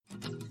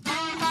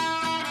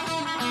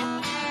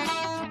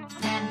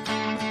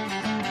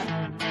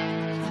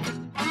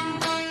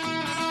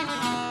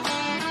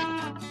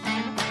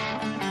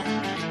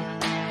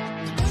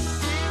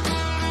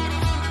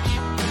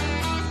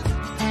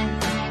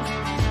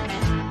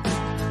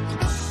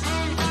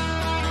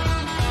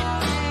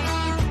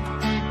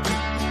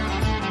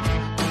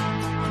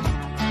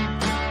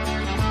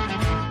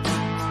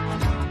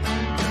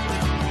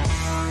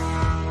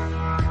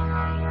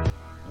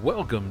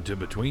Welcome to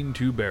Between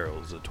Two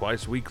Barrels, a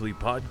twice-weekly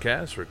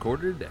podcast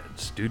recorded at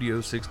Studio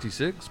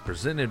 66,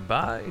 presented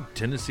by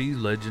Tennessee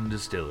Legend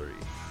Distillery.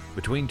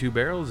 Between Two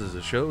Barrels is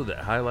a show that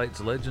highlights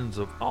legends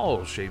of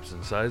all shapes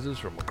and sizes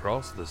from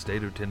across the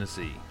state of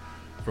Tennessee,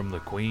 from the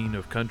queen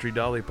of country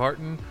Dolly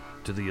Parton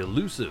to the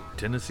elusive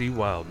Tennessee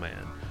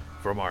Wildman,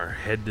 from our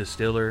head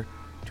distiller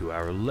to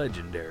our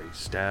legendary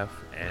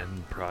staff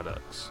and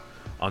products.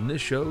 On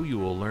this show, you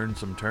will learn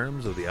some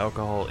terms of the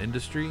alcohol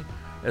industry,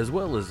 as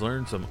well as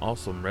learn some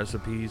awesome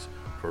recipes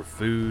for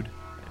food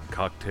and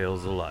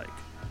cocktails alike.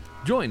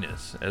 Join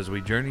us as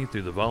we journey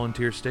through the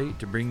volunteer state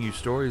to bring you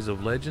stories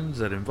of legends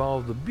that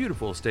involve the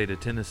beautiful state of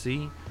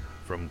Tennessee,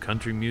 from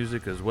country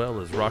music as well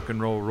as rock and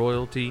roll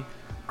royalty,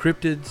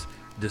 cryptids,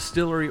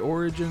 distillery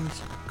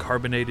origins,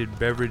 carbonated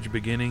beverage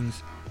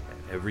beginnings,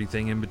 and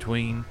everything in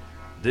between.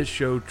 This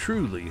show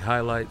truly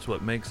highlights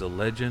what makes a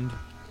legend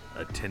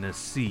a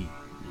Tennessee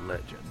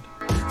legend.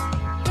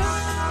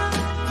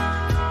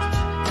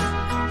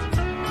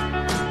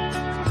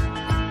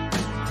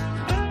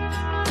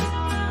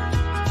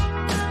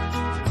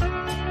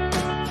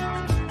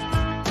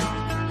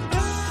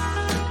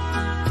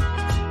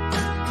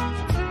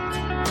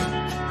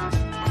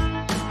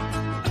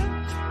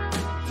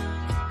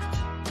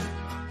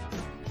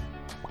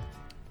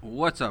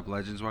 What's up,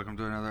 legends? Welcome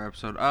to another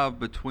episode of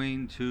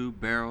Between Two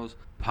Barrels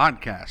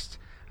podcast.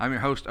 I'm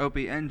your host,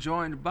 Opie, and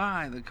joined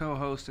by the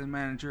co-host and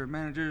manager of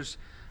managers,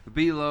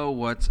 B-Lo.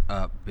 What's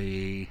up,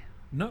 B?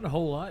 Not a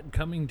whole lot,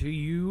 coming to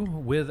you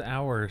with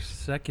our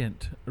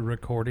second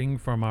recording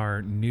from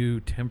our new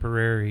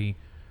temporary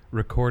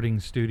recording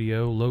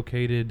studio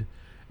located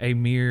a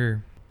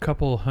mere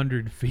couple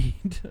hundred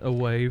feet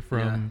away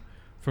from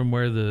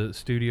where the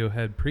studio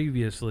had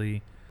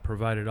previously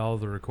provided all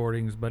the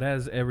recordings, but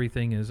as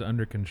everything is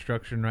under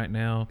construction right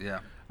now,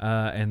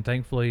 and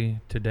thankfully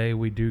today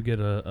we do get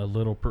a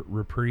little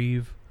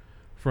reprieve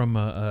from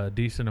a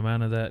decent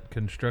amount of that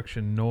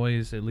construction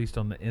noise, at least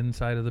on the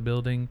inside of the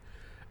building,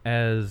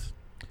 as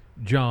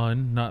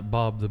John, not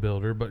Bob the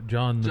Builder, but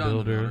John the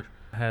Builder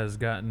has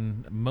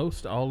gotten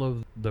most all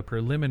of the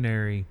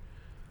preliminary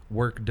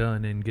work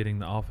done in getting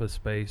the office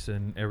space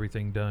and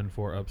everything done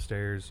for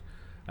upstairs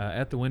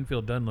at the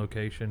Winfield Dunn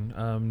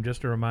location.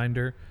 Just a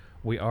reminder,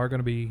 we are going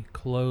to be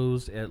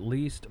closed at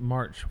least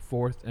March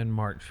 4th and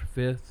March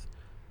 5th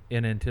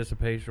in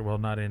anticipation, well,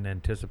 not in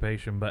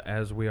anticipation, but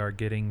as we are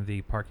getting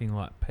the parking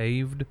lot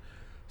paved.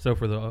 So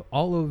for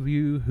all of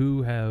you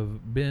who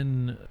have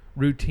been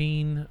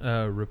routine,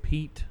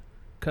 repeat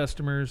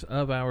customers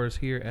of ours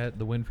here at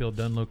the Winfield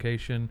Dunn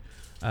location,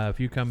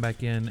 if you come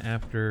back in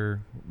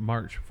after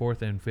March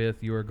 4th and 5th,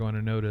 you are going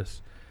to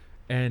notice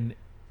an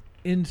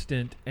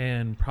instant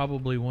and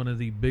probably one of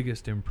the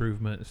biggest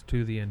improvements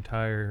to the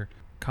entire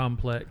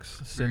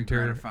complex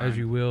center, as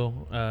you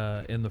will,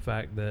 in the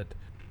fact that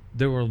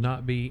there will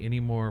not be any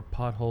more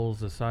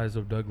potholes the size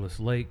of Douglas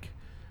Lake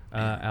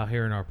out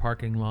here in our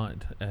parking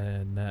lot,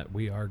 and that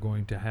we are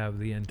going to have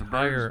the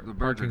entire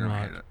parking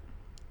lot.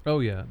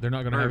 Oh yeah, they're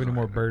not going to have any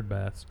more bird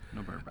baths.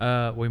 No bird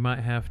baths. We might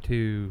have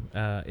to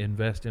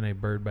invest in a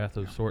bird bath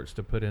of sorts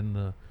to put in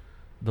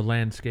the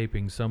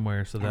landscaping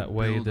somewhere, so that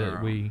way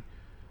that we,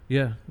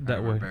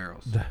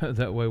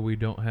 that way we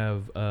don't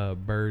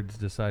have birds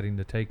deciding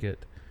to take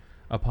it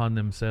upon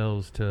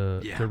themselves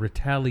to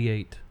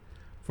retaliate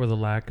for the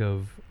lack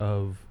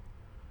of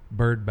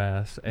bird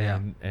baths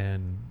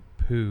and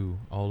poo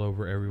all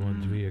over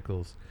everyone's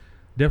vehicles.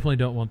 Definitely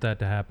don't want that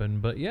to happen.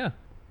 But yeah,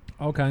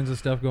 all kinds of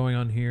stuff going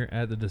on here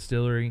at the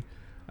distillery.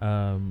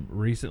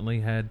 Recently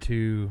had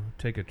to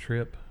take a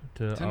trip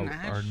to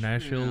our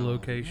Nashville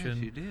location.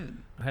 Yes, you did.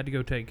 Had to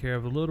go take care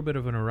of a little bit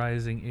of an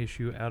arising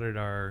issue out at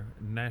our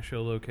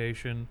Nashville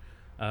location.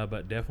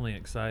 But definitely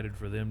excited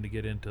for them to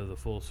get into the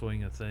full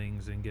swing of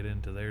things and get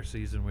into their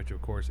season, which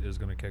of course is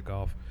going to kick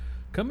off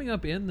coming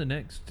up in the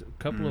next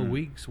couple of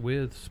weeks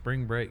with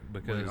spring break,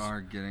 because we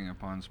are getting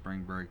upon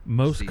spring break.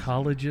 Most season.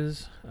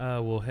 Colleges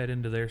will head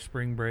into their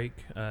spring break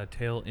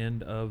tail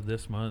end of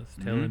this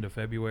month, tail end of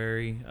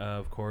February.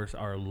 Of course,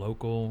 our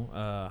local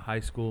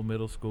high school,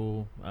 middle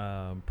school,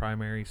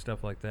 primary,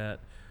 stuff like that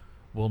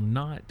will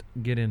not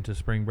get into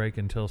spring break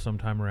until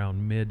sometime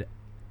around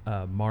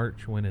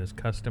mid-March, when is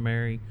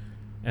customary.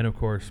 And of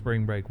course,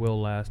 spring break will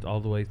last all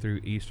the way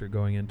through Easter,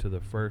 going into the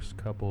first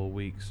couple of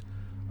weeks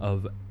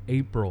of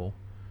April.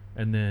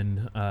 And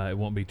then it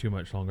won't be too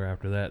much longer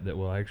after that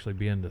we'll actually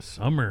be into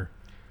summer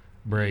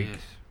break.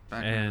 Yes,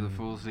 back into the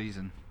full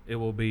season. It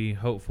will be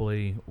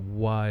hopefully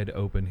wide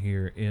open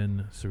here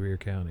in Sevier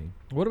County.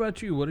 What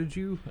about you? What did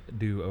you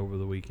do over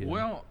the weekend?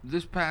 Well,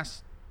 this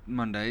past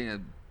Monday,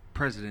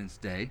 President's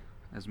Day,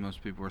 as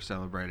most people are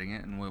celebrating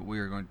it, and what we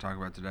are going to talk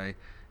about today,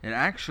 it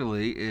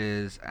actually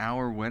is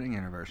our wedding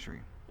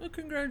anniversary. Well,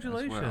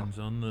 congratulations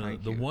on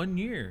the 1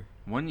 year.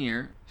 1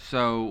 year.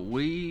 So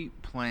we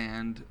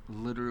planned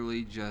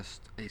literally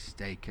just a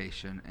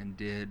staycation and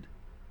did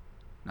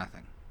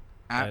nothing.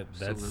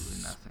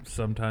 Absolutely nothing.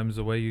 Sometimes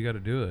the way you got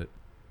to do it.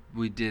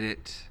 We did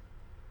it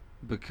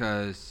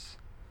because,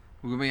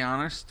 we're going to be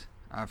honest,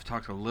 I've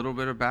talked a little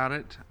bit about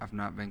it. I've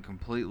not been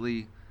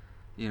completely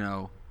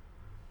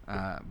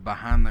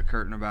behind the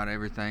curtain about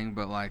everything.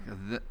 But like,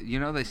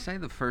 they say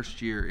the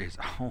first year is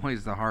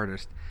always the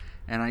hardest,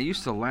 and I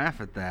used to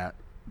laugh at that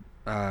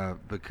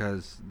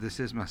because this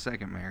is my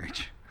second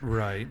marriage.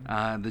 Right.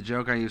 The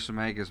joke I used to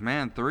make is,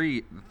 man,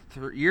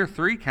 year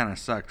three kind of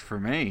sucked for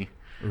me.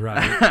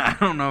 Right. I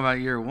don't know about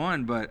year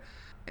one, but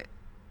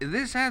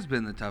this has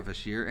been the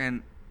toughest year,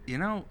 and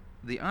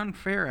the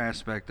unfair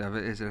aspect of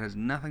it is it has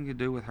nothing to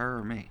do with her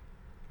or me.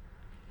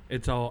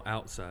 It's all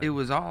outside. It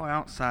was all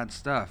outside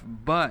stuff,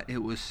 but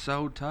it was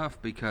so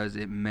tough because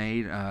it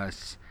made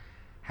us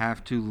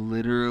have to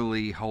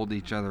literally hold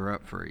each other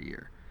up for a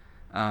year.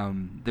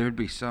 There'd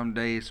be some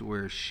days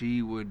where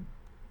she would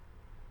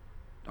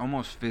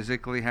almost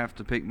physically have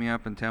to pick me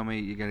up and tell me,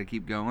 you got to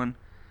keep going,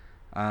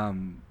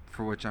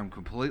 for which I'm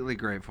completely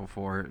grateful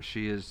for.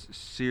 She is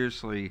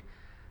seriously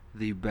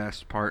the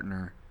best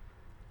partner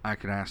I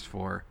could ask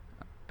for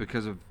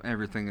because of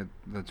everything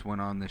that's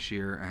went on this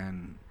year,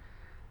 and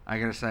I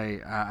gotta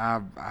say,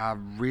 I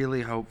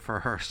really hope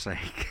for her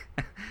sake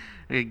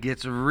it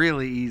gets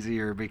really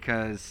easier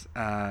because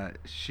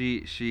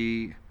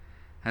she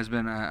has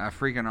been a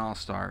freaking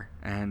all-star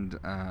and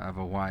of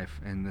a wife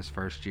in this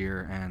first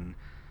year, and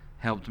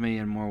helped me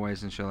in more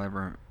ways than she'll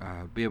ever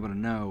be able to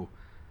know,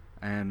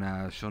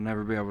 and she'll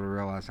never be able to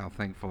realize how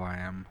thankful I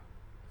am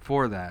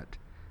for that.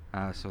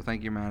 So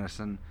thank you,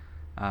 Madison.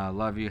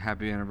 Love you.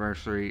 Happy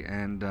anniversary.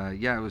 And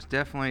it was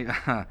definitely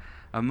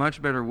a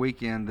much better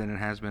weekend than it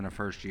has been a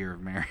first year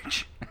of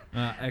marriage.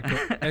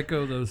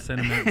 Echo those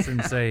sentiments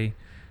and say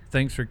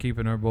thanks for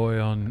keeping our boy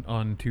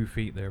on 2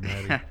 feet there,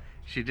 Maddie.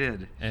 She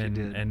did.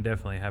 And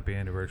definitely happy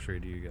anniversary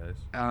to you guys.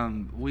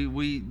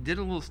 We did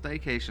a little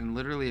staycation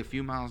literally a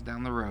few miles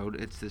down the road.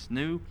 It's this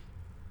new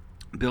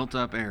built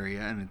up area,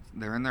 and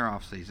they're in their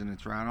off season.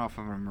 It's right off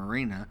of a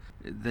marina.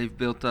 They've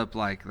built up,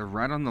 like, they're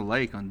right on the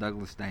lake on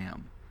Douglas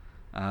Dam,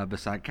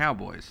 beside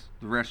Cowboys,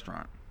 the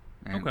restaurant,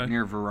 and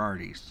near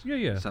Varardi's.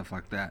 Yeah. Stuff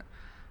like that.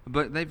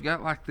 But they've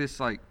got like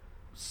this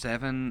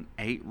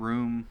 7-8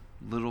 room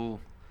little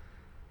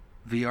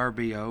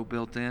VRBO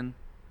built in.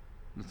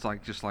 It's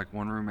just like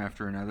one room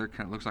after another.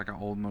 Kind of looks like an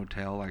old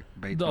motel, like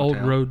Bates the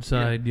Motel. old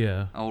roadside,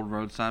 yeah. Old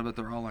roadside, but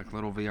they're all like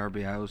little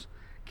VRBOs.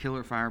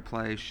 Killer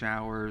fireplace,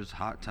 showers,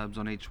 hot tubs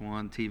on each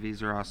one.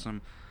 TVs are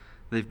awesome.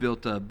 They've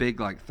built a big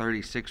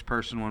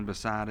 36-person one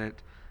beside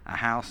it. A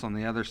house on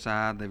the other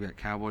side. They've got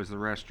Cowboys, the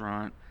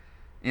restaurant.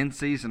 In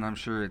season, I'm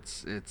sure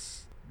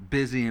it's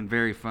busy and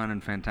very fun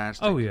and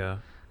fantastic. Oh, yeah.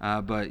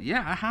 But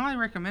yeah, I highly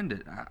recommend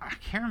it. I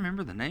can't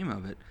remember the name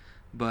of it,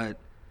 but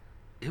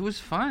it was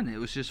fun. It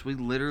was just, we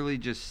literally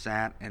just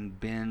sat and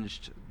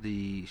binged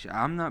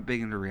I'm not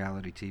big into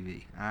reality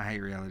TV. I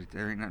hate reality.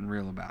 There ain't nothing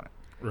real about it.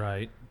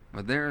 Right.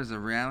 But there is a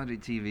reality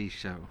TV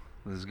show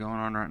that is going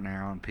on right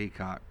now on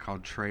Peacock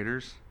called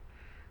Traitors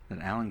that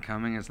Alan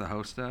Cumming is the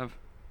host of.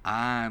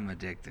 I'm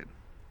addicted.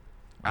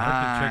 I'll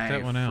have to check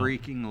that one out. I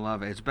freaking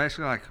love it. It's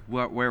basically like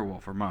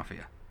Werewolf or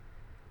Mafia.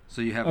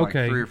 So you have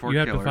 3 or 4 you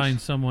killers. have to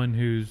find someone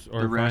who's...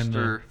 the rest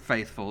are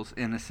faithfuls,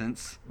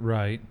 innocents.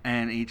 Right.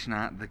 And each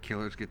night the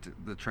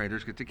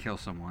traitors get to kill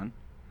someone.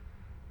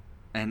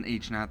 And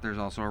each night there's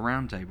also a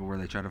round table where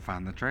they try to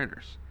find the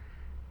traitors.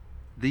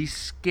 The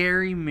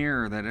scary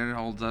mirror that it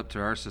holds up to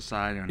our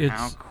society and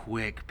how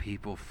quick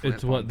people flip.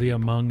 It's what, the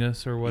Among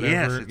Us or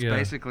whatever? Yes,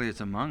 basically it's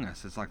Among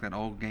Us. It's like that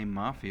old game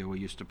Mafia we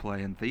used to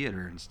play in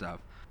theater and stuff.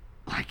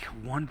 Like,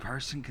 one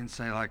person can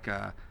say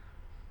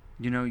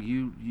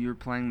you're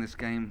playing this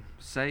game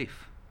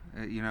safe.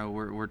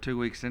 We're 2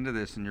 weeks into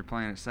this and you're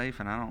playing it safe,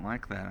 and I don't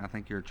like that. I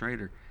think you're a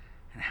traitor.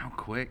 And how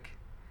quick?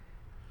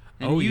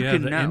 And the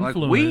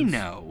influence. We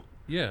know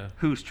Yeah.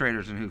 who's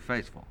traitors and who's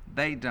faithful.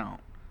 They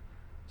don't.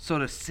 So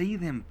to see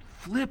them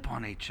flip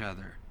on each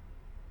other,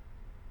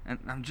 and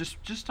I'm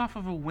just off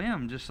of a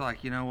whim, just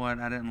like, you know what,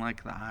 I didn't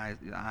like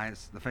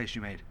the face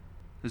you made.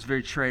 It was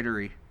very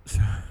traitory.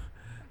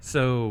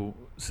 So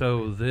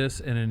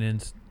this in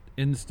an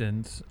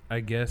instance,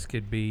 I guess,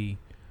 could be,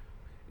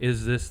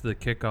 is this the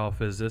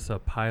kickoff? Is this a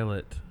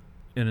pilot,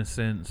 in a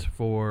sense,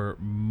 for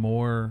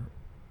more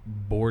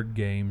board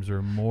games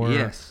or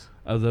more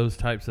of those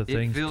types of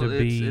things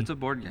it's a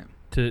board game.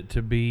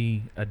 To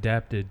be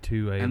adapted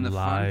to a live And the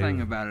fun thing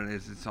about it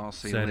is it's all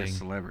setting. C-list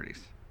celebrities.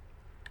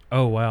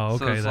 Oh wow!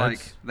 Okay, so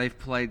it's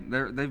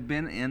they've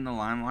been in the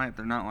limelight.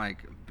 They're not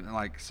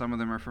like some of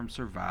them are from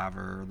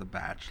Survivor or The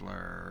Bachelor,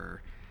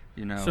 or,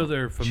 So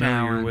they're familiar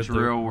Challenge, with the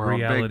Real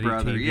World, reality Big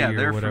Brother. TV Yeah,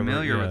 they're or whatever,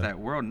 familiar with that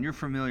world, and you're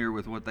familiar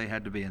with what they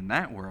had to be in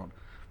that world.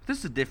 But this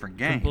is a different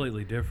game.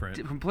 Completely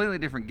different. Completely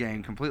different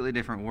game. Completely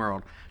different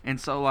world. And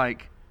so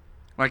like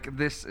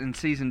this in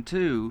season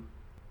 2,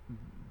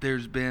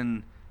 there's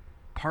been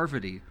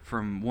Parvati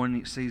from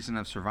one season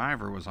of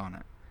Survivor was on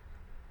it,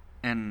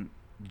 and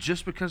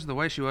just because of the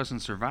way she was in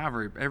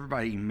Survivor,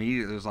 everybody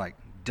immediately was like,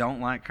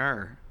 don't like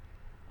her.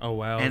 Oh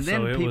wow! And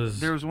so then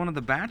there was one of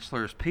the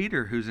Bachelors,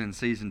 Peter, who's in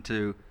season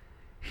 2.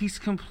 He's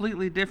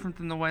completely different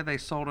than the way they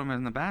sold him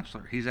in The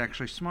Bachelor. He's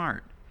actually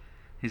smart.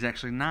 He's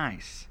actually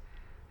nice.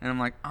 And I'm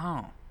like,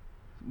 oh,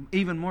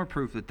 even more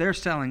proof that they're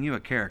selling you a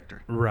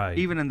character. Right.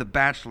 Even in The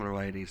Bachelor,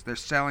 ladies, they're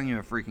selling you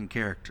a freaking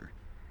character.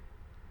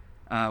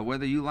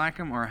 Whether you like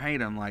them or hate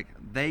them, like,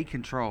 they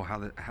control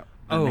the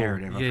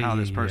narrative of how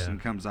this person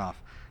comes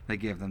off. They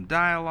give them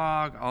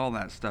dialogue, all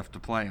that stuff to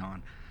play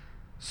on.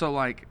 So,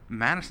 like,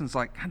 Madison's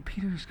like, God,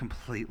 Peter is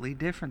completely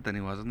different than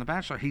he was in The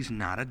Bachelor. He's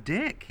not a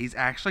dick. He's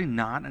actually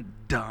not a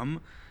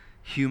dumb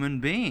human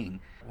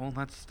being. Well,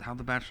 that's how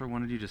The Bachelor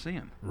wanted you to see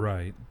him.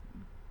 Right.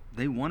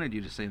 They wanted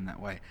you to see him that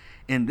way.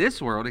 In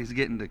this world, he's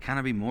getting to kind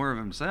of be more of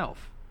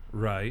himself.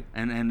 Right.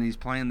 And he's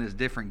playing this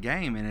different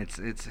game, and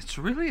it's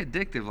really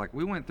addictive. Like,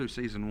 we went through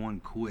season 1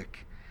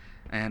 quick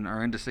and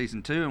are into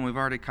season 2, and we've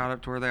already caught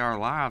up to where they are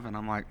live, and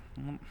I'm like,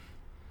 well,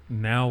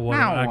 Now what?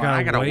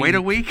 I gotta wait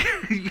a week?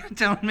 You're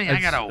telling me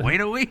I gotta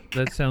wait a week?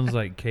 That sounds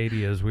like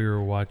Katie. As we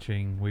were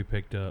watching, we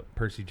picked up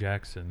Percy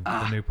Jackson,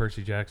 the new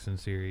Percy Jackson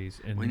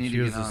series, and she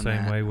was the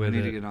same way with it. We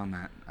need to get on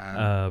that.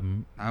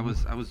 I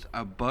was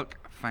a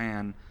Buck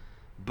fan,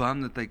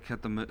 bummed that they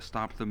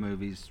stopped the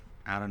movies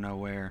out of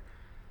nowhere.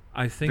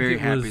 I think very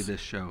it happy was, this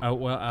show.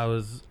 I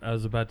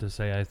was about to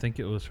say I think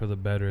it was for the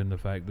better in the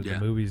fact that the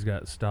movies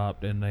got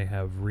stopped and they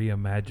have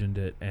reimagined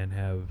it and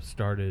have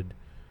started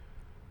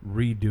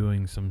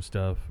redoing some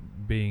stuff,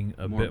 being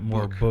a bit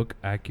more book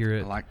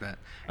accurate. I like that.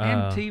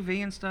 And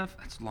TV and stuff,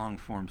 that's long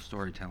form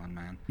storytelling,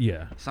 man.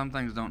 Yeah. Some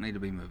things don't need to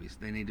be movies.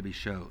 They need to be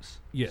shows.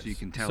 Yes. So you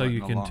can tell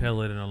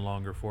tell it in a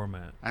longer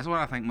format. That's what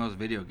I think most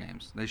video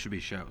games. They should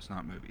be shows,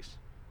 not movies.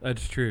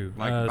 That's true.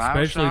 Like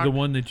especially Bioshock. the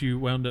one that you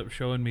wound up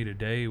showing me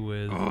today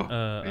with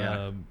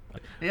Borderlands.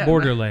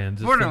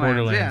 Borderlands. It's the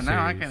Borderlands yeah,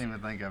 now I series. can't even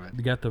think of it.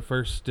 You got the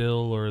first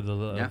still or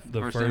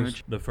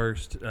the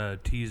first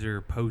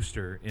teaser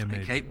poster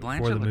image Kate Blanchett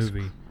for the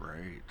movie. Looks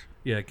great.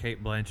 Yeah,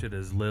 Kate Blanchett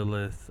as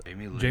Lilith.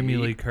 Jamie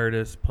Lee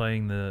Curtis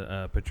playing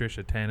the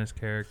Patricia Tanis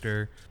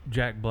character.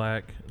 Jack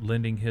Black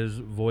lending his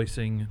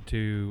voicing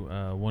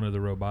to one of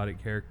the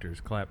robotic characters,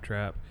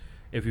 Claptrap.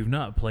 If you've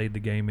not played the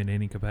game in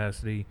any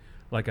capacity,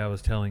 like I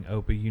was telling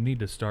Opie, you need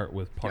to start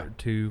with part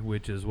 2,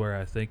 which is where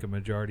I think a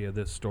majority of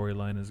this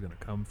storyline is going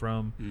to come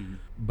from. Mm-hmm.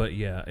 But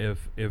yeah,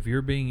 if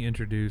you're being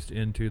introduced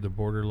into the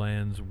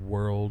Borderlands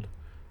world,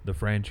 the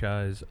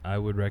franchise, I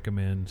would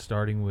recommend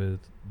starting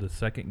with the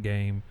second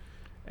game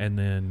and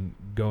then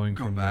going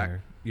from back.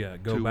 there. Yeah,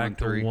 go 2,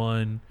 back 1, to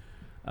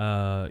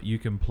 1. You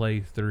can play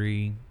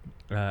 3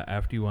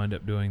 after you wind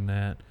up doing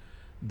that.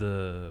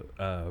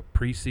 The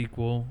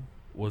pre-sequel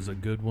was a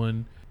good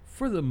one.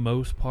 For the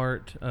most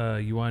part,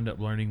 you wind up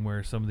learning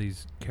where some of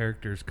these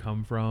characters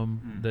come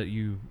from that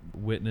you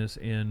witness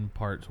in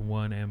parts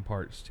 1 and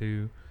parts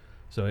 2.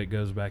 So it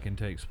goes back and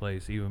takes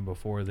place even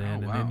before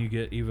then. And then you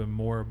get even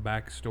more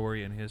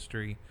backstory and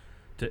history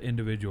to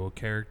individual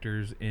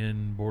characters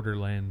in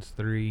Borderlands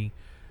 3.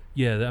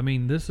 Yeah, I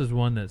mean, this is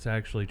one that's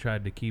actually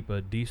tried to keep a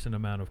decent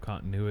amount of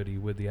continuity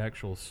with the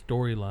actual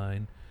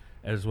storyline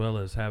as well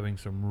as having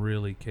some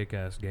really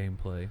kick-ass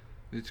gameplay.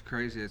 It's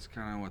crazy. It's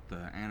kind of what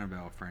the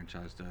Annabelle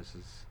franchise does.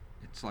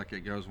 It's like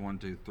it goes 1,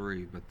 2,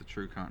 3, but the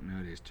true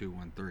continuity is 2,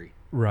 1, 3.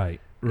 Right.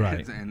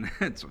 And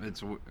it's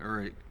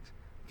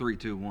 3,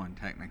 2, 1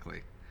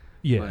 technically.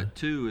 Yeah. But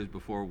 2 is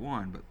before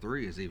 1, but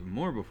 3 is even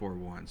more before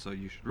 1. So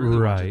you should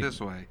really watch it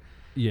this way.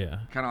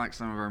 Yeah. Kind of like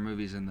some of our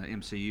movies in the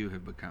MCU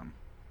have become.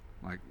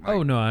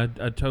 Oh no, I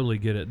totally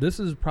get it. This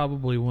is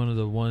probably one of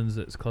the ones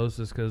that's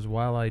closest because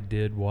while I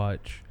did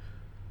watch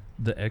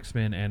the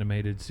X-Men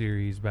animated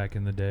series back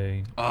in the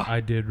day,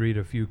 I did read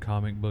a few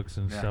comic books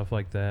and stuff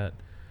like that.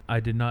 I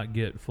did not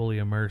get fully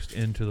immersed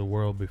into the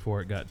world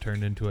before it got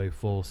turned into a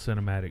full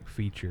cinematic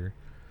feature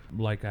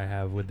like I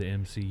have with the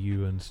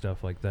MCU and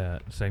stuff like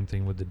that. Same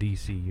thing with the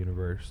DC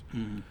universe.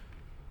 Mm-hmm.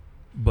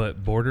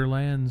 But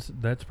Borderlands,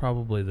 that's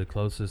probably the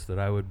closest that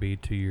I would be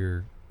to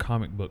your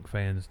comic book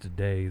fans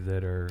today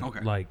that are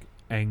like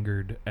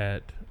angered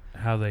at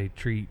how they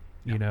treat,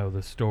 you know,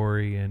 the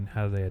story and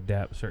how they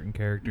adapt certain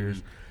characters.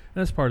 Mm-hmm.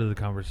 That's part of the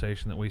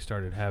conversation that we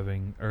started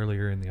having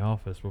earlier in the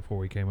office before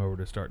we came over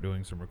to start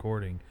doing some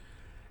recording,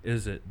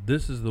 is that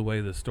this is the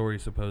way the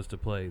story's supposed to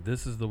play.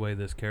 This is the way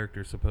this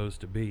character's supposed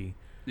to be.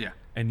 Yeah.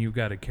 And you've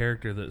got a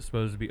character that's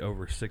supposed to be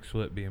over 6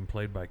 foot being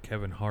played by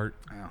Kevin Hart.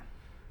 Yeah.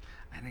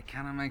 And it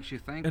kind of makes you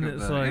think and of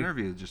the like,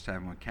 interview just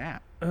having with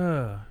Kat.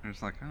 And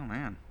it's like, oh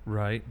man.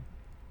 Right.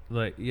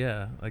 Like,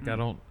 yeah. Like I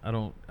don't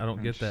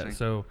get that.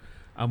 So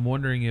I'm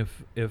wondering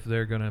if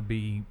they're gonna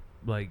be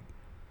like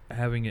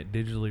having it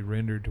digitally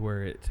rendered to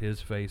where it's his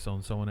face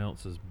on someone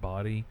else's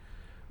body,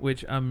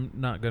 which I'm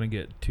not going to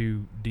get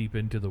too deep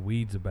into the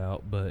weeds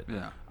about, but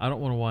I don't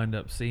want to wind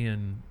up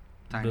seeing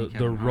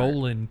the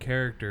Roland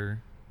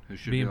character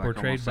being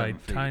portrayed by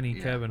tiny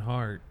Kevin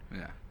Hart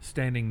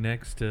standing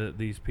next to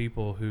these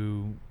people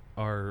who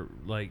are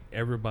like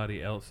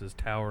everybody else is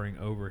towering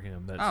over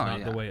him. That's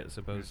not the way it's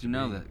supposed to be. You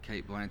know that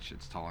Kate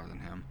Blanchett's taller than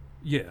him.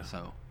 Yeah.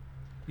 So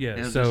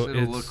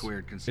it'll look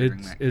weird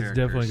considering that it's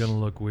definitely going to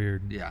look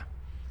weird. Yeah.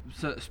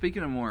 So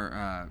speaking of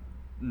more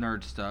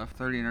nerd stuff,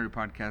 30 and Nerdy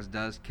Podcast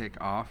does kick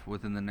off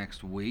within the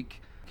next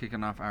week,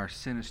 kicking off our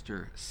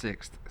Sinister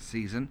 6th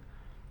season,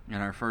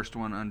 and our first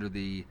one under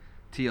the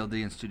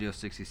TLD and Studio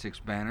 66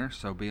 banner,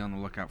 so be on the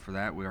lookout for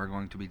that. We are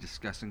going to be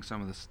discussing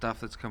some of the stuff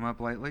that's come up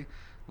lately,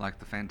 like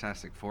the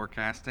Fantastic Four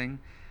casting,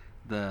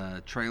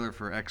 the trailer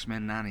for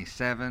X-Men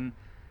 97,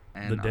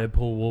 and the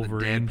Deadpool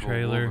Wolverine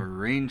trailer.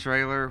 Wolverine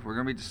trailer. We're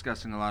going to be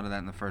discussing a lot of that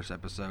in the first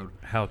episode.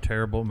 How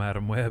terrible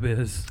Madam Web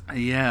is.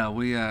 Yeah,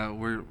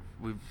 we've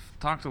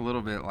talked a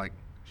little bit, like,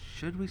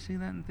 should we see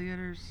that in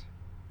theaters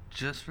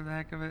just for the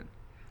heck of it?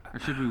 Or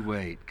should we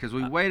wait? Because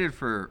we waited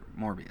for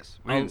Morbius.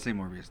 We didn't see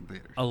Morbius in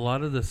theaters. A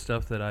lot of the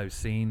stuff that I've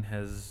seen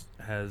has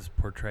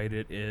portrayed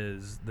it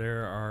is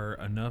there are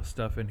enough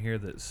stuff in here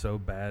that's so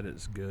bad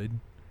it's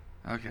good.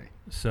 Okay.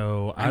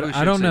 So I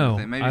don't know.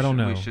 I don't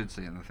know. We should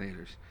see it in the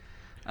theaters.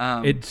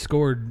 It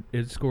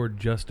scored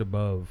just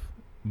above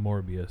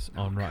Morbius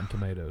on Rotten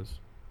Tomatoes.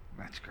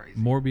 That's crazy.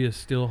 Morbius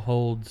still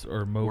holds,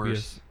 or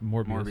Worse.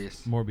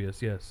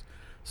 Morbius, yes,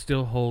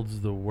 still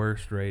holds the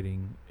worst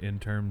rating in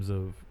terms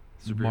of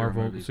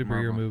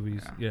superhero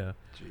movies. Yeah.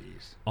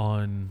 Jeez.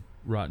 On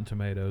Rotten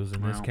Tomatoes,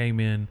 and this Wow. came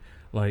in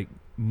like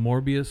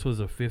Morbius was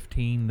a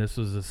 15. This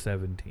was a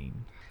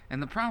 17.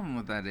 And the problem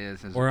with that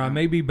is or I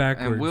may be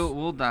backwards. And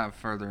we'll dive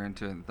further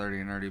into it in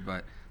 30 and Nerdy,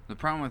 but the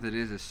problem with it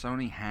is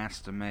Sony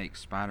has to make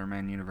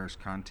Spider-Man universe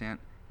content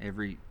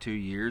every 2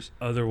 years,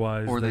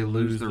 otherwise or they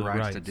lose the rights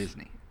rights to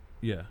Disney.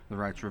 Yeah. The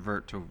rights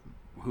revert to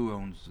who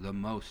owns the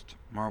most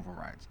Marvel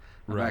rights.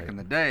 Now, Right. back in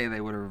the day, they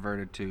would have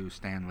reverted to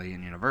Stan Lee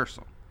and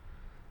Universal,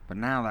 but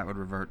now that would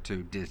revert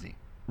to Disney.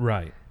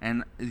 Right.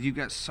 And you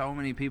got so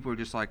many people who are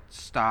just like,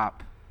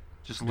 stop.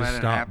 Just let it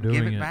stop happen.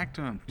 Give doing it it. back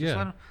to them. Yeah.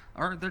 Let them.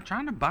 Or they're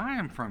trying to buy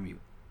them from you.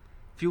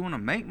 If you want to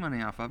make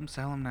money off of them,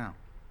 sell them now.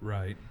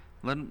 Right.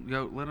 Let them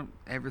go. Let them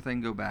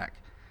everything go back.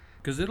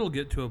 Because it'll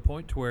get to a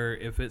point to where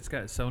if it's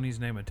got Sony's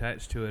name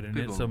attached to it and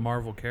it's a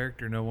Marvel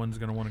character, no one's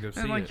going to want to go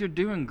see And like it. you're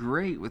doing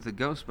great with the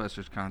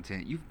Ghostbusters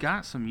content. You've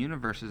got some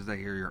universes that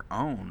are your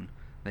own,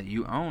 that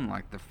you own,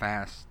 like the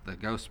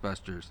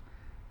Ghostbusters.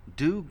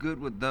 Do good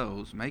with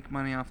those, make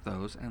money off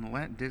those, and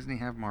let Disney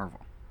have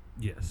Marvel.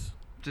 Yes.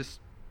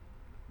 Just,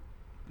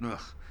 ugh.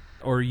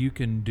 Or you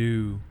can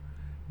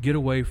get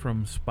away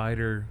from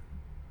Spider.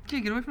 Yeah,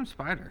 get away from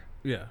Spider.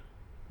 Yeah.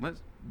 Let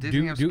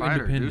Disney have Spider.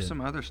 Do independent. some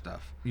other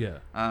stuff. Yeah.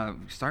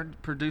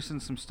 Start producing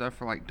some stuff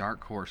for like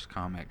Dark Horse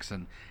Comics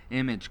and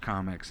Image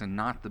Comics, and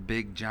not the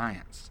big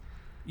giants.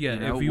 Yeah. You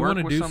know, if you work want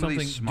to with do some something,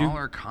 of these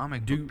smaller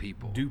comic book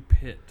people. Do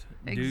Pit.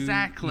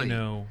 Exactly.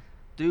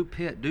 Do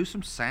Pit. Do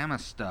some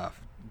Samus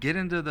stuff. Get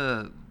into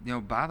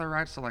buy the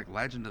rights to like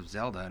Legend of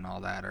Zelda and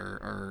all that,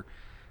 or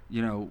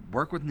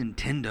work with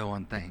Nintendo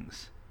on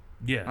things.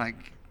 Yeah.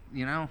 Like,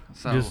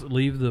 so just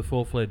leave the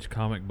full-fledged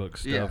comic book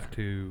stuff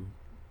to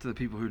the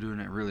people who are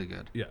doing it really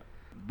good. Yeah.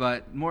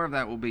 But more of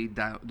that will be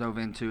dove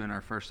into in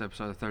our first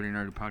episode of 30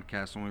 Nerdy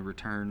Podcast when we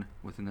return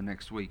within the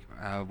next week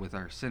with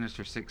our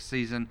Sinister Six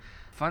season.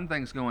 Fun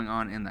things going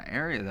on in the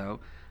area, though.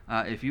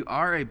 If you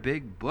are a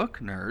big book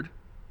nerd,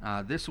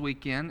 this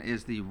weekend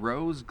is the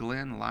Rose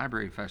Glen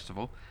Library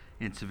Festival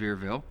in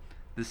Sevierville.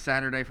 This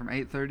Saturday from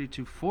 8:30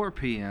 to 4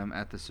 p.m.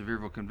 at the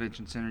Sevierville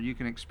Convention Center, you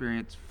can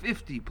experience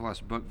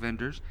 50-plus book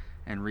vendors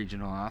and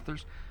regional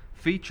authors,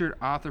 featured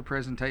author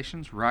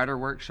presentations, writer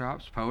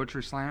workshops,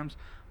 poetry slams,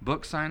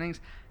 book signings,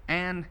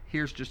 and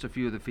here's just a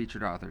few of the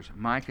featured authors: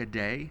 Micah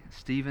Day,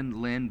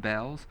 Stephen Lynn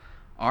Bells,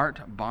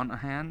 Art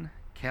Bonahan,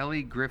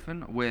 Kelly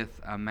Griffin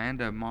with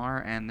Amanda Marr,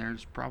 and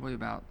there's probably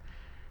about,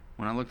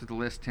 when I looked at the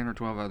list, 10 or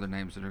 12 other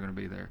names that are going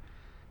to be there.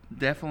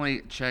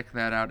 Definitely check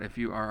that out if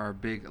you are our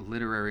big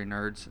literary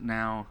nerds.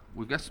 Now,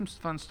 we've got some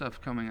fun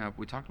stuff coming up.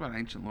 We talked about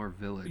Ancient Lore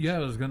Village. Yeah, I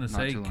was going to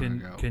say,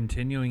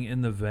 continuing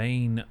in the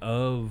vein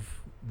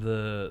of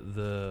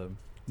the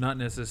not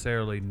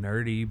necessarily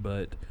nerdy,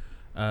 but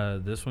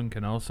this one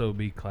can also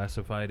be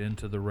classified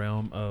into the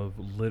realm of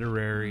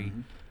literary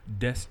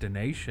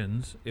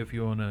destinations, if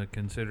you want to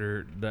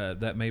consider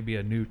that may be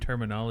a new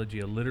terminology,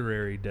 a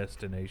literary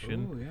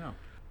destination. Oh, yeah.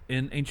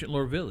 In Ancient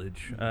Lore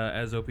Village,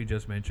 as Opie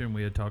just mentioned,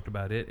 we had talked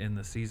about it in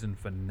the season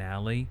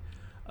finale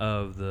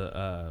of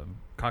the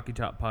Cocky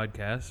Top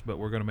podcast, but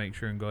we're going to make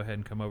sure and go ahead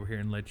and come over here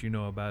and let you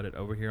know about it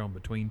over here on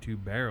Between Two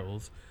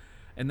Barrels.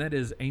 And that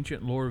is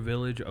Ancient Lore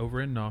Village over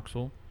in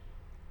Knoxville.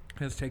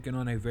 Has taken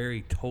on a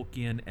very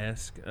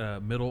Tolkien-esque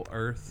Middle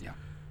Earth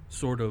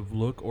sort of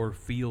look or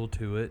feel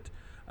to it,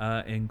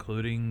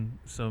 including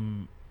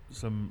some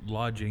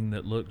lodging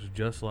that looks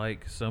just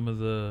like some of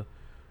the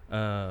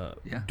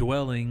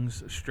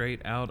dwellings straight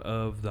out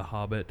of The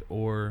Hobbit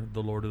or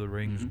the Lord of the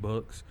Rings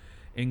books,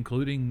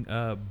 including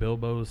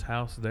Bilbo's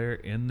house there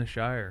in the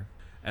Shire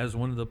as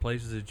one of the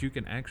places that you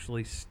can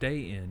actually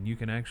stay in. You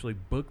can actually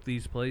book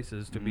these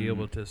places to be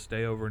able to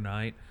stay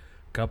overnight,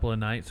 a couple of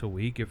nights a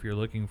week if you're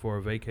looking for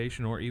a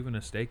vacation, or even a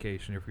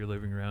staycation if you're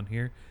living around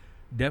here.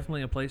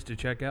 Definitely a place to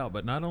check out.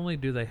 But not only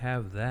do they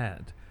have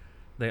that,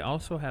 they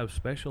also have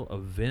special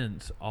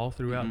events all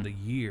throughout the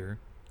year,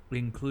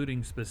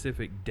 including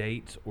specific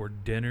dates or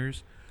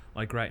dinners.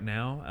 Like right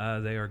now,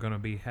 they are going to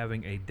be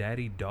having a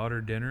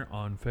daddy-daughter dinner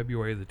on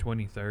February the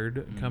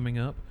 23rd coming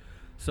up.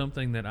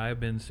 Something that I've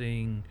been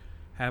seeing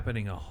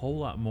happening a whole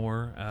lot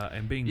more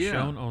and being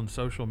shown on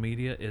social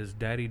media is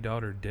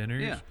daddy-daughter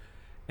dinners. Yeah.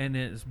 And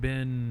it's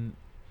been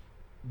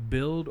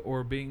billed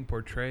or being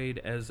portrayed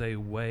as a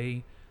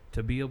way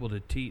to be able to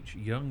teach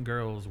young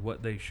girls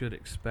what they should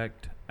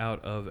expect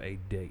out of a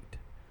date.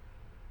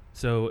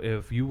 So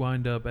if you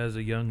wind up as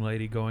a young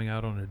lady going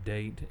out on a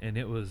date and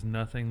it was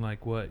nothing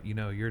like what,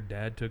 your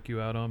dad took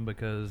you out on,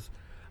 because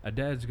a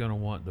dad's going to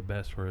want the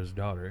best for his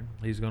daughter.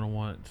 He's going to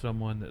want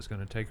someone that's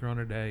going to take her on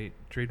a date,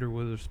 treat her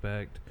with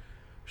respect,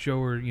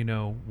 show her,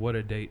 what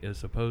a date is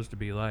supposed to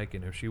be like.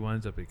 And if she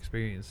winds up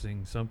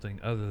experiencing something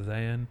other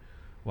than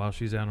while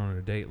she's out on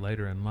a date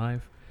later in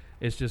life,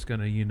 it's just going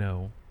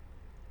to,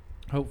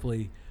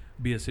 hopefully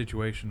be a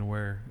situation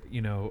where,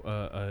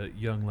 a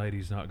young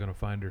lady's not going to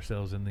find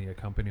herself in the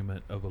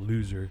accompaniment of a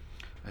loser.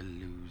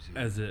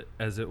 As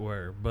it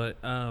were. But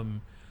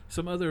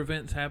some other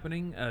events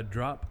happening: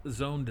 Drop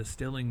Zone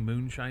Distilling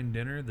Moonshine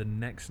Dinner the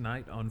next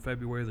night on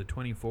February the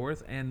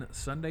 24th, and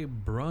Sunday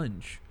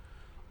Brunch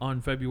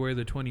on February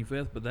the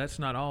 25th. But that's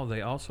not all.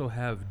 They also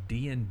have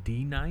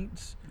D&D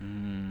nights.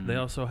 They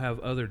also have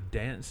other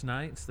dance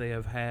nights. They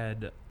have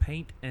had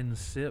paint and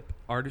sip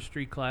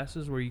artistry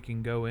classes where you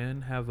can go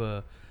in, have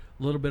a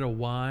little bit of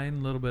wine,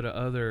 a little bit of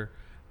other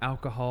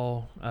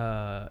alcohol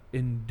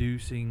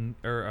inducing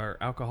or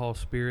alcohol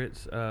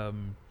spirits to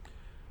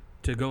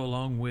go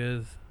along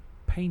with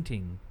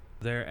painting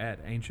there at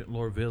Ancient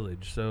Lore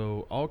Village.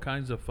 So all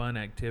kinds of fun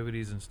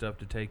activities and stuff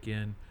to take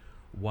in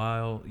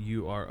while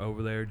you are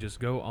over there. Just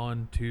go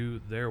on to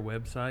their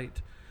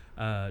website,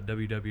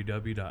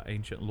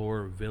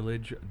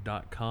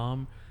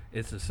 www.ancientlorevillage.com.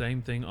 It's the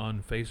same thing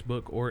on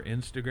Facebook or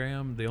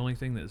Instagram. The only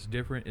thing that's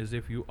different is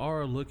if you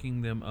are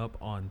looking them up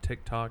on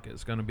TikTok,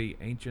 it's going to be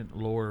Ancient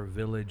Lore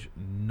Village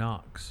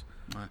Knox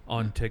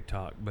on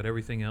TikTok. But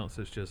everything else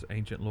is just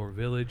Ancient Lore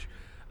Village.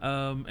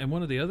 And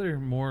one of the other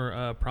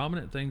more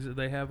prominent things that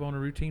they have on a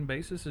routine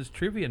basis is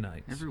trivia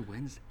nights. Every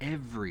Wednesday.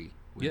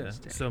 Yeah,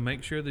 so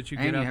make sure that you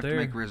and get you out have there.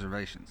 To make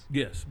reservations.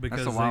 Yes,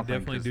 because the they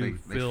definitely do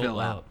fill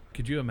up.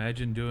 Could you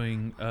imagine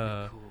doing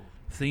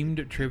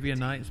themed trivia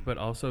nights, but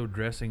also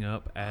dressing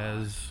up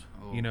as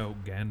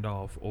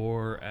Gandalf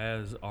or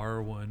as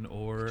Arwen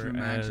or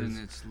as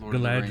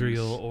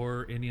Galadriel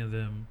or any of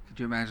them?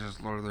 Could you imagine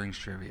it's Lord of the Rings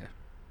trivia?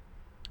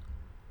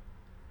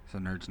 It's a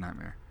nerd's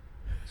nightmare.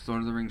 It's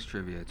Lord of the Rings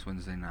trivia. It's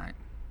Wednesday night.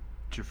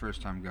 It's your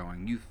first time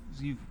going. You've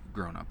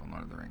grown up on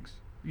Lord of the Rings.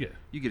 Yeah.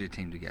 You get a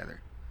team together.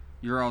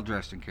 You're all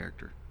dressed in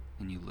character,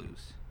 and you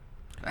lose.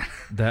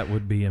 That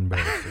would be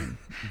embarrassing.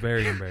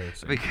 Very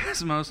embarrassing.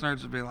 Because most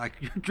nerds would be like,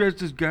 "You're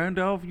dressed as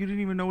Gandalf? You didn't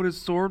even know what his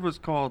sword was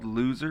called,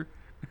 loser."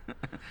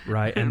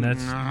 Right, and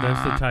that's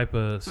the type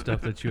of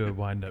stuff that you would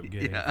wind up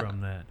getting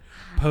from that.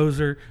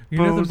 Poser.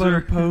 You're nothing but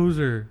a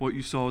poser. What,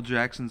 you saw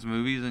Jackson's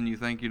movies and you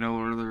think you know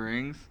Lord of the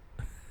Rings?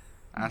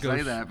 I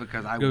say that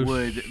because I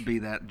would be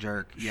that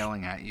jerk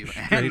yelling at you.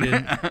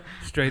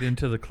 Straight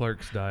into the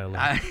clerk's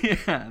dialogue.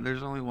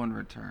 There's only one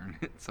return.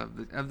 It's of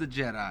the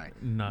Jedi,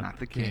 not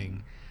the king.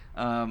 king.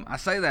 I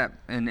say that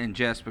in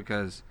jest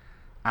because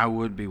I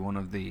would be one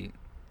of the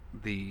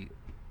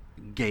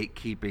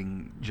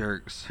gatekeeping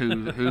jerks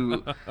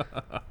who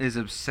is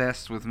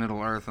obsessed with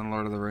Middle Earth and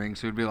Lord of the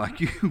Rings. Who'd be like,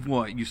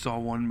 you saw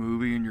one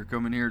movie and you're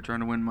coming here trying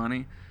to win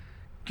money?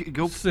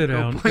 Go sit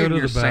down. Play go in to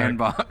your the back.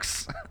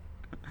 sandbox.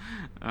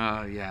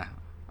 Yeah,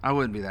 I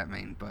wouldn't be that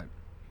mean, but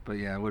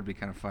yeah, it would be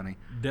kind of funny.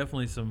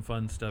 Definitely some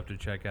fun stuff to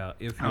check out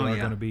if you are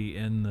going to be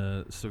in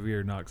the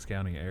Sevier Knox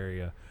County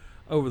area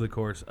over the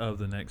course of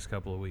the next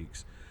couple of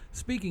weeks.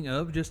 Speaking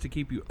of, just to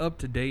keep you up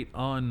to date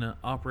on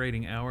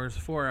operating hours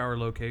for our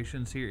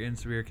locations here in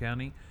Sevier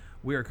County,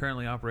 we are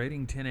currently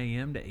operating 10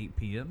 a.m. to 8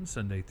 p.m.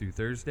 Sunday through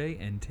Thursday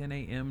and 10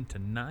 a.m. to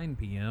 9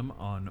 p.m.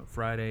 on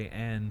Friday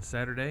and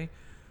Saturday.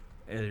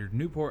 Our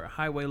Newport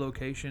Highway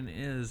location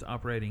is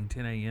operating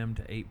 10 a.m.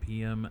 to 8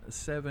 p.m.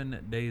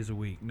 7 days a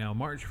week. Now,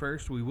 March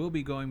 1st, we will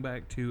be going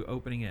back to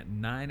opening at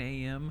 9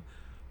 a.m.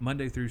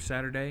 Monday through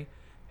Saturday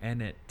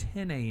and at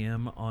 10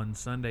 a.m. on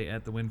Sunday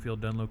at the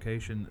Winfield Dunn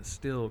location,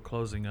 still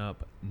closing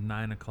up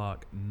 9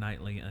 o'clock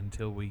nightly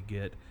until we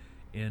get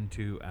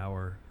into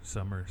our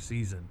summer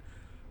season.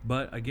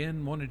 But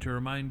again, wanted to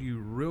remind you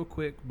real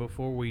quick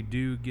before we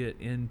do get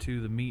into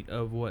the meat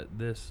of what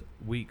this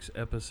week's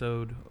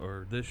episode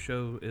or this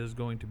show is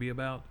going to be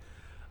about.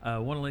 I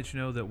want to let you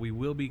know that we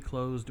will be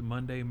closed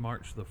Monday,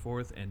 March the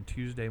 4th and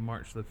Tuesday,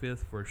 March the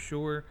 5th for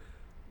sure.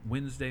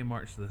 Wednesday,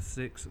 March the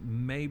 6th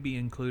may be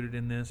included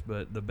in this,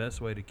 but the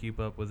best way to keep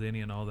up with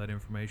any and all that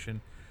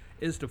information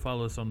is to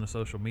follow us on the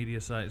social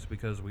media sites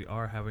because we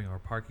are having our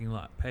parking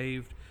lot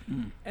paved.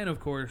 And of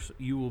course,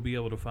 you will be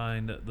able to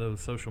find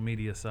those social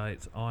media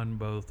sites on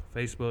both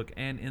Facebook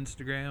and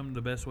Instagram.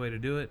 The best way to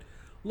do it,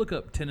 look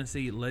up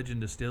Tennessee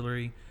Legend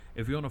Distillery.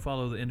 If you want to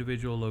follow the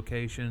individual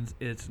locations,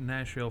 it's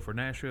Nashville for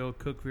Nashville,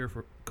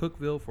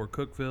 Cookeville for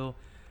Cookeville,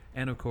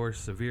 and of course,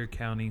 Sevier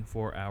County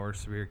for our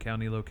Sevier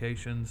County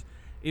locations.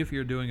 If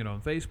you're doing it on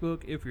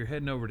Facebook, if you're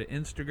heading over to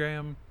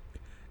Instagram,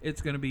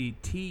 it's going to be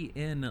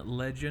TN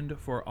Legend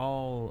for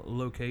all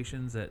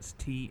locations. That's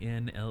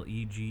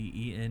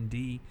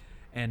TNLEGEND.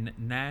 and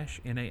Nash,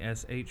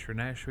 Nash for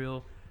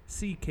Nashville,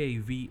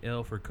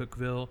 CKVL for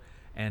Cookeville,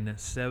 and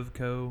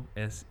Sevco,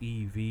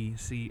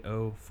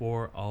 SEVCO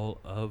for all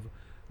of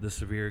the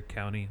Sevier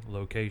County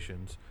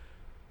locations.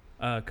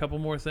 A couple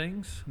more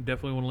things.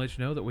 Definitely want to let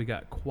you know that we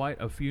got quite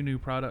a few new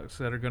products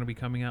that are going to be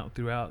coming out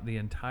throughout the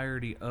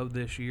entirety of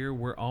this year.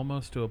 We're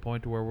almost to a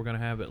point to where we're going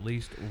to have at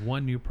least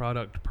one new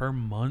product per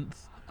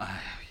month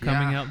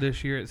coming out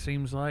this year, it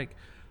seems like.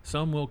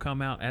 Some will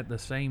come out at the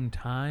same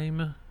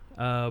time.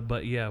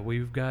 But yeah,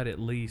 we've got at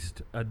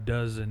least a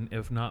dozen,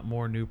 if not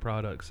more, new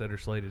products that are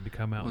slated to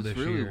come out this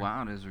year. What's really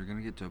wild is we're going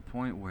to get to a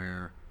point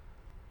where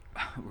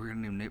we're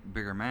going to need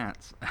bigger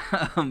mats,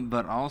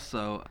 but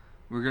also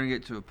we're going to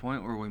get to a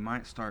point where we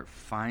might start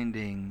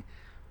finding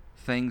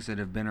things that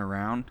have been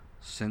around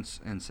since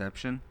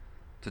inception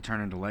to turn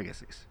into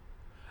legacies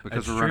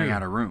because we're running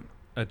out of room.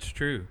 That's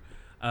true.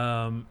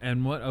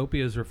 And what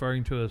Opie is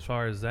referring to as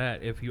far as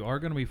that, if you are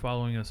going to be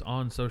following us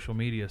on social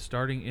media,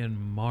 starting in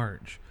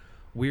March,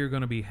 we are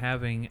going to be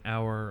having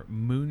our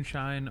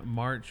Moonshine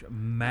March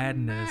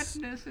Madness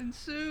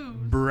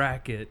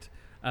bracket,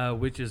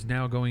 which is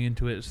now going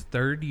into its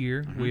third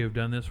year. Mm-hmm. We have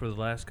done this for the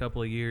last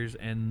couple of years,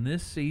 and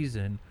this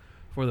season,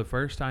 for the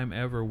first time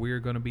ever, we are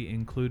going to be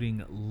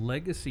including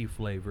legacy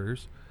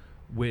flavors,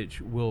 which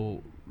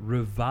will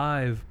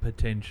revive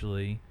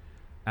potentially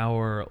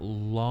our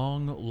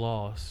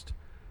long-lost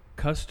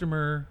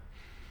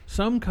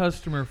some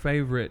customer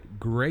favorite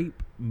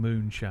grape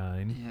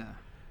moonshine. Yeah.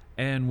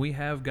 And we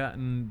have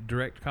gotten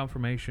direct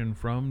confirmation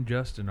from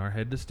Justin, our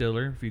head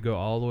distiller. If you go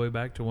all the way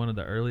back to one of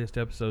the earliest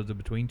episodes of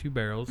Between Two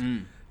Barrels,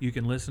 you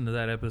can listen to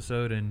that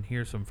episode and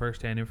hear some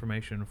firsthand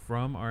information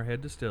from our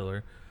head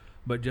distiller.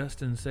 But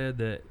Justin said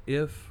that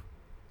if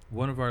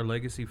one of our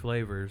legacy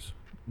flavors,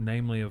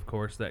 namely, of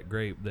course, that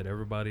grape that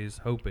everybody's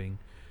hoping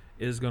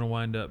is going to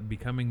wind up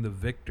becoming the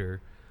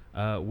victor,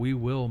 we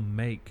will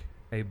make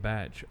a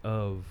batch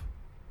of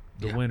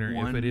the winner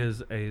if it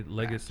is a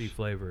legacy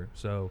flavor.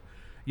 So,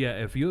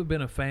 yeah, if you have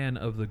been a fan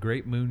of the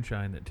grape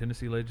moonshine that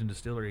Tennessee Legend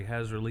Distillery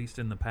has released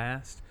in the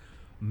past,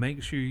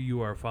 make sure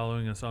you are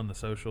following us on the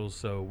socials,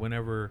 so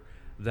whenever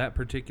that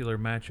particular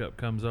matchup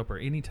comes up, or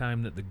any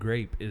time that the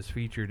grape is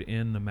featured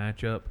in the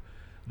matchup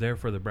there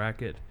for the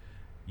bracket,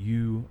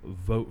 you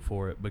vote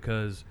for it,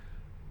 because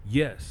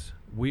yes,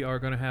 we are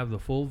going to have the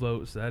full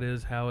votes. That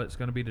is how it's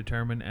going to be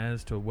determined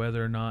as to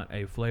whether or not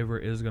a flavor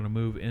is going to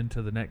move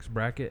into the next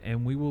bracket,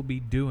 and we will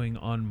be doing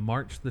on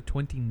March the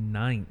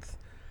 29th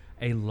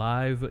a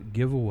live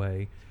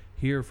giveaway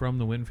here from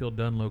the Winfield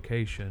Dunn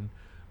location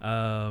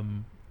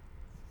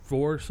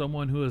for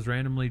someone who is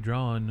randomly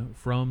drawn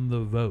from the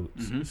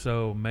votes. Mm-hmm.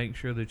 So make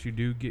sure that you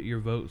do get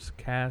your votes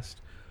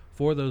cast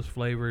for those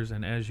flavors,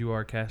 and as you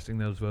are casting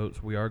those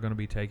votes, we are going to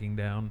be taking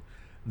down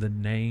the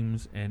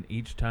names, and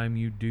each time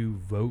you do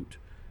vote,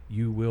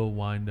 you will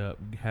wind up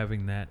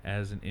having that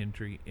as an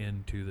entry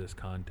into this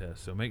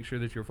contest. So make sure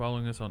that you're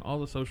following us on all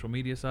the social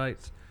media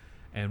sites,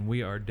 and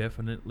we are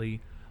definitely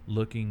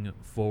looking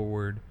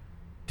forward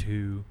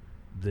to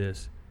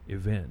this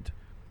event.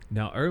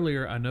 Now,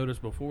 earlier I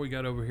noticed before we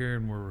got over here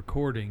and we're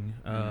recording,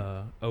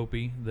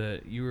 Opie,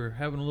 that you were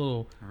having a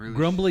little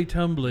grumbly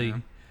tumbly,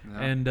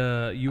 and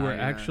you were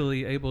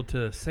actually able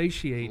to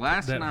satiate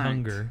that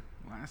hunger.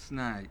 Last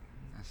night,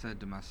 I said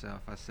to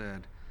myself,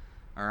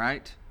 all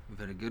right, we've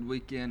had a good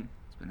weekend.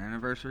 It's been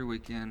anniversary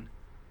weekend.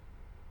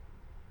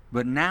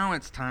 But now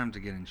it's time to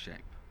get in shape.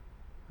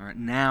 All right,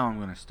 now I'm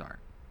going to start.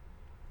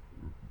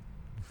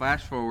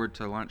 Flash forward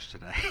to lunch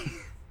today.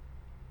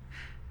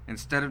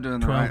 Instead of doing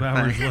the right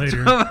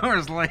thing, 12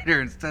 hours later,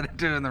 instead of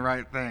doing the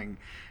right thing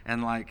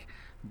and like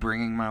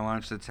bringing my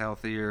lunch that's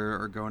healthier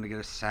or going to get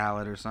a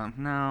salad or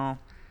something, no,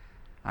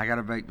 I got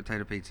a baked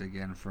potato pizza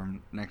again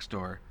from next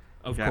door.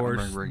 Of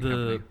course,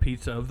 the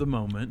pizza of the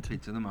moment.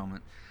 Pizza of the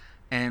moment.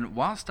 And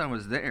whilst I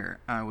was there,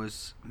 I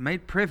was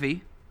made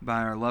privy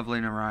by our lovely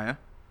Nariah,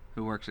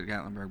 who works at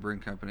Gatlinburg Brewing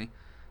Company,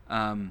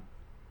 to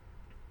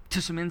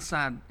some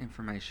inside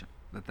information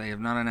that they have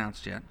not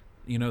announced yet.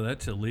 You know,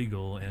 that's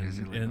illegal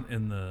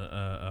in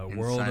the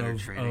world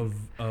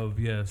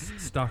of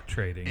stock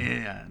trading.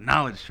 Yeah,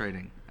 knowledge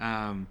trading.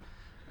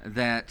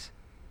 That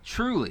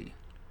truly,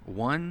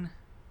 one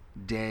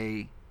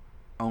day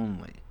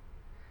only,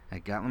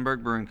 at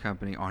Gatlinburg Brewing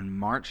Company on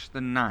March the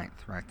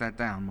 9th, write that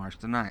down, March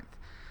the 9th,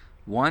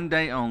 one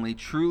day only,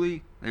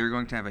 truly, they are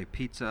going to have a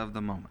pizza of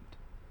the moment.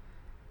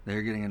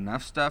 They're getting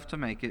enough stuff to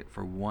make it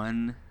for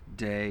one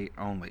day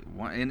only.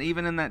 And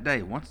even in that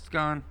day, once it's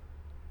gone,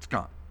 it's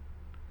gone.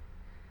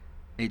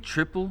 A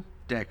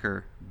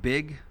triple-decker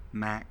Big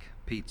Mac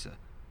pizza.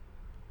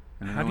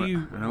 I know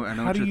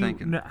what you're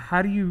thinking.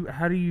 How do you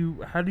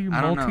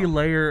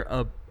multi-layer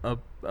a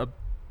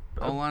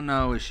All I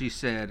know is she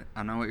said,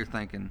 I know what you're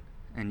thinking,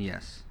 and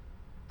yes,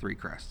 3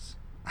 crusts.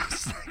 I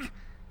was like,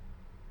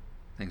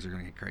 things are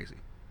going to get crazy.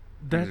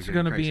 That's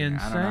going to be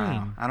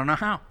insane. I don't know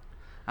how.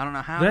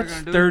 That's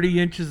 30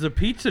 inches of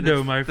pizza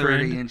dough, my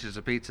friend. 30 inches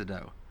of pizza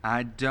dough.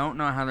 I don't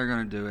know how they're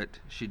going to do it.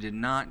 She did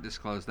not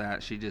disclose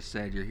that. She just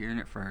said, you're hearing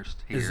it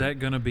first. Here. Is that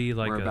going to be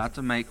like We're about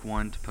to make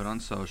one to put on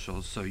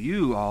socials, so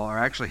you all are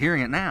actually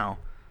hearing it now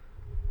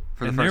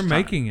for the first time. And they're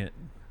making it.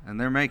 And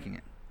they're making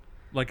it.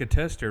 Like a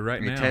tester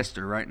right now. A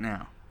tester right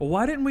now. Well,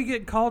 why didn't we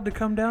get called to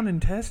come down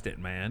and test it,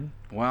 man?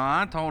 Well,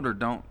 I told her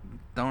don't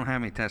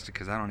have me test it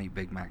because I don't eat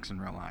Big Macs in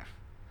real life.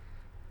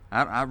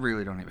 I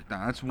really don't eat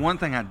McDonald's. That's one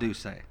thing I do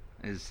say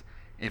is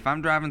if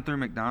I'm driving through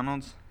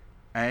McDonald's,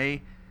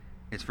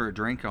 it's for a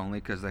drink only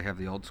because they have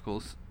the old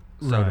school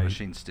soda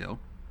machine still.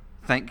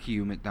 Thank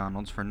you,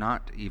 McDonald's, for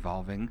not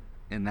evolving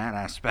in that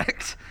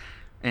aspect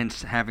and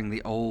having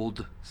the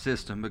old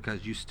system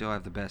because you still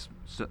have the best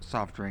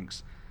soft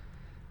drinks.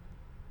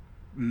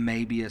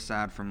 Maybe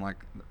aside from like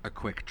a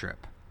Quick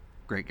Trip,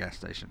 great gas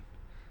station.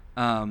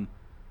 And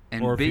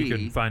or if you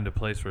can find a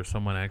place where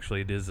someone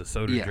actually does a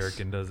soda jerk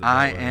and does it.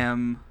 I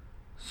am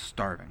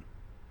starving.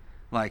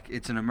 Like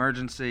it's an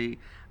emergency.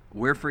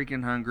 We're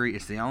freaking hungry.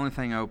 It's the only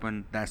thing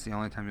open. That's the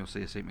only time you'll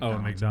see us eat McDonald's.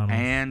 Oh, McDonald's.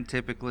 And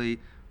typically,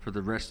 for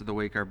the rest of the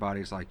week, our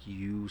body's like,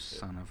 you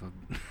son of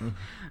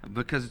a...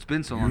 because it's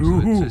been so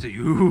long.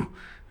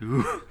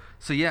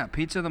 So, yeah,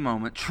 pizza of the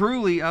moment.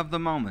 Truly of the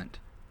moment.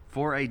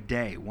 For a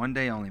day. One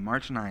day only.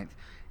 March 9th.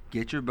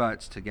 Get your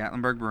butts to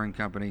Gatlinburg Brewing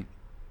Company.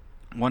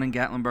 One in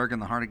Gatlinburg, in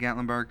the heart of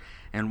Gatlinburg,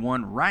 and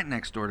one right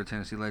next door to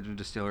Tennessee Legend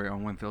Distillery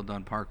on Winfield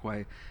Dunn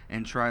Parkway,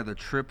 and try the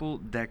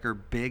triple-decker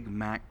Big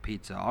Mac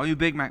pizza. All you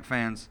Big Mac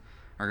fans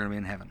are going to be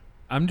in heaven.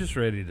 I'm just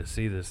ready to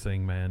see this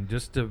thing, man.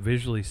 Just to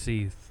visually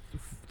see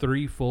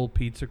 3 full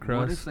pizza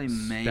crusts What if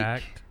they make...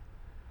 stacked.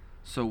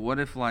 So what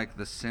if, like,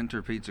 the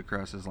center pizza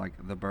crust is like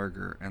the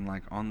burger, and,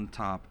 like, on the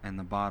top and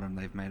the bottom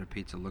they've made a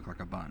pizza look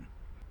like a bun?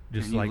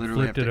 Just, like,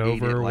 flipped it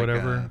over or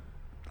whatever?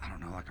 I don't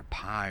know, like a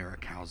pie or a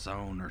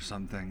calzone or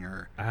something,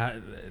 or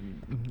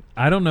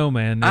I don't know,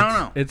 man. I don't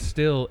know. It's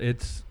still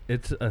it's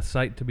a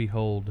sight to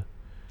behold.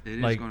 It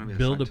is like going to be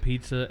build a sight.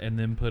 pizza and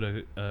then put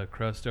a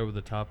crust over the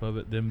top of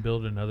it, then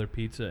build another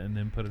pizza and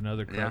then put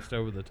another crust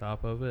over the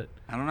top of it.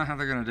 I don't know how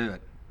they're going to do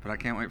it, but I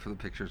can't wait for the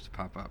pictures to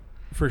pop up.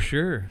 For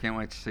sure. Can't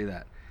wait to see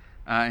that.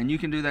 And you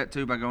can do that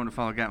too by going to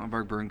follow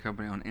Gatlinburg Brewing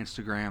Company on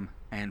Instagram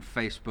and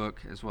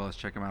Facebook, as well as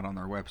check them out on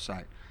their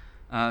website.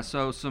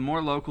 So some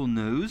more local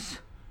news.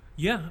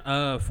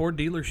 Yeah, Ford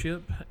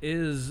dealership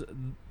is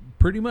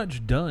pretty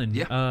much done.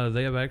 Yeah.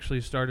 They have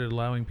actually started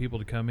allowing people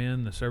to come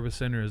in. The service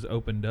center has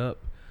opened up,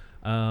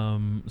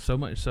 so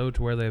much so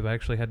to where they've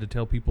actually had to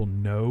tell people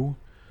no,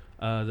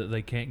 that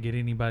they can't get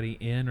anybody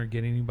in or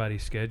get anybody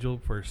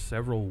scheduled for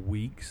several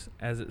weeks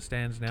as it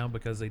stands now,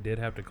 because they did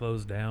have to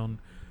close down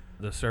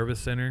the service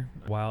center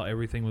while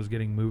everything was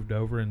getting moved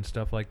over and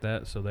stuff like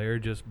that. So they're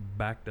just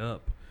backed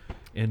up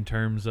in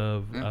terms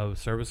of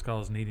service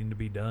calls needing to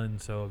be done.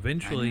 So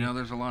eventually... And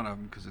there's a lot of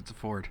them because it's a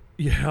Ford.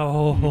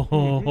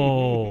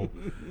 Yeah,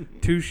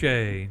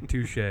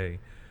 touche.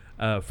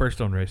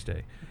 First on race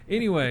day.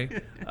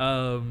 Anyway,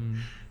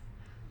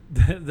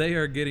 they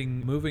are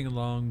moving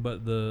along,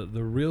 but the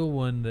real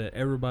one that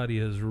everybody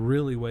is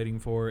really waiting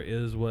for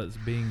is what's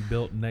being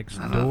built next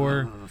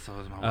door. So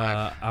is my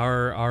wife.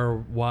 Our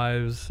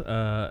wives,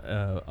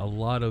 a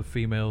lot of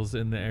females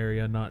in the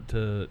area, not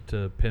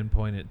to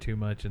pinpoint it too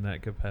much in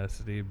that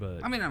capacity,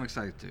 but I mean, I'm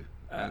excited too.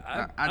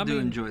 I I do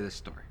mean, enjoy this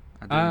story.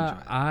 I do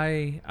enjoy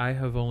it. I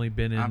have only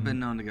been in... I've been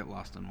known to get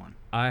lost in one.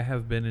 I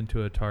have been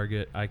into a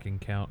Target I can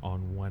count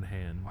on one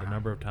hand. Wow. The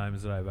number of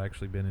times that I've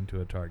actually been into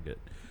a Target.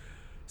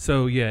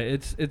 So yeah,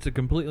 it's a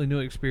completely new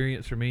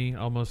experience for me.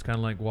 Almost kind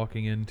of like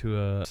walking into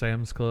a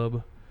Sam's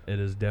Club. It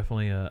is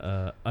definitely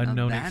a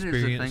unknown experience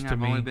to me. That is the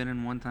thing I've only been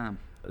in one time.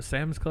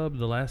 Sam's Club,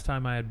 the last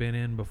time I had been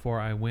in before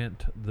I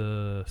went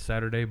the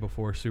Saturday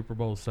before Super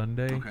Bowl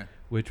Sunday,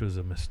 which was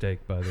a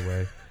mistake, by the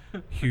way.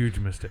 Huge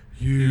mistake.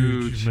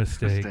 Huge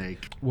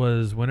mistake.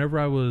 Was whenever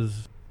I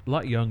was a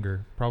lot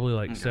younger, probably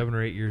like 7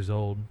 or 8 years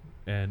old,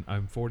 and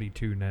I'm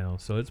 42 now.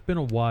 So it's been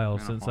a while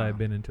since I've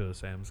been into a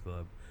Sam's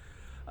Club.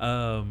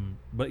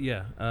 But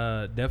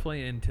yeah,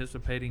 definitely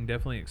anticipating,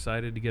 definitely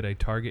excited to get a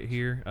Target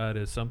here. It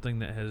is something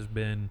that has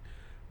been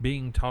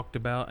being talked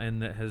about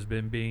and that has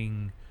been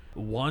being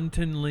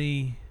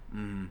wantonly...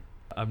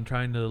 I'm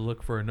trying to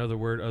look for another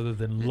word other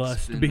than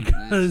lust,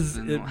 because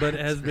it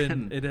has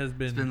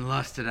been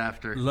lusted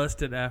after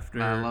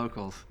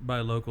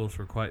by locals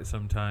for quite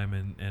some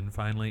time, and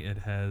finally it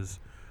has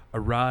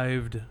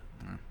arrived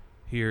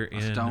here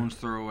in a stone's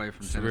throw away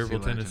from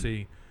Sevierville,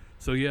 Tennessee.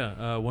 So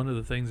yeah, one of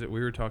the things that we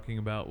were talking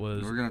about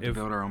was we're gonna have to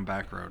build our own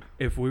back road.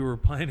 If we were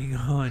planning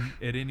on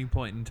at any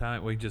point in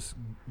time, we just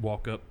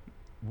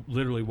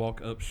literally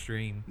walk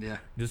upstream. Yeah.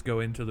 Just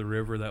go into the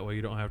river. That way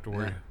you don't have to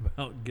worry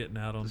about getting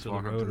out onto the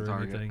road or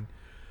anything.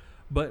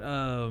 But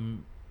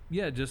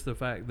yeah, just the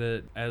fact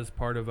that as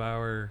part of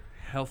our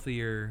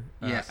healthier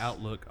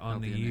outlook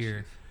on the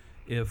year,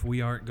 if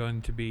we aren't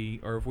going to be,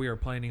 or if we are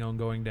planning on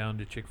going down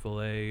to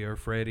Chick-fil-A or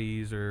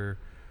Freddy's or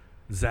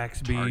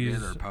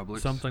Zaxby's or Publix,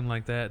 something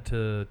like that,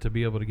 to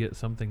be able to get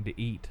something to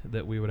eat,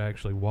 that we would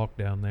actually walk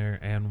down there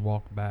and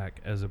walk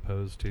back, as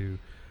opposed to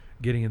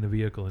getting in the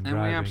vehicle and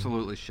driving. We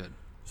absolutely should.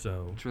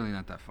 So It's really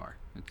not that far.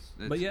 It's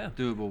But yeah.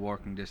 doable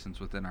walking distance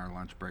within our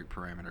lunch break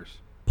parameters.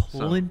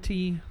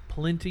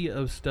 plenty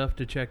of stuff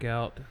to check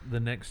out the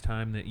next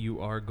time that you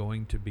are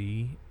going to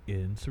be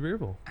in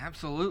Sevierville.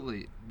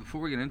 Absolutely.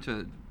 Before we get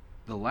into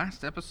the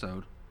last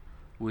episode,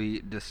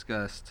 we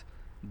discussed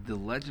the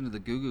legend of the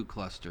Goo Goo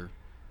Cluster,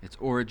 its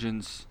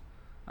origins,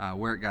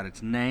 where it got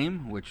its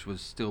name, which was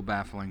still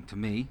baffling to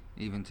me.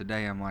 Even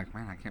today, I'm like,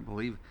 man, I can't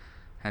believe it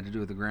had to do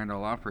with the Grand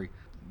Ole Opry.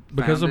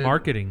 Because of Founded-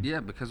 marketing. Yeah,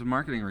 because of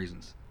marketing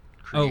reasons.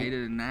 Oh.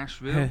 Created in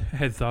Nashville.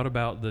 Had thought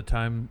about the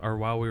time, or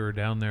while we were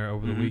down there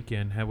over Mhm. the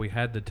weekend, had we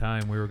had the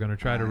time, we were going to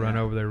try to run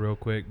Yeah. over there real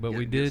quick, but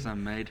we Get did.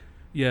 some made.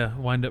 Yeah,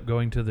 wind up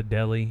going to the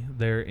deli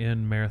there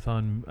in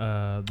Marathon,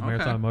 the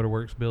Marathon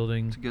Motorworks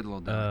building. It's a good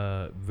little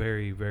deli.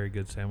 Very, very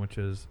good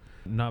sandwiches.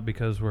 Not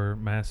because we're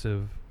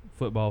massive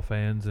football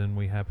fans and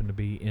we happen to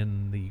be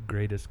in the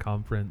greatest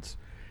conference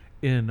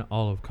in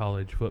all of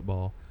college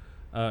football,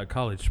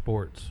 college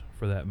sports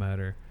for that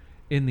matter.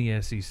 In the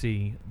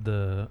SEC,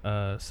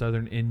 the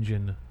Southern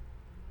Indian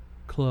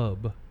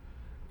Club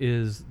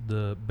is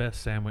the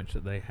best sandwich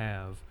that they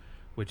have,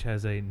 which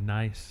has a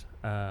nice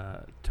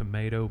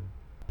tomato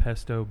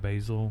pesto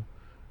basil,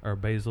 or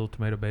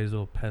tomato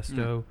basil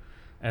pesto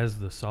as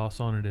the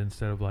sauce on it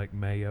instead of like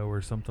mayo or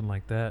something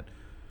like that.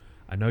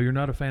 I know you're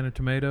not a fan of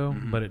tomato,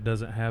 Mhm. but it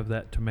doesn't have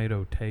that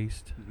tomato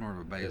taste. It's more of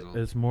a basil.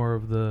 It's more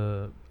of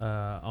the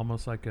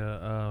almost like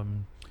a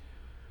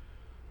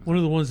one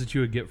of the ones that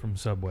you would get from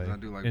Subway I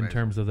do like in basil.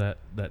 terms of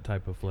that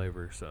type of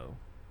flavor. So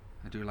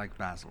I do like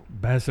basil.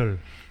 Basil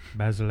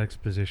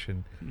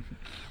exposition.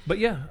 But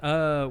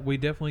yeah, we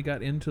definitely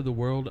got into the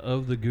world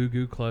of the Goo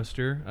Goo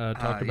Cluster.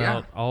 Talked yeah.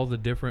 about all the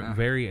different Yeah.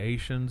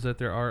 variations that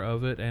there are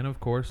of it, and of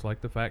course,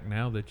 like the fact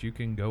now that you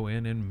can go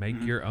in and make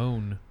Mhm. your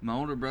own. My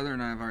older brother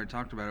and I have already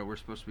talked about it. We're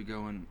supposed to be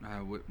going.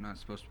 Not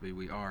supposed to be.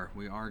 We are.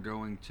 We are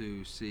going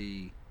to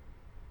see.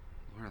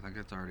 Lord, I think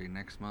it's already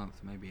next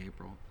month, maybe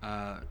April.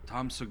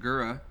 Tom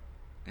Segura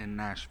in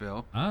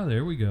Nashville. Ah,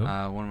 there we go.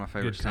 One of my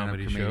favorite Good stand-up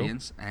comedy show.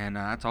 comedians. And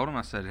I told him,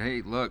 I said,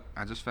 hey, look,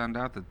 I just found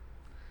out that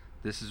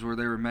this is where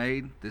they were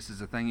made. This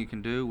is a thing you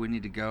can do. We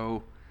need to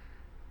go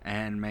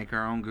and make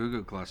our own Goo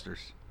Goo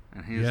Clusters.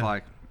 And he was Yeah.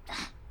 like,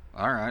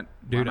 all right.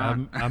 Dude, why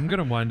not?" I'm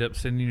gonna wind up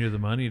sending you the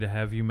money to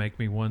have you make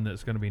me one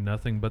that's gonna be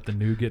nothing but the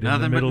nougat in the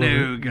Nothing but middle of it.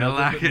 nougat, I Nothing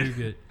like but it.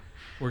 nougat.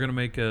 We're gonna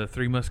make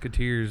Three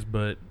Musketeers,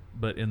 but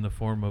in the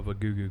form of a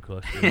Goo Goo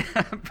Cluster.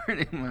 Yeah,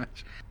 pretty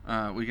much.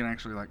 We can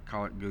actually like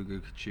call it Goo Goo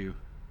Ka-Chew.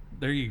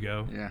 There you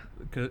go. Yeah.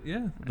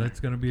 Yeah, that's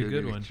gonna be a Goo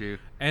good Goo one. Ka-Chew.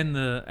 And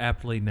the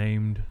aptly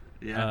named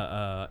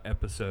Yeah.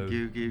 episode,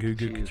 Goo Goo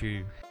Ka-Chew.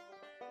 Ka-Chew.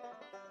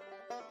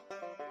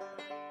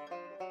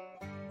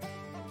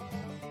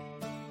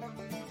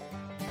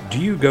 Do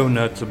you go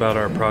nuts about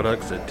our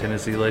products at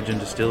Tennessee Legend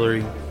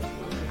Distillery?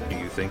 Do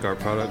you think our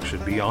products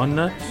should be on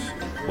nuts?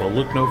 Well,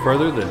 look no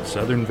further than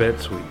Southern Vet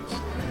Sweets.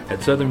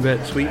 At Southern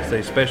Vet Sweets,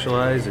 they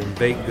specialize in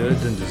baked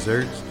goods and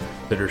desserts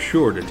that are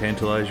sure to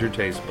tantalize your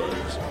taste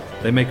buds.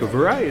 They make a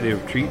variety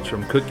of treats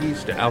from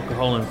cookies to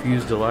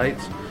alcohol-infused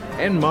delights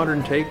and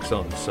modern takes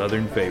on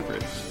Southern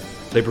favorites.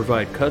 They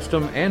provide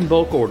custom and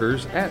bulk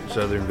orders at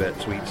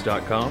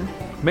southernvetsweets.com.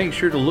 Make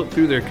sure to look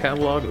through their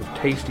catalog of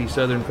tasty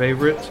Southern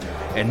favorites,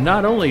 and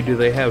not only do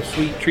they have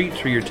sweet treats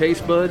for your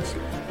taste buds,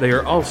 they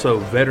are also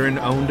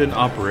veteran-owned and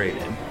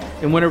operated.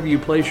 And whenever you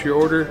place your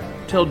order,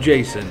 tell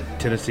Jason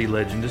Tennessee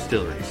Legend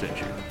Distillery sent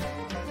you.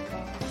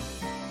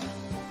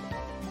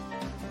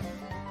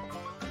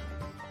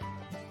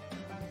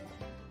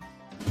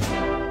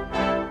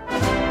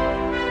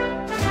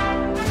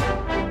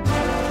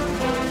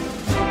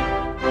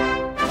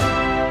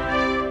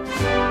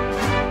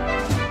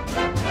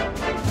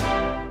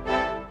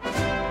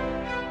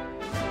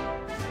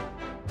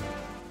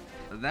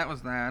 That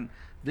was that.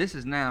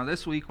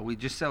 This week, we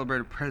just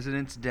celebrated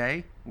President's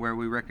Day, where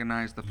we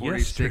recognize the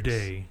 46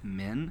 Yesterday.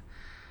 men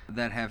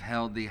that have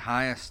held the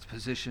highest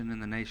position in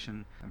the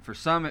nation. And for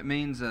some, it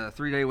means a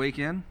 3-day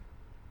weekend.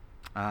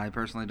 I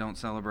personally don't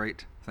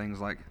celebrate things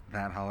like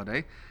that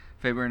holiday.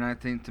 February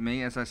 19th, to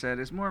me, as I said,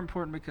 is more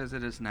important because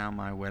it is now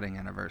my wedding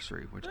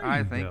anniversary, which There I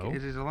you think go.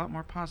 it is a lot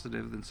more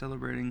positive than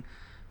celebrating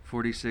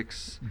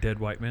 46 Dead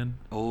white men?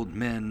 old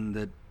men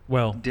that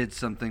Well, did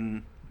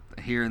something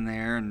here and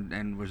there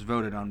and was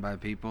voted on by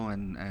people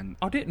and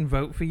I didn't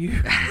vote for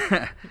you.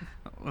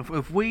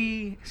 if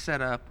we set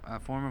up a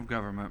form of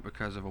government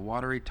because of a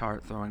watery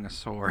tart throwing a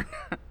sword,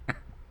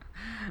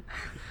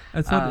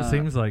 That's what it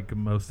seems like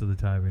most of the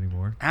time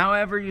anymore.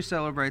 however you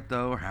celebrate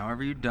though, or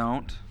however you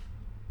don't,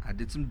 I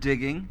did some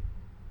digging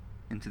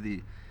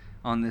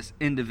on this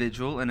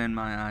individual and in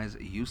my eyes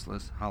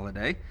useless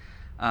holiday.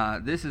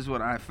 This is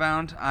what I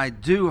found. I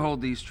do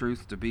hold these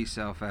truths to be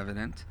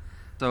self-evident.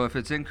 So if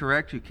it's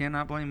incorrect, you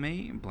cannot blame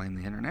me, blame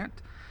the internet,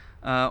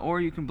 or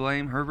you can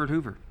blame Herbert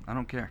Hoover. I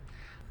don't care.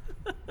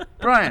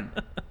 Brian,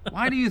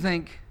 why do you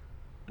think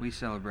we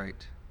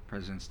celebrate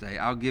President's Day?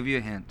 I'll give you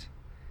a hint.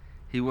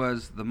 He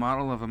was the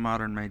model of a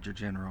modern major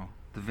general,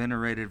 the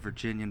venerated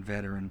Virginian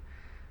veteran,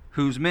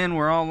 whose men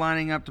were all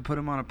lining up to put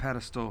him on a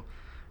pedestal,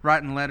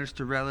 writing letters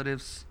to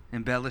relatives,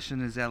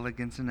 embellishing his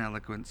elegance and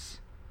eloquence.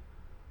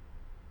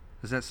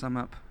 Does that sum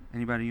up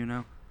anybody you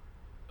know?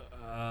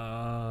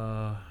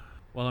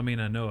 Well, I mean,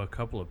 I know a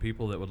couple of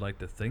people that would like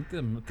to think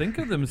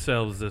of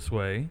themselves this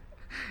way.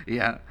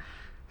 Yeah.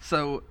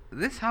 So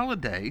this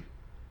holiday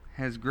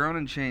has grown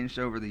and changed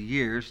over the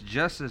years,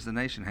 just as the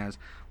nation has.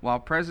 While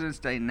President's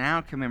Day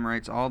now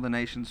commemorates all the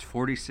nation's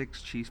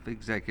 46 chief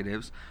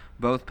executives,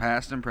 both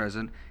past and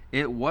present,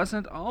 it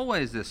wasn't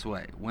always this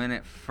way. When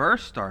it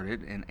first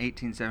started in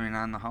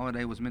 1879, the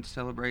holiday was meant to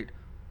celebrate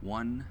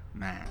one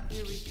man.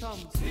 Here he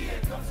comes. Here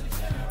comes the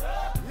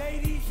general.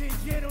 Ladies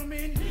and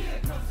gentlemen. Here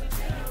comes the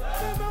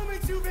general. The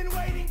moment you've been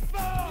waiting for.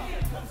 Here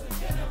comes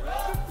the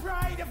general. The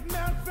pride of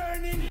Mount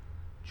Vernon.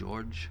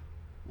 George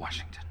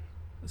Washington.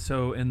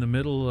 So in the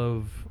middle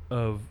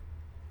of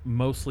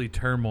mostly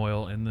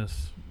turmoil in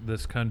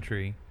this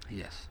country,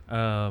 Yes.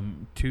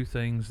 two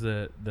things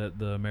that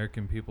the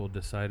American people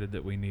decided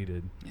that we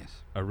needed: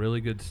 Yes. a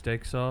really good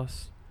steak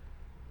sauce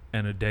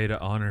and a day to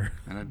honor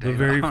And a the day to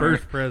very honor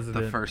first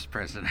president. The first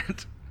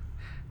president,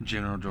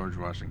 General George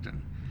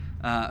Washington.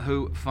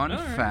 Who, fun All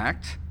right.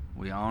 fact,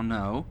 we all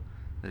know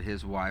that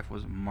his wife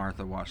was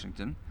Martha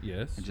Washington.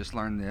 Yes. I just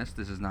learned this.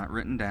 This is not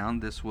written down.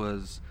 This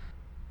was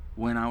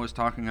when I was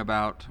talking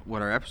about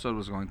what our episode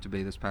was going to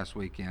be this past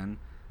weekend.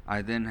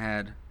 I then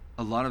had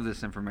a lot of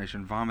this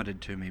information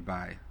vomited to me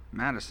by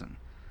Madison.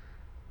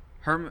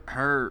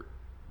 Her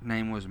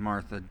name was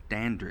Martha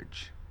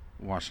Dandridge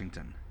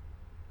Washington.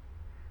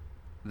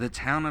 The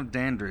town of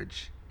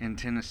Dandridge in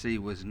Tennessee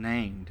was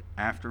named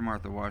after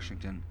Martha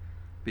Washington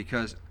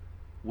because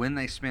when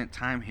they spent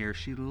time here,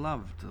 she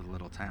loved the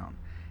little town.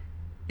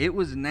 It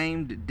was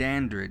named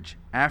Dandridge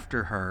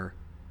after her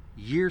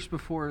years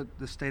before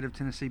the state of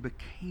Tennessee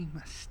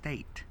became a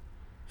state.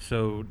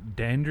 So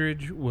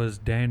Dandridge was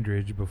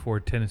Dandridge before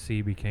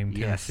Tennessee became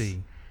Yes.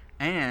 Tennessee.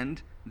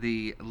 And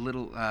the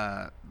little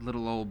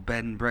old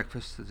bed and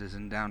breakfast that is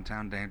in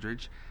downtown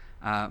Dandridge,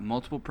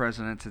 multiple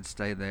presidents had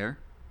stayed there,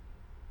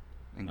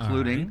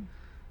 including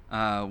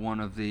one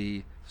of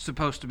the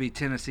supposed to be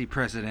Tennessee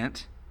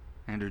president,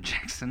 Andrew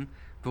Jackson,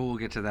 but we'll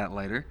get to that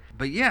later.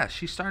 But yeah,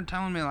 she started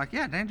telling me like,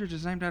 yeah, Dandridge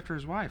is named after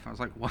his wife. I was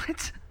like,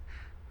 what?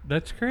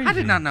 That's crazy. I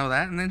did not know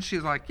that. And then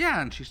she's like,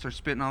 yeah, and she starts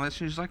spitting all this.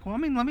 She's like, well, I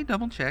mean, let me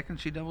double check. And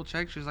she double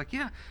checked. She was like,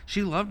 yeah,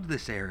 she loved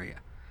this area.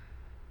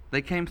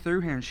 They came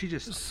through here and she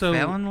just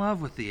fell in love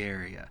with the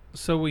area.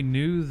 So we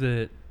knew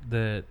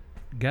that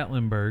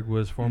Gatlinburg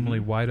was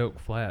formerly White Oak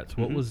Flats.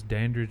 What was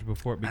Dandridge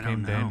before it I became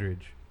don't know.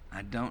 Dandridge?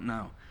 I don't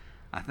know.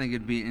 I think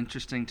it'd be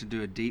interesting to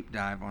do a deep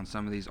dive on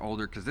some of these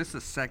older, because this is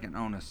the second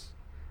oldest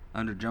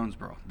under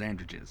Jonesboro.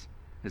 Dandridge is.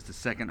 It's the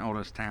second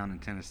oldest town in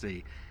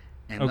Tennessee.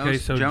 And Okay,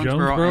 those so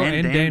Jonesboro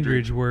and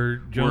Dandridge were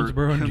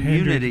Jonesboro and Dandridge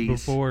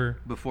communities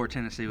before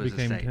Tennessee was a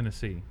became state.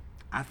 Tennessee.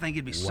 I think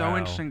it'd be so Wow.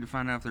 interesting to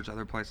find out if there's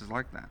other places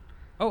like that.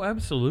 Oh,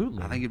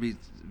 absolutely. I think it'd be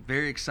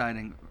very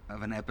exciting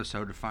of an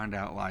episode to find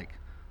out, like,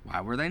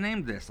 why were they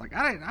named this? Like,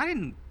 I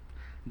didn't.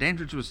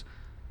 Dandridge was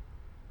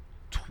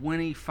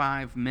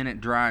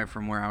 25-minute drive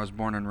from where I was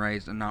born and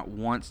raised, and not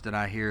once did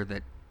I hear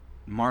that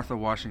Martha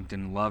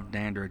Washington loved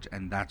Dandridge,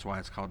 and that's why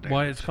it's called Dandridge.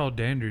 why it's called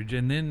Dandridge.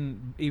 And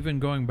then even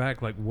going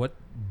back, like, what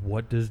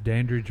does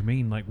Dandridge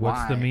mean? Like,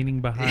 what's the Why? meaning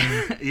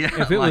behind? Yeah,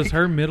 if it was like,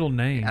 her middle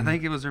name, I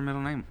think it was her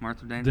middle name,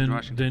 Martha Dandridge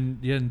Washington.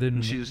 then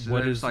And she just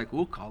what was is like,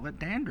 we'll call it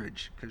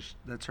Dandridge because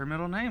that's her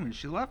middle name, and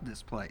she loved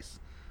this place.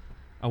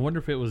 I wonder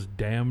if it was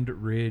Damned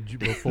Ridge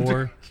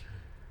before,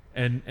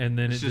 and then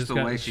It's it just just the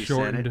got way she said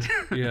shortened.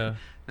 it. Yeah.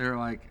 They're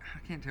like, I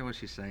can't tell what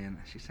she's saying.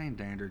 She's saying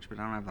Dandridge, but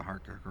I don't have the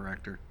heart to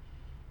correct her.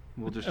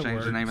 We'll just That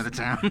change the name of the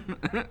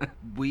works. town.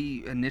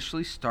 We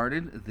initially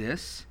started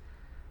this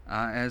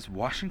as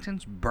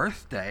Washington's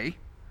birthday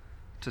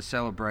to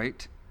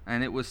celebrate,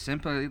 and it was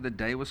simply the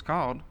day was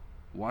called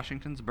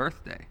Washington's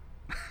birthday,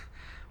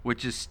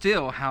 which is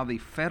still how the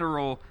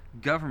federal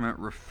government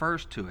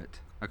refers to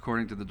it,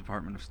 according to the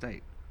Department of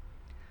State.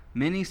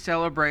 Many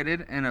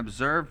celebrated and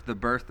observed the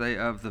birthday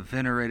of the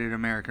venerated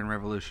American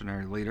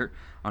Revolutionary leader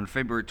on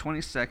February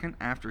 22nd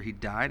after he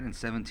died in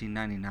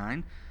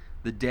 1799.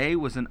 The day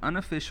was an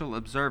unofficial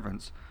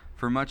observance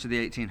for much of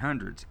the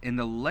 1800s. In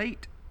the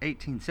late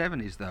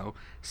 1870s, though,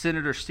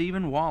 Senator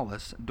Stephen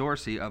Wallace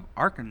Dorsey of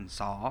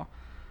Arkansas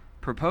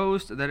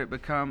proposed that it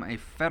become a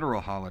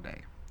federal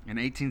holiday. In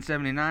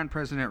 1879,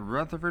 President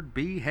Rutherford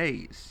B.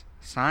 Hayes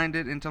signed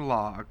it into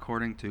law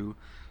according to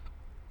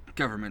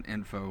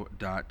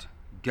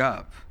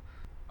governmentinfo.gov.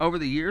 Over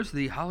the years,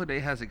 the holiday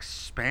has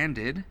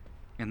expanded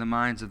in the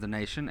minds of the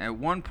nation. At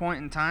one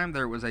point in time,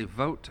 there was a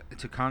vote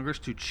to Congress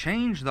to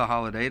change the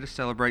holiday to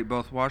celebrate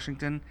both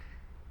Washington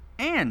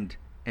and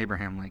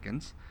Abraham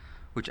Lincoln's,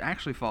 which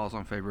actually falls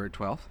on February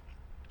 12th.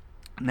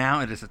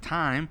 Now it is a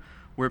time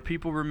where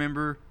people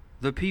remember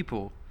the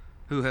people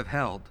who have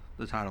held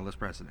the title as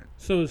president.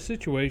 So a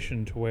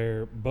situation to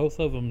where both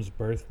of them's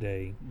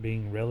birthday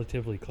being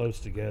relatively close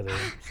together.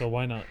 So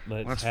why not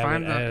Let's have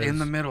find it the as in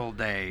the middle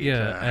day.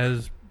 Yeah,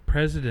 as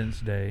President's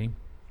Day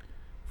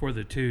for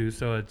the two.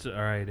 So it's all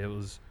right. It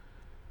was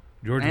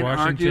George and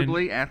Washington.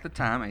 arguably at the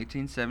time,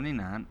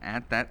 1879,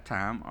 at that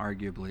time,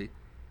 arguably,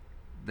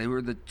 They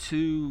were the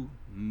two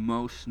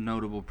most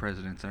notable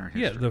presidents in our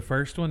history. Yeah, the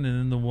first one and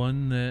then the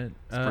one that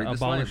Freed the abolished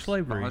slaves.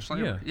 slavery. Abolished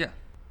slavery. Yeah.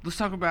 Let's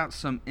talk about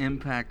some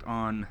impact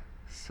on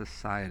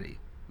society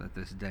that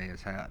this day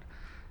has had.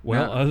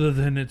 Well, Now, other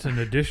than it's an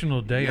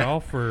additional day Yeah.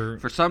 off for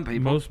some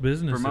people, most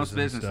businesses. for most and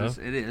businesses,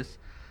 stuff. it is.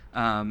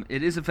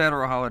 It is a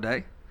federal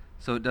holiday,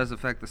 so it does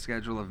affect the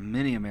schedule of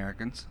many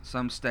Americans.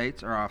 Some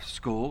states are off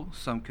school,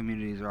 some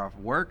communities are off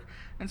work,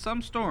 and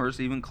some stores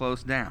even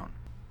closed down.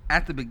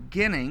 At the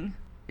beginning,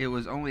 it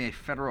was only a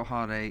federal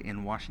holiday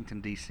in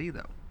Washington, D.C.,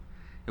 though.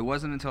 It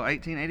wasn't until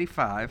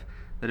 1885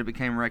 that it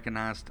became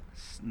recognized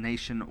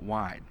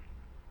nationwide.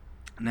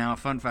 Now, a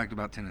fun fact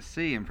about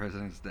Tennessee and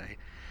President's Day.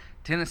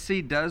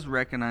 Tennessee does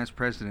recognize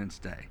President's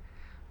Day,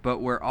 but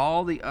where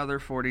all the other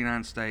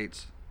 49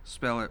 states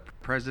spell it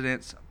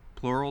President's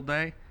Plural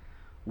Day,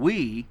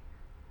 we,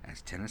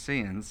 as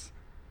Tennesseans,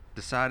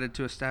 decided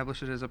to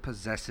establish it as a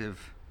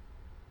possessive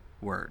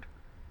word.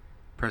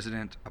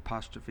 President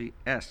apostrophe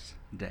S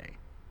Day.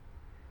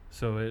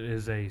 So it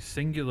is a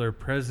singular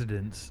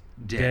president's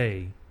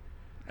day,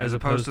 As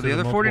opposed to the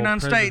other multiple 49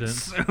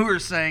 presidents. states who are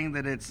saying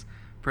that it's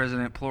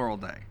President Plural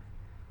Day.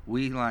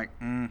 We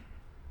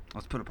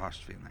let's put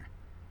apostrophe in there.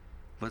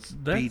 Let's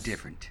be That's-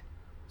 different.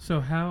 So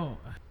how?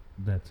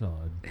 That's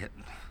odd.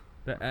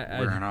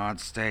 We're an odd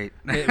state.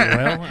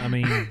 Well, I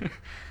mean,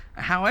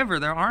 However,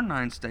 there are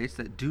 9 states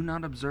that do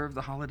not observe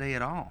the holiday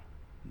at all.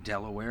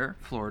 Delaware,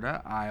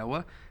 Florida,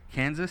 Iowa,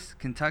 Kansas,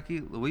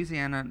 Kentucky,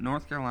 Louisiana,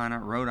 North Carolina,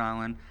 Rhode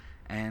Island,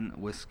 and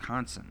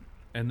Wisconsin.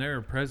 and there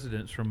are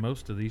presidents from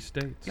most of these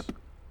states. Yep.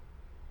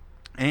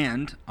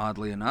 And,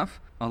 oddly enough,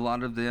 a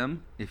lot of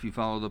them, if you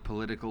follow the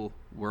political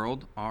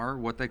world, are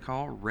what they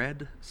call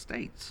red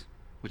states,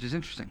 which is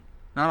interesting.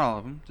 Not all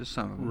of them, just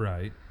some of them.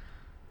 Right.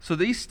 So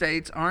these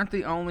states aren't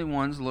the only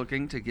ones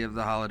looking to give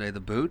the holiday the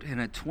boot. In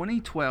a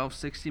 2012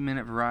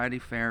 60-minute Variety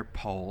Fair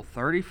poll,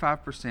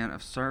 35%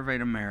 of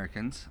surveyed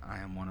Americans, I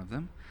am one of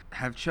them,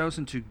 have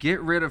chosen to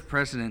get rid of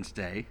President's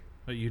Day.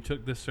 But you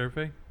took this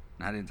survey?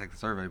 I didn't take the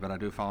survey, but I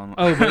do follow them.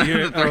 Oh, but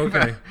you're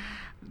okay.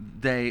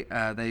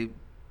 They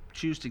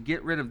choose to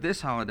get rid of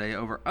this holiday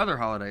over other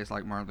holidays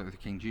like Martin Luther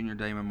King Jr.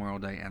 Day, Memorial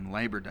Day, and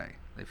Labor Day.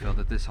 They feel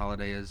that this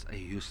holiday is a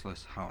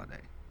useless holiday.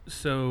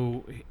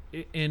 So,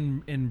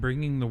 in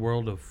bringing the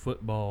world of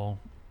football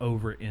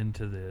over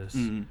into this,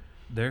 Mhm.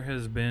 there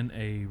has been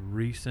a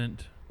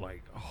recent,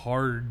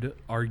 hard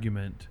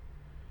argument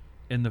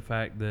in the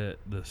fact that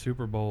the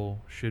Super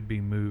Bowl should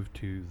be moved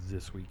to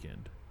this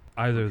weekend.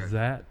 Either Okay.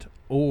 that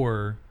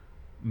or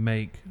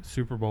make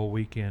Super Bowl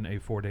weekend a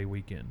 4-day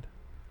weekend.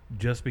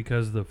 Just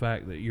because of the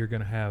fact that you're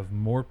going to have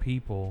more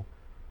people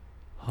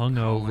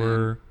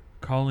hungover,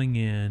 calling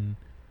in,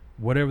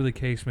 whatever the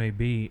case may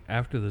be,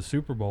 after the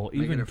Super Bowl.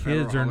 Make it Even a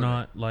federal kids are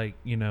holiday.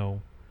 not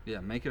Yeah,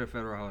 make it a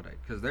federal holiday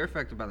because they're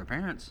affected by their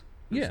parents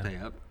who Yeah. stay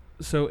up.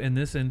 So in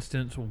this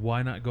instance,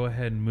 why not go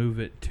ahead and move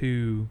it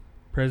to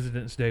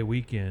President's Day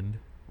weekend,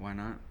 Why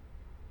not?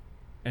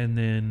 and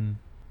then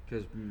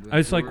Because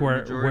It's like where-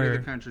 majority of where-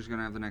 the country's going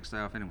to have the next day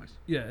off anyways.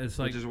 it's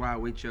like Which is why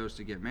we chose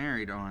to get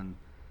married on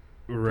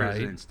right,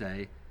 President's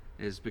Day,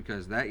 is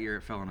because that year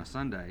it fell on a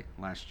Sunday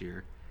last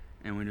year,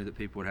 and we knew that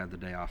people would have the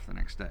day off the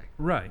next day.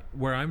 right.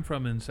 Where I'm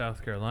from in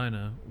South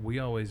Carolina, we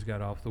always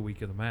got off the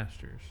week of the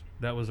Masters.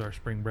 That was our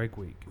spring break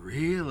week.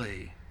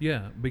 Really?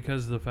 Yeah,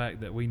 because of the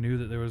fact that we knew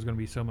that there was going to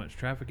be so much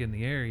traffic in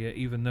the area,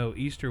 even though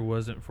Easter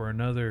wasn't for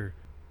another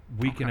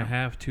week and a Okay.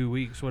 half, 2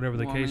 weeks, whatever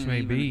the Well, case I mean, may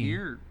even be.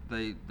 Here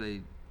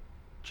they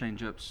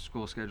change up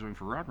school scheduling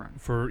for Rod Run.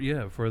 For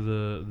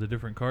the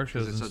different car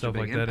shows it's and such a stuff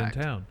big like that impact.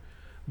 in town.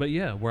 But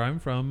yeah, where I'm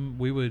from,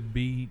 we would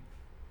be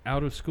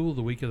out of school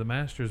the week of the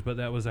Masters, but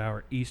that was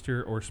our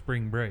Easter or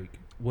spring break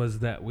was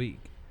that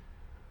week.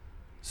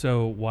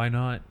 So why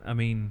not? I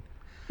mean,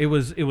 it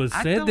was I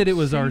said don't that it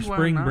was our see why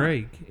spring not.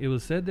 break. It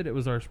was said that it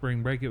was our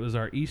spring break. It was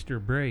our Easter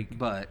break,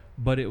 But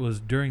but it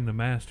was during the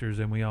Masters,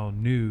 and we all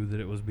knew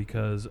that it was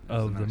because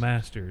of the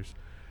Masters.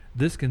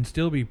 This can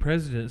still be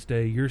President's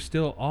Day. You're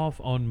still off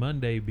on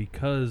Monday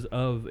because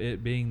of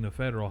it being the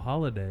federal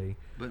holiday.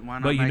 but why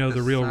not? But you make know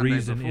the real Sunday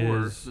reason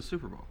before is the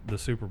Super Bowl. the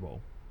Super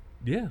Bowl.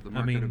 Yeah, The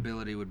I mean,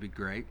 marketability would be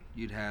great.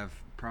 You'd have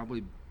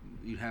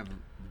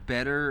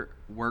better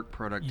work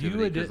productivity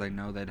would- because they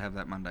know they'd have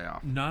that Monday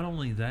off. not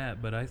only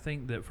that, but I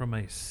think that from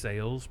a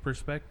sales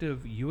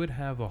perspective, you would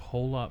have a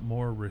whole lot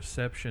more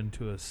reception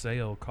to a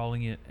sale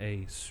calling it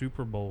a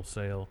Super Bowl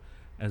sale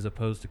as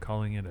opposed to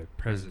calling it a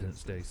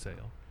President's Day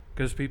sale.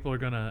 Because people are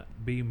going to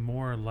be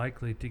more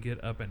likely to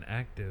get up and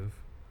active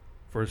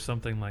for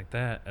something like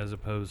that as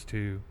opposed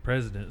to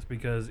presidents.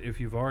 Because if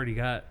you've already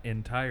got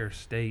entire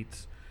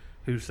states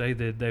who say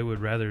that they would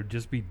rather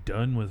just be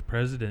done with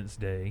President's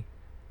Day,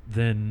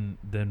 then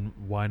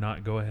why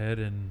not go ahead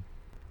and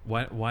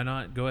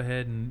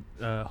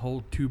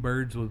hold two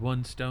birds with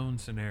one stone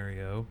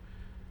scenario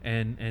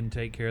and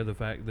take care of the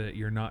fact that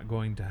you're not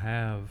going to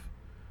have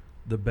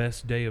the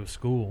best day of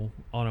school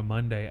on a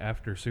Monday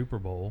after Super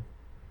Bowl.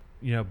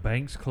 You know,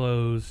 banks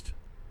closed,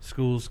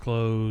 schools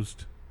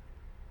closed,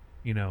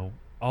 you know,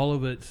 all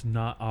of it's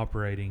not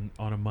operating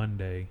on a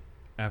Monday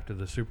after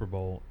the Super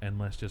Bowl, and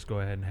let's just go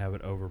ahead and have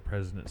it over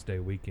President's Day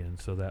weekend,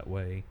 so that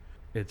way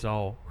it's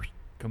all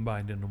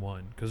combined into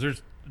one. Because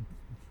there's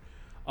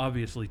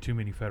obviously too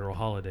many federal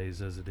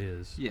holidays as it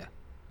is. Yeah,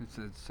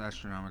 it's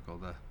astronomical,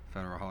 the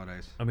federal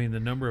holidays. I mean, the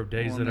number of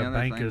days Well, that and a the other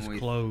bank thing is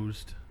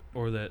closed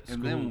or that And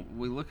school. then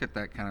we look at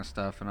that kind of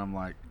stuff, and I'm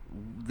like,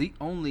 the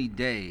only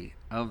day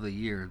of the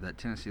year that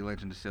Tennessee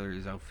Legend Distillery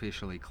is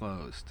officially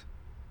closed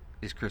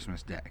is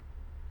Christmas Day.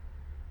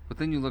 But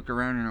then you look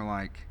around and you're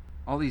like,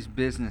 all these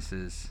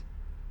businesses,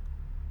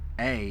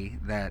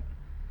 that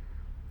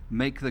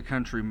make the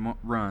country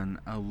run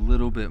a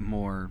little bit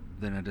more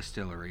than a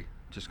distillery,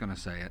 just going to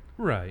say it,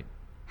 Right.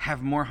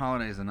 have more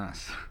holidays than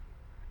us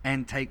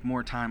and take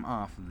more time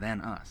off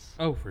than us.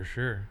 Oh, for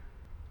sure.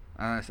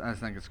 I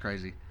think it's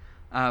crazy.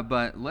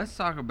 But let's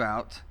talk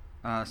about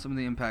some of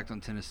the impact on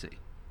Tennessee.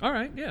 All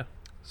right, yeah.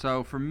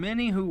 So for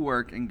many who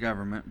work in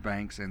government,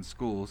 banks, and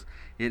schools,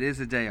 it is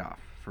a day off.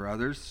 For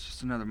others, it's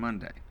just another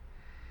Monday.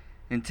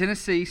 In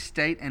Tennessee,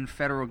 state and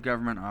federal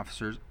government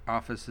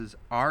offices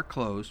are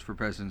closed for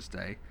President's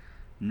Day.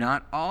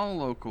 Not all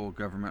local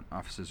government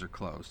offices are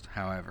closed,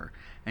 however,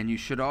 and you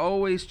should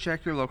always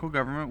check your local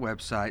government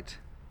website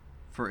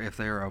for if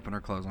they are open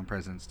or closed on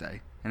President's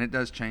Day. And it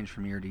does change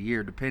from year to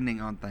year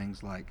depending on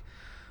things like,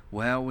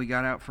 well, we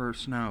got out for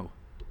snow.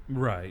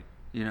 Right.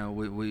 You know,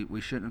 we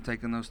shouldn't have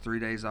taken those 3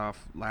 days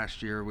off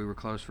last year. We were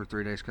closed for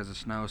 3 days because of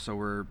snow, so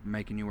we're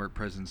making you work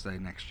President's Day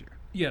next year.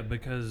 Yeah,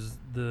 because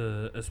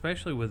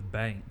especially with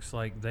banks,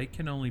 like they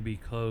can only be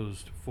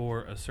closed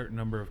for a certain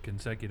number of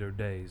consecutive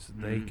days.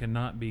 They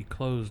cannot be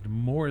closed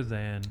more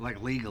than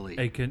Like legally.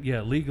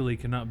 legally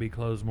cannot be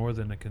closed more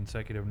than a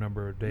consecutive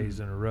number of days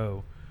in a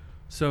row.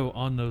 So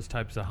on those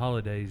types of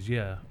holidays,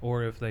 yeah,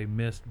 or if they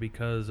missed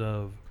because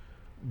of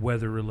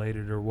weather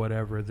related or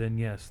whatever, then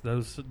yes,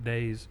 those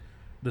days,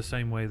 the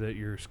same way that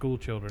your school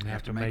children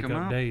have to make 'em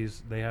up up.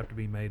 days, they have to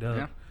be made up.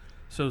 Yeah.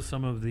 So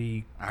some of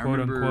the I quote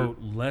remember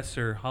unquote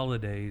lesser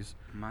holidays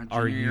My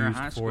are junior year of used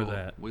high for school,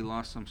 that. we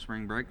lost some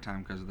spring break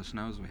time because of the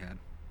snows we had.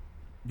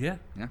 Yeah.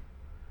 Yeah.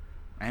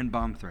 And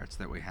bomb threats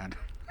that we had.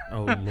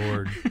 Oh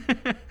Lord.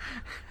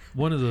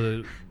 One of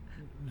the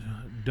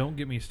don't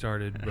get me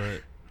started,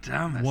 but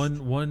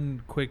Dumbest.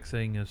 one quick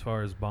thing as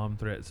far as bomb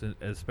threats,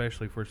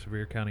 especially for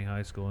Sevier County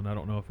High School, and I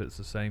don't know if it's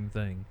the same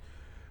thing,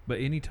 but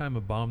anytime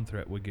a bomb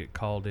threat would get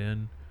called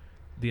in,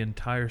 the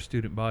entire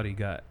student body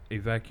got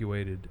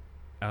evacuated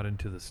out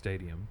into the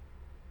stadium.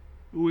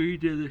 We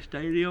did the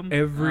stadium.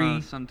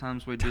 Every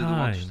sometimes we do the time.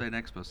 Walter State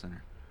Expo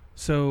Center.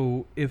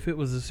 So if it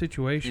was a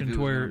situation If it to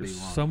was where gonna be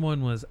long.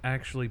 someone was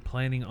actually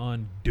planning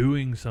on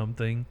doing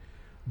something,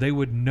 they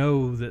would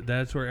know that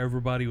that's where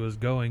everybody was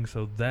going,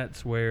 so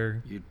that's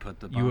where You'd put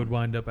the bomb. you would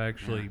wind up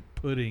actually Yeah.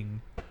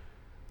 putting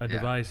a Yeah.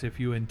 device if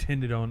you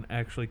intended on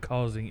actually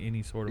causing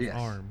any sort of Yes.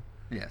 harm.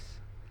 Yes.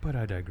 But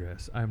I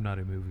digress. I'm not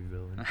a movie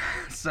villain.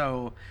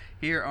 So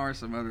here are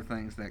some other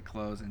things that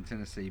close in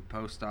Tennessee: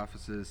 post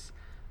offices,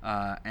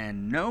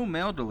 and no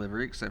mail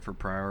delivery except for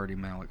Priority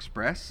Mail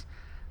Express.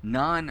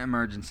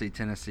 Non-emergency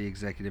Tennessee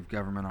executive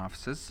government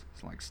offices,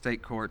 like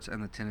state courts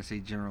and the Tennessee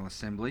General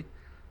Assembly.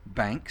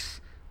 Banks,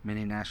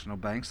 many national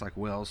banks like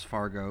Wells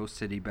Fargo,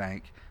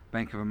 Citibank,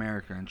 Bank of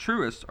America, and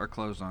Truist are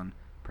closed on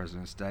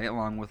President's Day,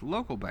 along with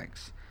local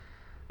banks.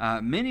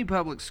 Many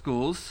public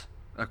schools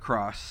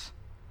across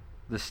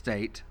the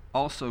state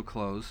also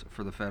close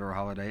for the federal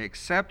holiday,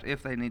 except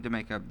if they need to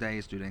make up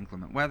days due to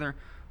inclement weather,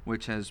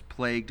 which has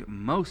plagued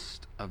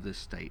most of the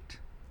state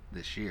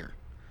this year.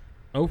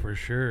 Oh, for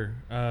sure.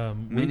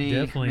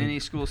 Many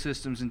school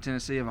systems in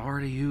Tennessee have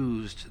already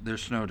used their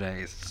snow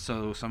days,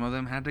 so some of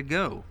them had to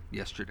go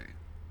yesterday.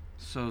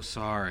 So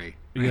sorry.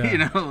 Yeah. You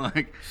know,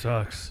 like,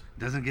 Sucks.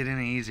 doesn't get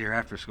any easier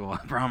after school, I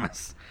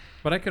promise.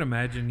 But I can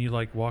imagine you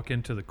like walk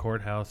into the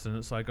courthouse and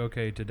it's like,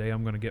 okay, today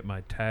I'm going to get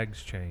my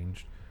tags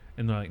changed.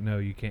 And they're like, no,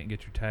 you can't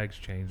get your tags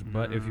changed.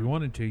 But if you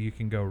wanted to, you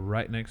can go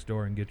right next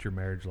door and get your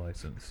marriage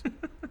license.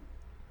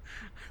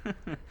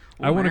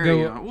 I wanna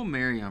go- We'll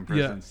marry you on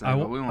President's Day,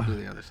 but we won't do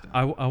the other stuff.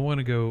 I want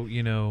to go,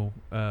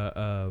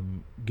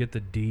 get the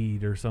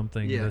deed or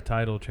something, Yeah. the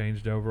title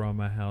changed over on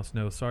my house.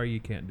 No, sorry, you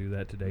can't do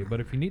that today. But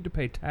if you need to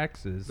pay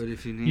taxes, But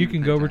if you need you to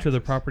can pay go over to the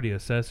taxes, property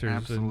assessors and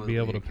absolutely be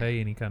able you to pay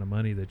can. any kind of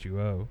money that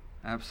you owe.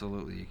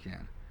 Absolutely, you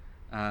can.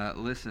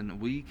 Listen,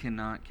 we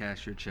cannot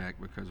cash your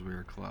check because we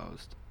are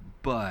closed,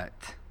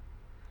 but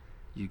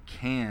you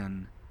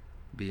can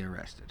be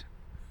arrested.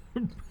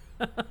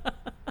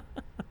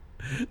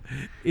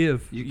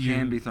 If You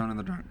can be thrown in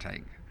the drunk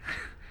tank.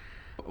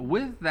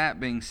 With that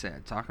being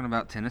said, talking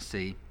about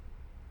Tennessee,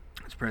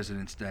 it's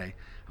President's Day,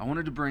 I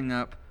wanted to bring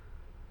up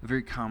a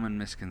very common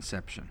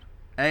misconception.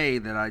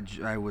 That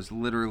I was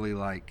literally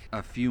like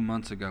a few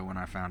months ago when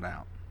I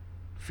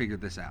figured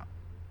this out.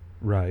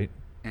 Right.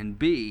 And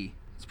B,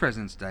 it's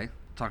President's Day.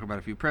 Talk about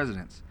a few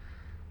presidents.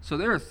 So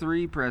there are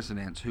 3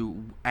 presidents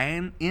who,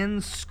 and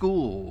in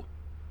school,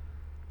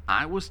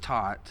 I was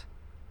taught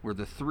were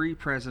the 3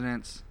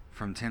 presidents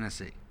from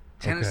Tennessee.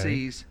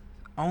 Tennessee's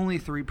only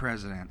 3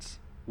 presidents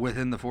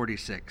within the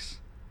 46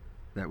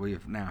 that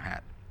we've now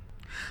had.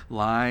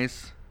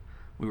 Lies,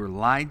 we were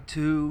lied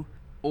to,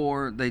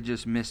 or they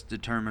just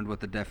misdetermined what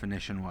the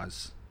definition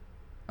was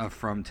of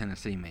from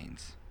Tennessee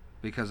means.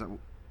 Because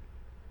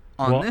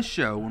on this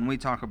show, when we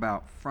talk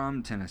about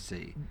from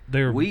Tennessee,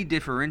 we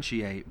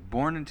differentiate.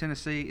 Born in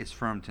Tennessee is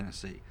from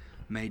Tennessee.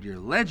 Made your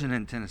legend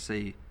in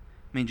Tennessee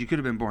means you could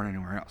have been born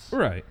anywhere else.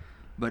 Right.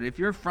 But if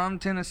you're from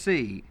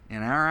Tennessee,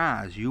 in our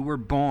eyes, you were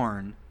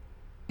born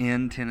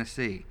in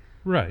Tennessee.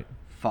 Right.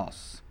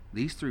 False.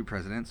 These 3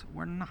 presidents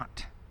were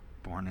not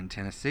born in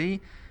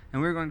Tennessee.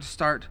 And we're going to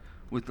start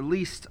with the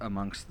least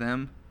amongst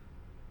them,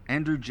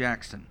 Andrew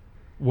Jackson.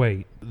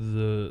 Wait,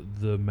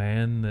 the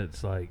man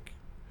that's like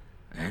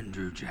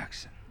Andrew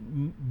Jackson.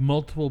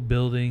 Multiple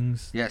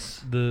buildings.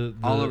 Yes. The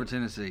all over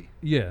Tennessee.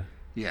 Yeah.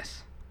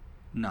 Yes.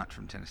 Not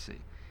from Tennessee.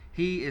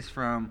 He is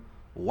from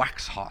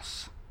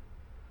Waxhaws,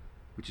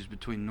 which is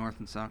between North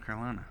and South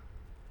Carolina.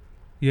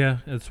 Yeah,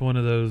 it's one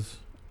of those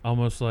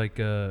almost like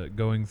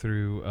going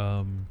through.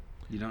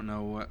 You don't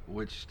know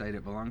which state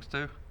it belongs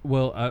to?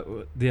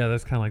 Well, yeah,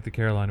 that's kind of like the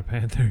Carolina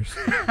Panthers.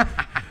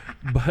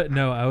 But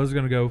no, I was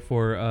gonna go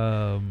for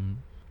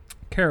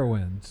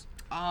Carowinds.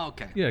 Oh,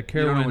 okay. Yeah, Carowinds.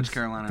 You don't know which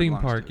Carowinds theme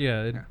park. To.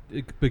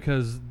 Yeah,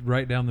 because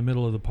right down the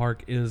middle of the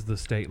park is the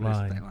state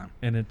line,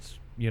 and it's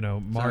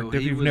marked. So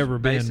if you've never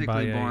been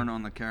by basically born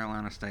on the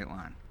Carolina state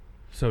line.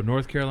 So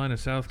North Carolina,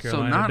 South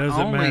Carolina. So not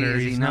doesn't only matter.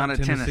 is he He's not a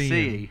Tennessean.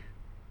 Tennessee,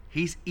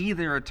 he's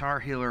either a Tar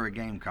Heel or a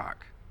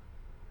Gamecock.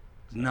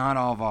 It's not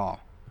all of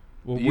all.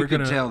 Well, You we're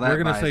could gonna tell that we're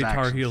gonna by say his Tar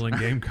actions. Heel and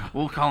Gamecock.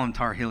 We'll call him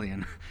Tar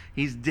Heelian.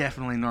 He's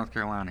definitely North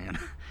Carolinian.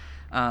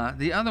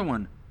 The other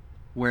one,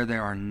 where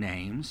there are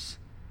names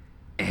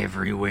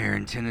everywhere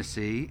in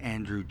Tennessee,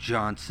 Andrew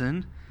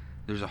Johnson.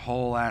 There's a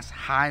whole ass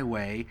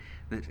highway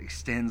that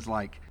extends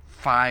like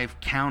 5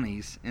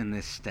 counties in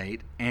this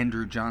state.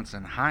 Andrew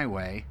Johnson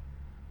Highway,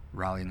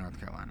 Raleigh, North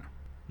Carolina.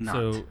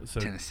 Not so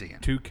Tennessean.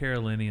 2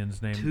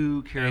 Carolinians named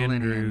 2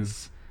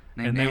 Carolinians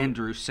named and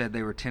Andrew said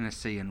they were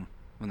Tennessean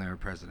when they were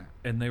president.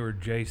 and they were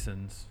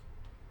Jasons.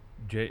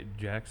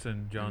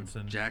 Jackson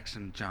Johnson.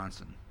 Jackson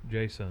Johnson.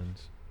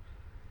 Jasons.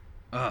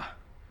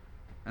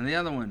 And the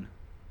other one,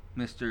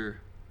 Mr.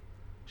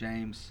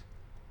 James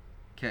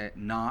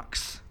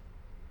Knox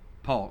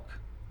Polk,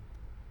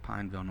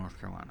 Pineville, North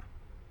Carolina.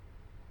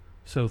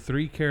 So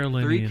 3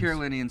 Carolinians. 3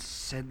 Carolinians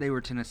said they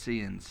were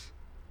Tennesseans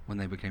when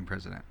they became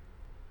president.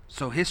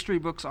 So history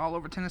books all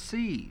over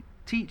Tennessee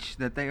teach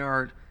that they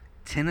are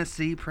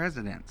Tennessee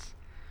presidents.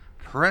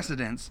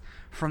 Presidents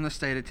from the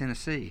state of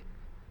Tennessee.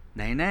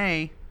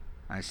 Nay,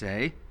 I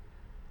say.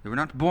 They were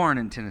not born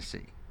in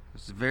Tennessee.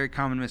 This is a very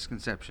common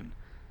misconception.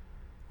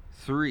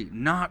 3.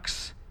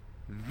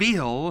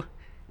 Knoxville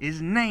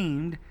is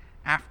named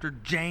after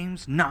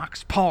James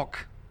Knox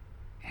Polk.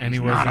 And he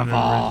He's not wasn't of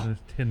all. a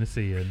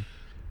Tennessean.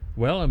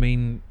 Well, I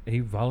mean, he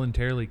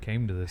voluntarily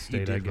came to this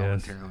state, He I did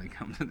guess. voluntarily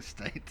come to the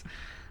state.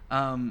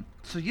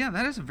 So yeah,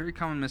 that is a very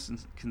common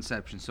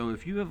misconception. So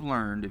if you have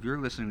learned, if you're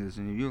listening to this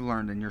and you've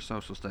learned in your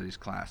social studies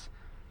class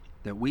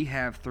that we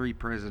have 3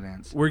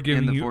 presidents We're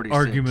giving in the you 46,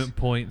 argument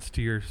points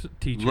to your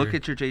teacher. look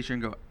at your teacher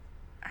and go,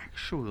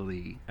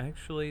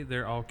 actually,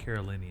 they're all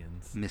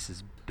Carolinians.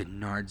 Mrs.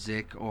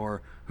 Bernardzik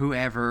or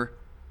whoever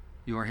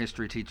your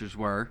history teachers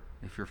were,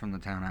 if you're from the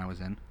town I was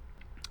in.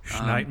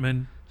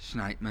 Schneitman.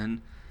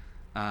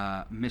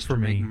 Mr. For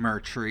me.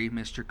 McMurtry,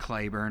 Mr.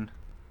 Claiborne.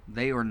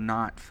 They are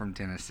not from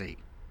Tennessee.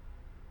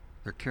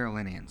 They're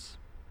Carolinians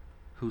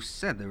who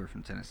said they were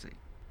from Tennessee.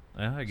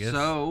 Yeah, I guess.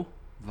 So,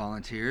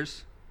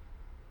 volunteers,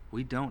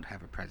 we don't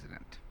have a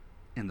president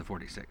in the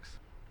 46.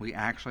 We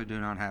actually do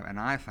not have, and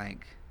I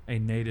think a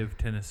native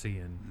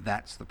Tennessean.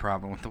 that's the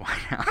problem with the White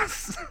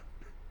House.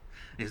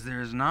 Is there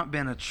has not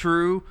been a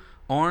true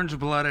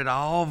orange-blooded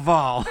all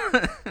vol.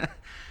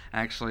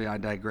 Actually, I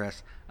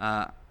digress.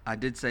 I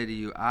did say to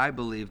you, I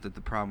believe that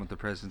the problem with the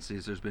presidency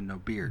is there's been no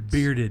beards.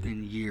 Bearded.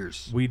 In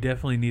years. We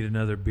definitely need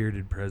another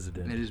bearded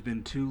president. It has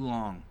been too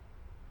long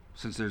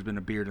since there's been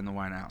a beard in the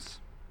White House.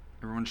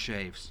 Everyone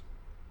shaves.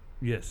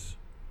 Yes.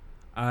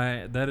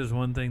 That is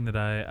one thing that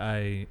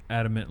I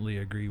adamantly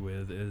agree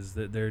with, is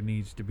that there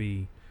needs to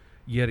be,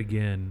 yet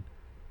again,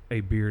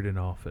 a beard in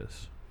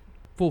office.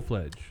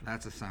 Full-fledged.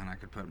 That's a sign I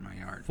could put in my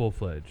yard.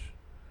 Full-fledged.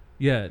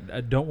 Yeah,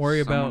 don't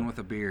worry Someone about... with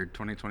a beard,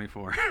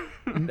 2024.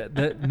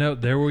 No,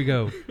 there we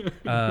go.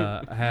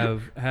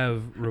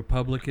 Have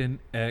Republican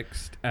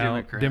X'd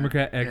out,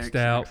 Democrat X'd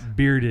out,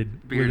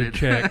 bearded with a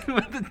check.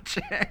 With a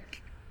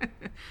check.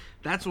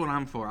 That's what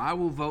I'm for. I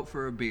will vote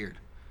for a beard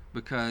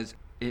because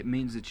it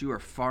means that you are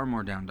far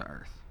more down to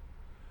earth.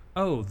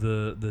 Oh,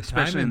 the time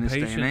Especially in and this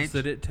day and patience age.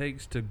 that it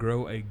takes to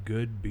grow a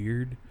good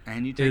beard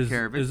And you take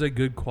care of it. is a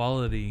good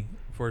quality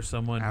for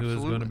someone who is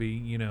going to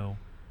Absolutely. be,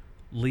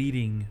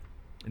 leading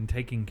and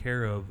taking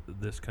care of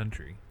this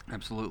country.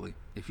 Absolutely.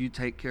 If you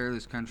take care of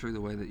this country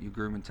the way that you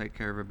groom and take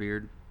care of a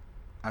beard,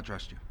 I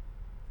trust you.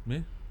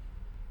 Yeah.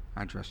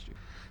 I trust you.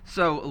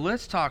 So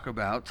let's talk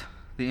about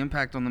the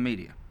impact on the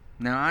media.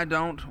 Now, I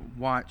don't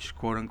watch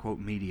quote-unquote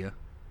media,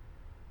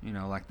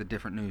 like the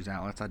different news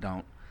outlets. I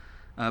don't.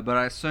 But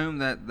I assume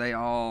that they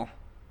all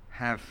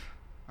have,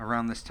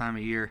 around this time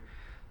of year,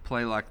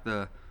 play like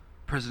the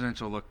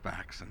presidential look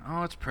backs, and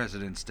it's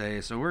President's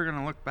Day, so we're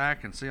gonna look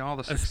back and see all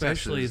the successes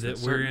Especially that we're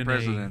certain in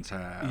presidents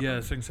have. Yeah, I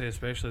was going to say,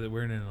 especially that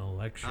we're in an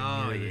election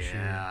year this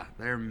year.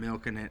 They're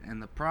milking it,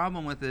 and the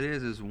problem with it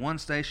is one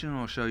station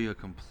will show you a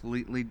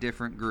completely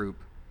different group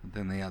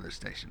than the other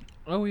station.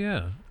 Oh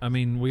yeah, I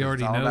mean we It's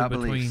already all know about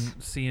between beliefs.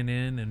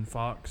 CNN and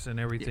Fox and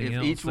everything If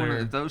else. each one, they're-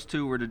 if those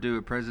two were to do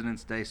a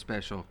President's Day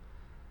special,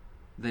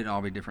 they'd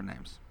all be different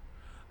names.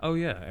 Oh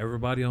yeah,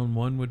 everybody on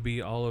one would be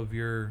all of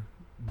your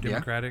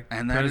Democratic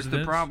and that is the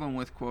presidents. problem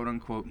with quote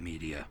unquote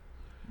media.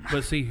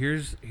 But see,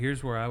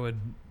 here's where I would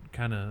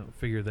kind of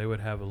figure they would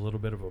have a little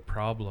bit of a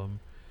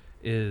problem,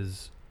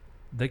 is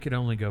they could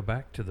only go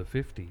back to the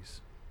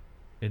 50s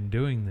in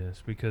doing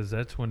this, because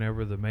that's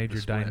whenever the major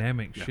The split.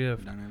 dynamic Yeah,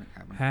 shift dynamic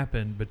happened.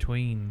 happened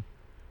between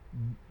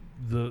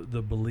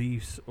the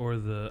beliefs or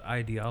the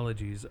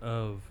ideologies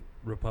of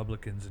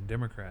Republicans and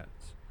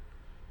Democrats.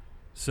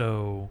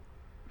 So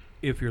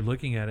if you're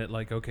looking at it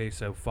like, okay,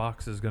 so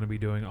Fox is going to be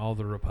doing all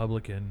the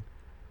Republican.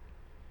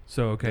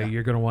 So, okay, Yeah.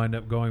 you're going to wind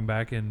up going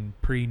back in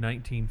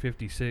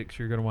pre-1956.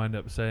 You're going to wind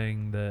up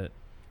saying that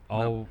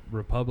all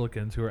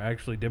Republicans who are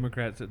actually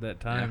Democrats at that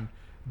time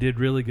did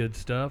really good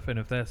stuff. And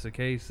if that's the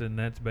case, then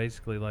that's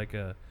basically like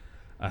a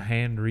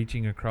hand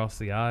reaching across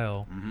the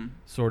aisle Mm-hmm.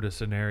 sort of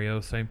scenario.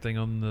 Same thing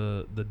on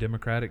the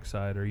Democratic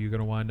side. Are you going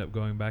to wind up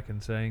going back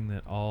and saying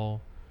that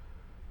all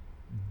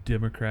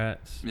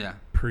Democrats Yeah.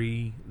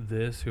 pre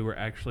this who were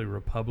actually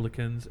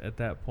Republicans at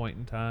that point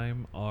in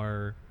time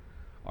are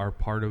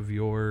part of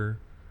your,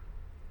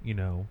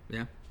 Yeah.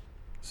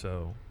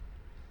 so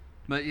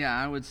But yeah,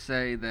 I would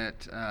say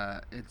that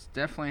it's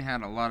definitely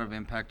had a lot of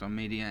impact on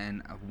media,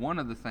 and one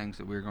of the things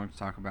that we're going to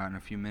talk about in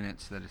a few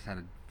minutes that it's had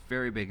a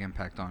very big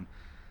impact on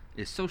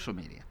is social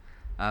media.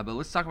 But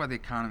let's talk about the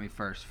economy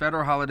first.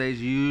 Federal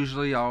holidays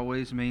usually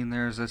always mean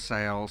there's a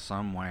sale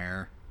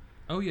somewhere.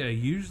 oh yeah,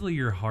 usually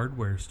your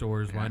hardware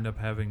stores Yeah. wind up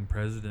having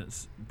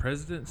presidents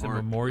and or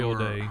Memorial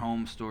Day.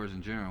 home stores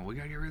in general. We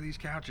got to get rid of these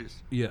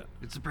couches. Yeah,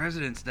 It's the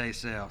President's Day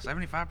sale,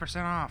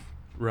 75% off.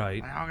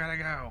 right. They all got to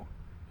go.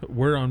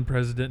 We're on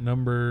president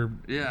number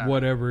Yeah.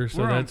 whatever,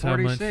 so we're that's on how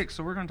much. 46,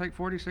 so we're going to take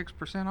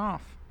 46%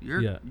 off.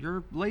 Yeah.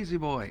 You're lazy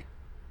boy.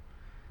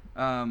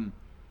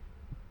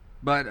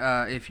 But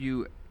if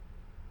you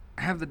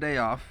have the day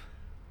off,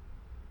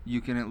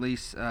 you can at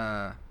least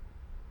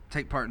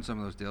take part in some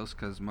of those deals,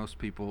 because most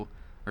people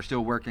are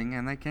still working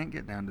and they can't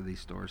get down to these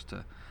stores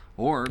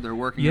or they're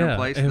working in Yeah, a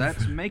place if-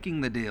 that's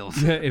making the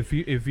deals. Yeah, if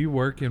you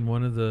work in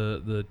one of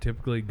the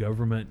typically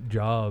government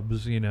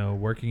jobs,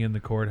 working in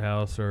the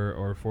courthouse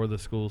or for the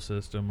school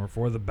system or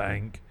for the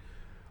bank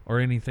or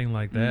anything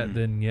like that, Mhm.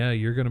 then yeah,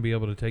 you're going to be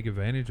able to take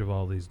advantage of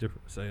all these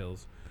different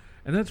sales.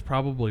 And that's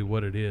probably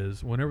what it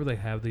is. Whenever they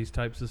have these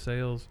types of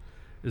sales,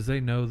 is they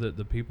know that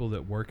the people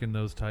that work in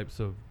those types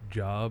of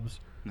jobs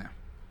Yeah.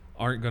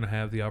 aren't going to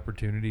have the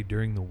opportunity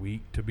during the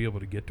week to be able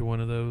to get to one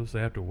of those.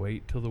 They have to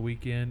wait till the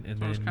weekend, and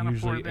So it's then kinda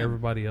usually for them.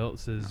 everybody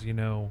else is,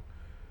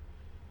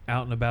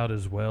 out and about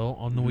as well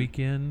on the Mhm.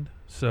 weekend.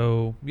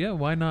 So yeah,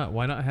 why not?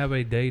 Why not have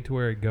a day to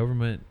where a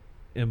government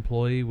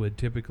employee would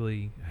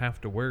typically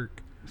have to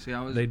work? See,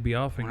 They'd be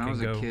off and when I can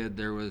was go. a kid,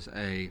 there was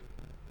a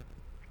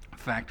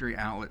factory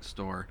outlet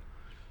store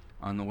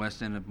on the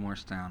west end of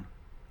Morristown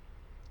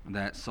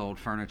that sold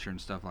furniture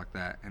and stuff like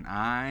that. And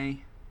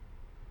I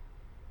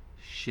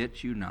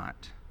shit you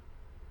not,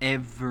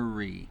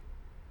 every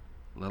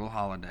little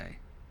holiday,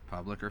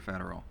 public or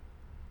federal,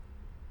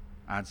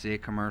 I'd see a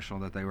commercial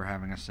that they were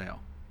having a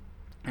sale.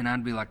 And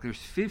I'd be like, there's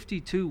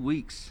 52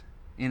 weeks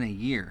in a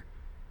year.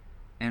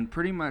 And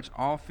pretty much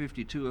all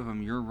 52 of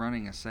them, you're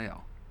running a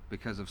sale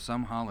because of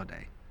some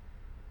holiday.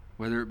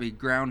 Whether it be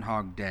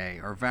Groundhog Day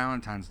or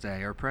Valentine's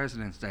Day or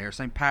President's Day or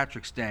St.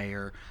 Patrick's Day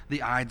or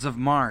the Ides of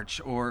March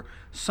or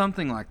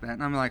something like that.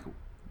 And I'm like,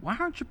 why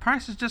aren't your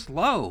prices just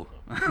low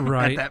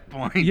Right. at that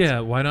point? Yeah,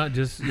 why not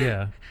just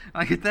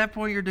Like at that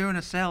point, you're doing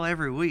a sale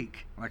every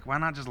week. Like, why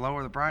not just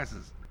lower the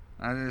prices?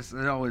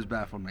 It always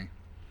baffled me.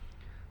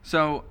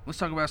 So let's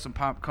talk about some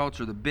pop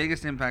culture. The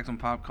biggest impact on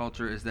pop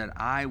culture is that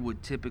I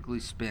would typically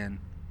spend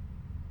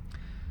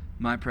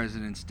my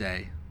President's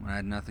Day, when I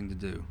had nothing to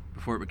do,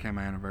 before it became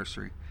my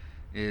anniversary,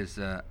 is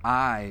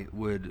I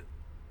would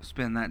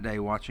spend that day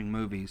watching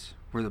movies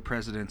where the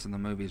presidents in the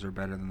movies are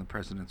better than the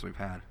presidents we've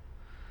had.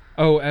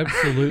 Oh,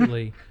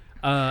 absolutely.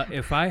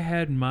 If I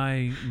had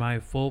my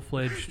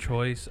full-fledged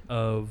choice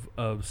of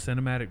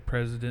cinematic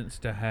presidents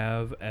to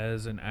have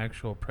as an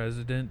actual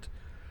president,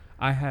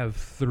 I have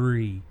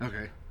 3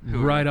 Okay.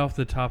 right off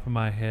the top of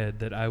my head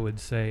that I would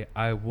say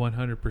I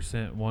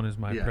 100% want as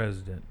my Yeah.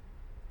 president.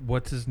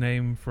 What's his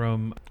name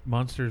from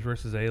Monsters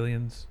vs.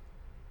 Aliens?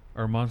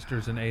 Or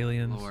Monsters and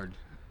Aliens? Lord.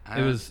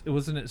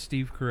 Wasn't it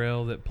Steve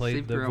Carell that played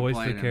Steve the Carell voice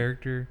played of the him.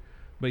 character?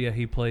 But yeah,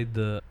 he played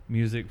the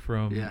music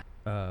from Yeah.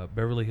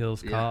 Beverly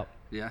Hills Yeah, Cop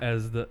yeah.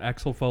 as the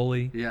Axel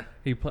Foley. Yeah.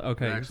 He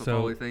okay, Axel so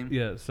Foley theme?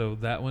 yeah, so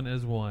that one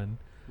is one.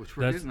 Which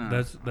we're That's getting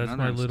that's another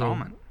my little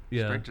installment.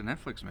 yeah Straight to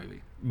Netflix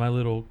movie. my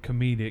little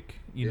comedic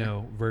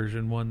Yeah.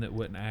 version, one that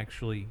wouldn't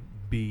actually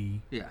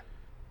be. Yeah.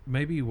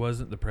 Maybe he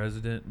wasn't the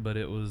president, but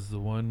it was the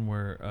one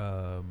where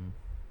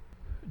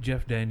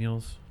Jeff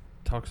Daniels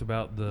talks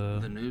about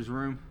The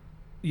newsroom.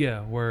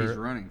 yeah, where He's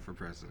running for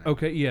president.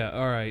 okay, yeah,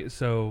 all right.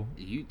 So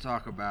You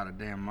talk about a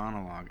damn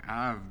monologue.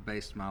 I've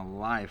based my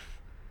life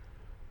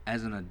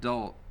as an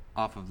adult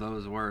off of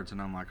those words,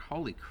 and I'm like,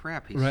 holy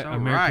crap, he's right, so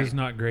America's right.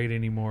 not great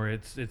anymore.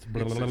 It's blah,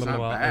 blah, blah, It's blah, not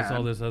blah. bad. It's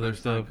all this other It's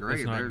stuff. Not great.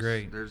 It's not there's,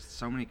 great. There's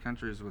so many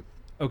countries with.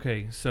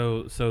 Okay,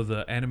 so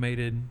the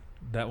animated,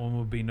 that one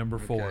would be number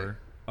 4. Okay.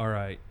 All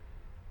right.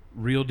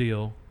 Real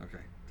Deal.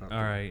 Okay.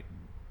 All right.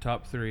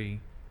 Top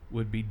 3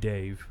 would be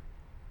Dave.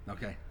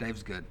 Okay,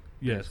 Dave's good.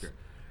 Yes. Dave's good.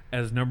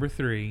 As number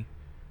 3,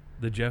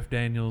 the Jeff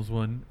Daniels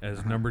one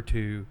as number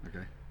 2,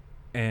 Okay.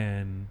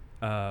 and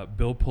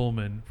Bill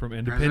Pullman from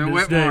President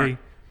Independence Whitmore. Day,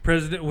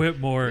 President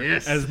Whitmore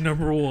Yes. as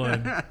number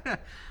 1.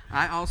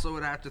 I also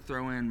would have to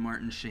throw in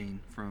Martin Sheen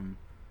from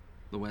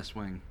The West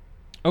Wing.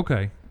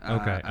 Okay.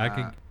 Okay. I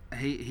could.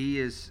 He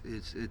is.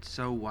 It's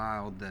so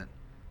wild that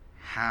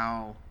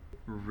how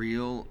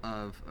real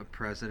of a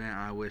president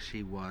I wish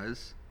he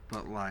was.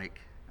 But like,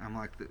 I'm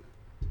like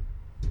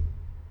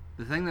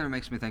the thing that it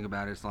makes me think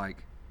about is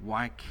like,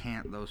 why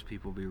can't those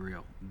people be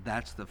real?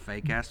 That's the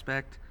fake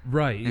aspect.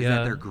 Right. Is yeah.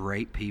 that they're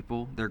great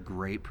people, they're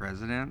great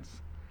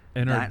presidents.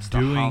 and That's are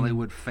doing the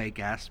Hollywood fake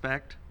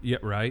aspect. Yeah.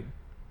 Right.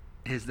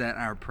 Is that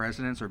our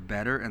presidents are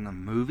better in the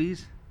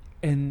movies?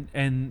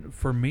 And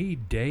for me,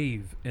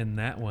 Dave in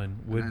that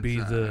one would And be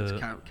that's,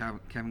 the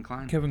Kevin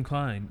Kline. Kevin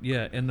Kline.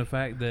 Yeah, and the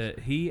fact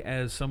that he,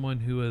 as someone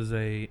who is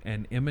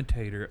an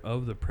imitator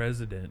of the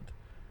president,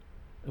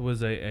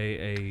 was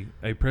a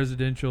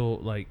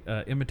presidential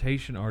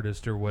imitation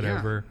artist or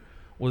whatever,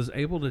 was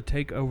able to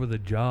take over the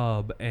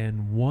job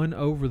and won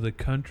over the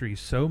country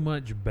so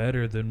much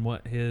better than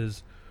what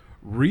his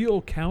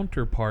real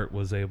counterpart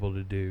was able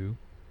to do.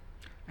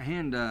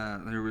 And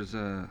there was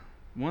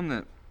one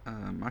that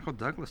Michael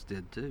Douglas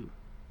did too,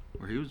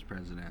 where he was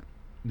president.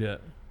 Yeah.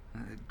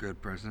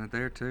 Good president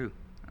there too.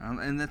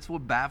 And that's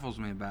what baffles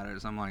me about it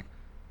is I'm like,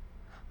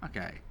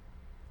 okay,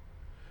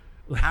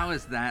 how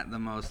is that the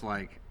most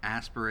like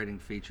aspirating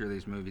feature of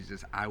these movies?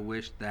 Is I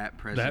wish that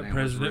president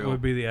was real,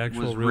 would be the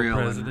actual was real real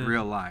president in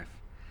real life.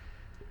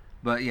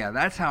 But yeah,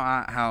 that's how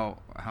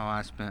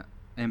I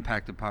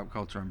impacted pop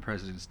culture on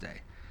President's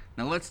Day.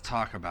 Now let's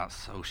talk about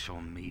social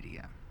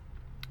media.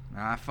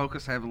 Now I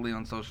focus heavily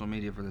on social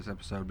media for this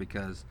episode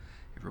because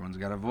everyone's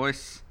got a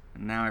voice,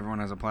 and now everyone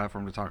has a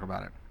platform to talk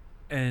about it.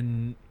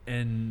 And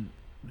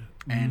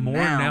more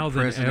now now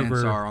than presidents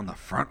ever are on the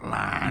front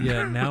line.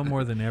 Yeah, now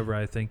more than ever,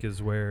 I think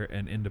is where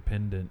an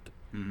independent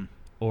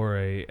or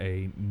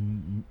a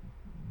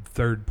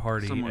third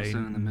party, Someone a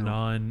sitting in the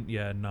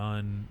middle.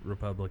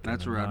 non-Republican,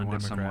 That's where I'd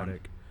want someone.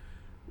 non-democratic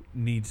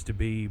needs to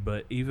be.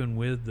 But even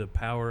with the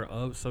power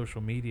of social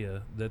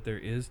media that there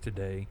is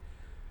today,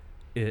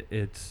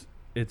 it's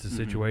a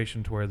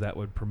situation to where that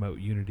would promote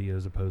unity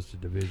as opposed to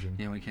division.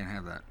 Yeah, we can't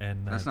have that.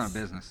 And that's not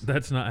business.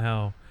 That's not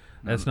how.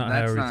 That's not how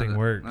everything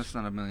works. That's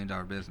not $1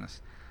 million business.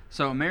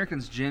 So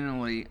Americans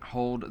generally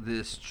hold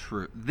this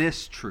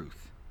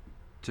truth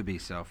to be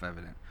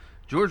self-evident.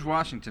 George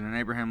Washington and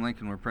Abraham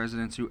Lincoln were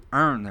presidents who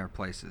earned their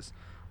places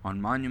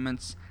on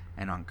monuments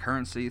and on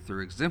currency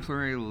through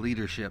exemplary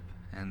leadership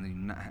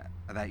and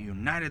that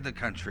united the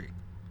country.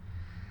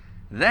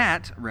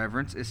 That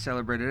reverence is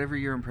celebrated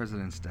every year on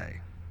President's Day.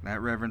 That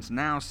reverence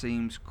now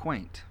seems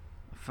quaint,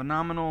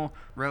 phenomenal,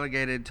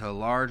 relegated to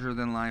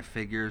larger-than-life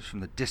figures from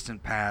the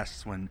distant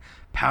past when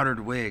powdered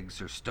wigs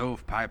or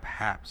stovepipe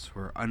hats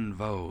were en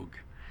vogue.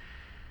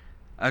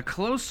 A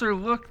closer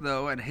look,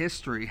 though, at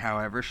history,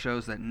 however,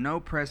 shows that no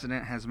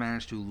president has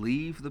managed to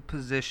leave the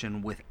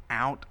position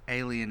without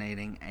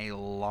alienating a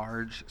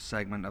large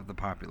segment of the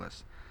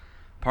populace.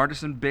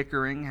 Partisan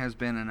bickering has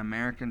been an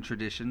American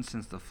tradition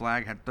since the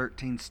flag had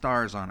 13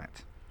 stars on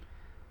it,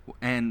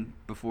 and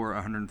before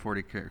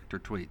 140-character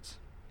tweets.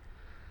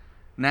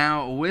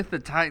 Now, with the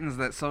titans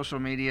that social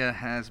media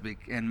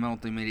and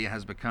multimedia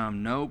has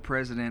become, no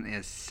president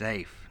is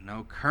safe.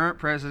 No current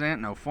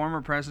president, no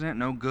former president,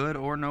 no good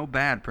or no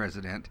bad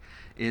president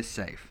is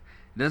safe.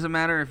 It doesn't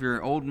matter if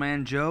you're Old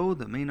Man Joe,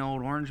 the mean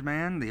old orange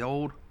man, the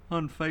old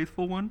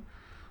unfaithful one,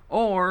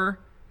 or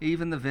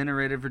even the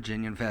venerated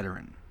Virginian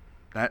veteran.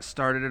 That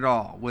started it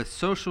all, with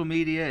social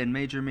media and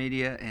major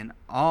media and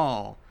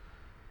all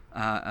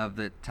of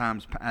the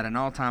times at an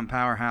all-time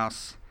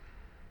powerhouse.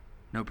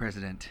 No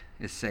president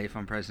is safe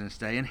on President's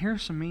Day. And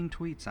here's some mean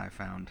tweets I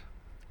found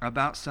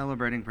about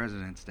celebrating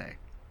President's Day.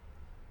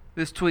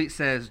 This tweet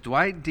says,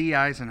 Dwight D.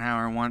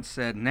 Eisenhower once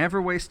said,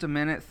 "Never waste a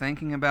minute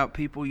thinking about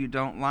people you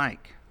don't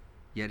like.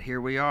 Yet here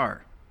we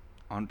are,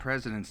 on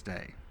President's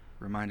Day,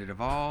 reminded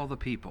of all the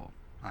people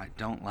I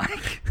don't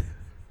like."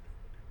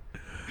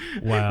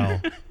 Wow.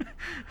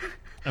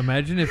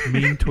 Imagine if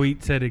mean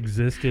tweets had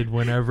existed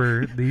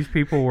whenever these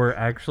people were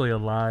actually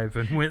alive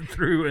and went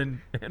through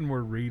and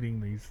were reading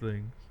these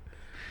things.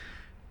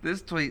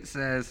 This tweet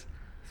says,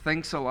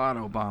 "Thanks a lot,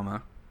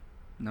 Obama."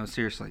 No,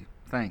 seriously,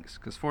 thanks,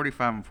 because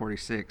 45 and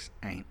 46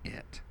 ain't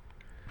it.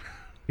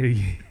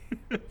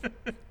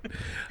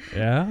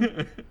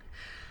 Yeah?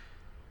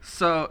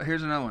 So,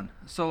 here's another one.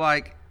 So,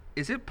 like,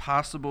 is it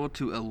possible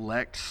to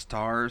elect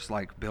stars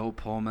like Bill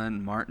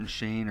Pullman, Martin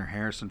Sheen, or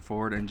Harrison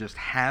Ford and just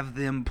have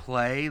them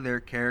play their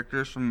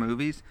characters from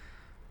movies?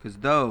 Because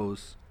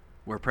those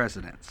were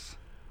presidents.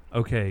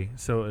 Okay,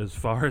 so as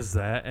far as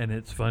that, and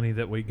it's funny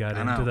that we got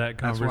I into know. that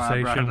That's why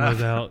I brought conversation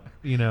it up.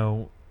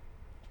 without,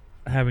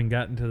 having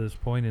gotten to this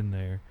point in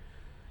there,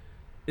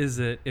 is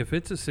that if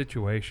it's a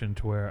situation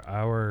to where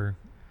our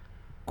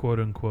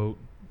quote-unquote,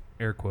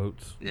 air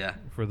quotes, Yeah,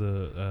 for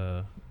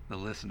the the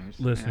listeners.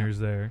 listeners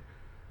there,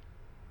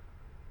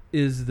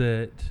 is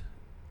that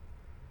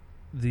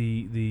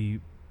the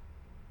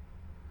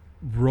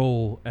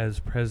role as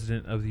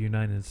president of the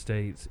United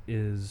States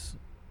is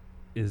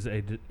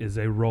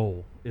a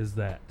role,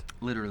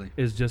 Literally.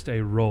 is just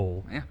a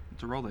role. Yeah,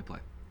 it's a role they play.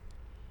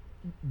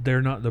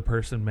 They're not the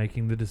person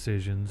making the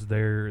decisions.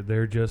 They're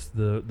just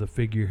the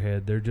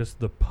figurehead. They're just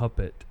the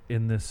puppet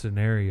in this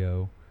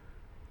scenario.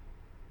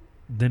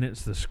 Then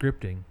it's the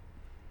scripting.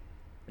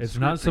 It's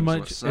not so Scripting's what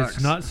much. sucks.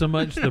 It's not so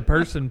much the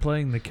person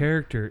playing the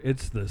character.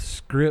 It's the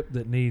script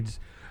that needs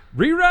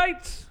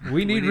rewrites.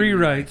 We need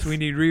rewrites. We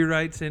need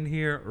rewrites in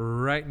here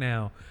right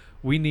now.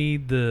 We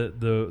need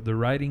the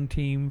writing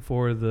team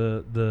for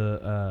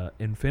the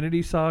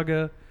Infinity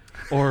Saga,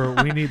 or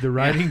we need the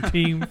writing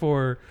team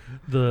for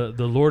the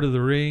Lord of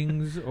the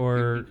Rings,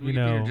 or we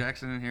get Peter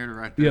Jackson in here to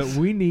write yeah, this.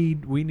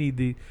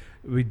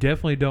 we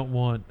definitely don't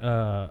want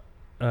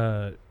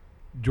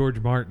George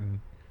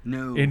Martin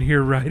No. in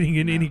here writing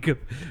in No. any,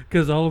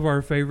 because all of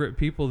our favorite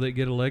people that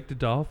get elected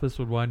to office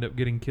would wind up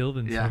getting killed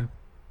in Yeah. some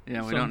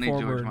Yeah, we some don't need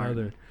form or George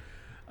Martin.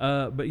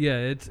 another. But yeah,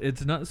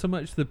 it's not so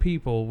much the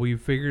people.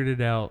 We've figured it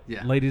out,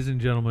 Yeah. ladies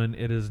and gentlemen.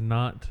 It is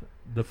not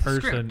the It's the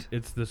person. script.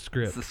 It's the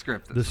script. It's the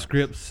script. that The sucks.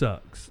 script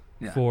sucks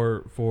Yeah.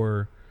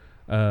 for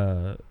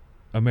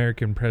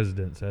American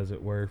presidents, as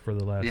it were, for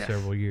the last Yes.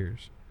 several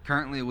years.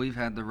 Currently, we've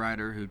had the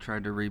writer who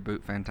tried to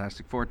reboot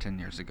Fantastic Four 10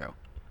 years ago.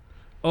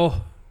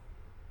 Oh,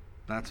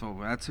 That's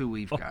who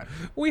we've got.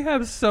 we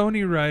have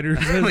Sony writers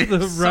We as have the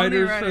Sony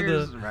writers for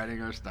writers the,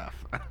 writing our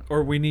stuff.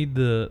 or we need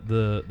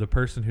the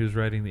person who's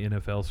writing the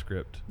NFL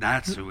script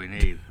That's who we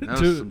need. There's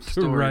To- some to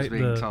stories write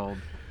being the- told.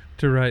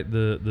 to write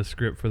the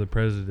script for the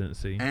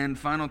presidency. And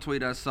final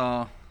tweet I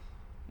saw,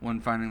 one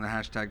finding the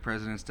hashtag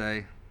President's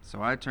Day.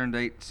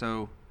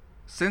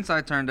 Since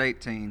I turned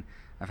 18,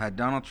 I've had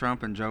Donald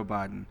Trump and Joe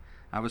Biden.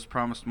 I was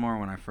promised more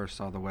when I first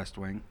saw The West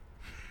Wing.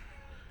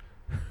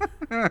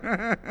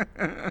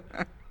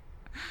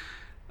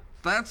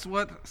 That's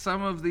what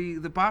some of the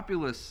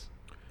populace,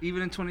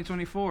 even in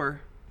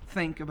 2024,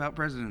 think about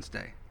President's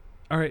Day.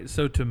 All right,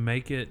 so to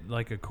make it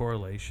like a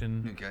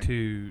correlation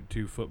Okay.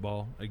 to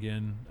football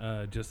again,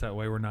 just that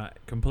way we're not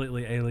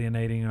completely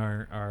alienating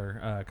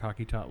our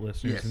cocky tot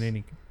listeners Yes. in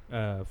any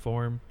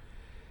form,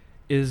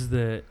 is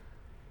that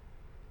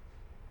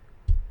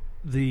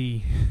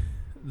the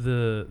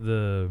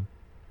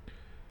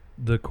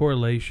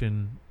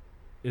correlation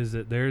is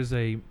that there's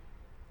a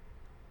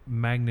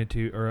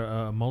magnitude or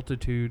a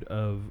multitude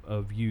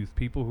of youth,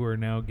 people who are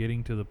now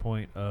getting to the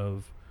point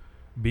of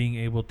being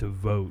able to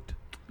vote,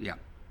 Yeah.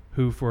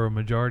 who for a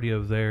majority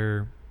of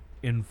their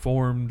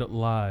informed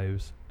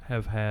lives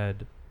have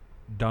had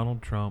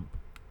Donald Trump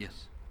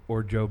Yes.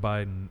 or Joe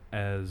Biden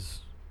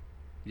as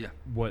Yeah.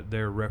 what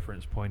their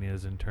reference point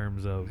is in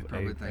terms They of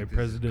probably a think this is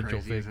presidential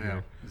crazy as figure.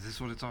 hell. Is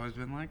this what it's always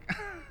been like?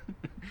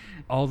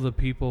 All the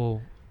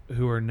people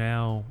who are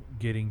now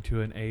getting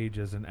to an age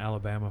as an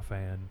Alabama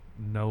fan,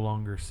 no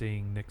longer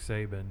seeing Nick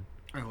Saban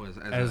Oh,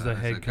 As the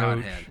head a coach.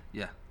 godhead.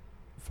 Yeah.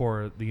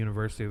 for the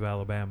University of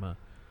Alabama.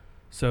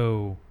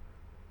 So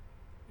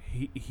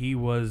he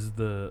was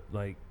the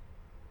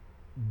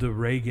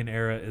Reagan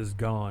era is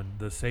gone.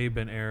 The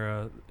Saban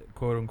era,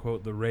 quote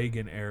unquote, the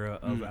Reagan era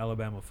of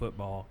Alabama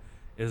football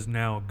is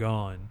now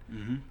gone.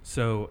 Mm-hmm.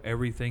 So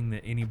everything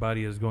that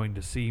anybody is going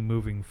to see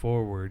moving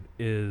forward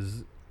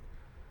is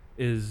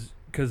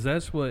because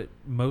that's what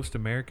most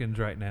Americans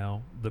right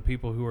now, the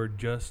people who are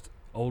just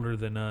older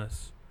than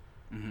us,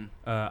 Mm-hmm.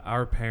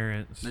 our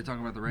parents, They talk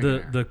about the Reagan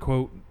era. the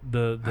quote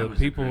the That was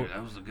people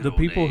that was the good the old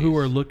people who days.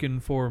 are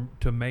looking for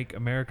to make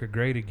America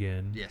great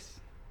again Yes.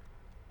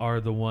 are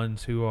the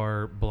ones who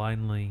are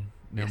blindly.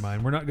 Never Yes.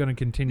 mind. We're not going to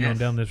continue on Yes.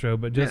 down this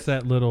road, but just Yes.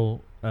 that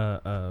little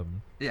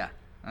Yeah.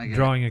 I get it.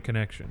 drawing a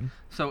connection.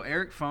 So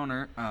Eric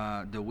Foner,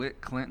 DeWitt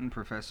Clinton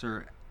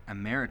Professor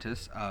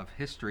Emeritus of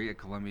History at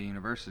Columbia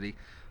University,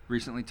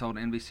 recently told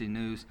NBC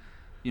News,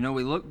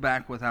 "We look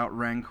back without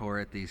rancor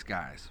at these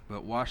guys,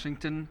 but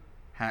Washington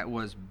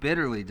was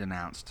bitterly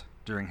denounced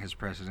during his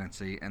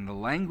presidency, and the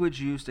language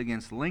used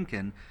against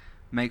Lincoln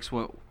makes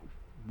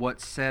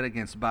what's said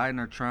against Biden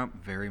or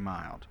Trump very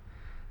mild.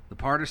 The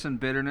partisan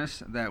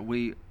bitterness that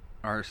we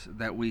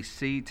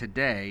see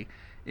today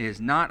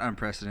is not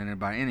unprecedented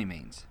by any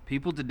means.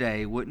 People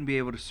today wouldn't be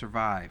able to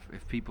survive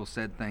if people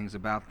said things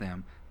about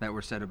them that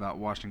were said about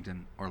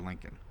Washington or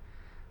Lincoln."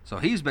 So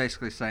he's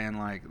basically saying,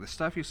 like, the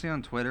stuff you see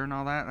on Twitter and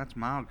all that, that's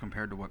mild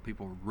compared to what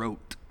people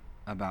wrote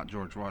about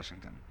George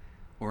Washington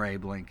or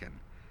Abe Lincoln.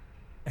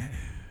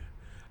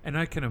 And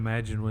I can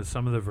imagine with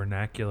some of the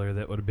vernacular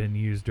that would have been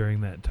used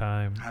during that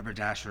time.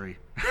 Haberdashery.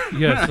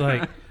 Yes,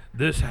 like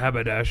this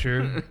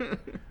haberdasher,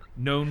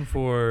 known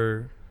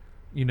for,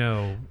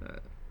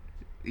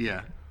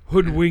 Yeah.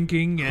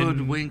 hoodwinking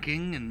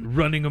And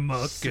running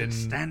amok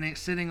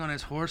sitting on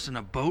his horse in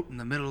a boat in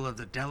the middle of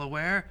the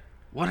Delaware.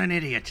 What an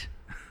idiot.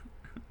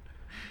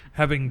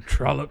 having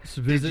trollops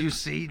visit. Did you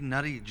see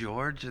Nutty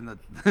George in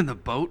the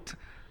boat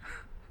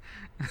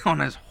on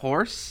his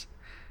horse?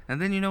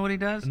 And then you know what he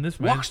does? And this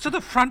man- walks to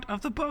the front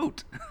of the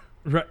boat.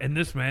 Right, and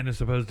this man is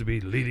supposed to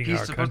be leading He's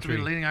our supposed country.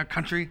 to be leading our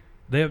country.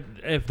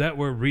 If that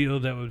were real,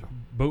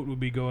 boat would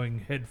be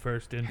going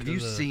headfirst into Have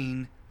you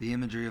seen the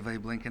imagery of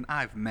Abe Lincoln?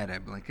 I've met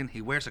Abe Lincoln.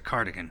 He wears a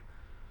cardigan.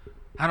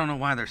 I don't know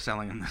why they're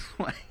selling him this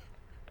way.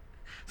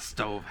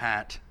 Stove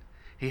hat.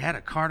 He had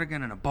a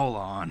cardigan and a bowler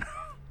on.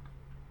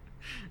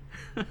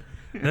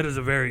 That is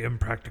a very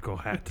impractical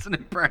hat. It's an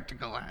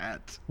impractical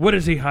hat. What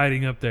is he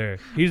hiding up there?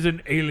 He's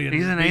an alien.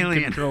 He's an being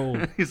alien.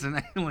 controlled. He's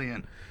an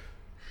alien.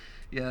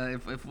 Yeah,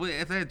 if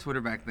they had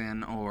Twitter back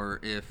then, or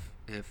if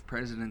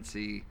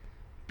presidency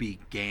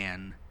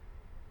began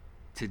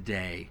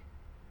today,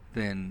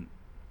 then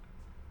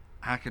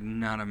I could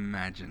not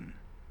imagine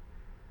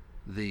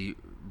the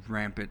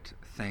rampant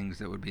things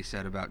that would be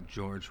said about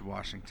George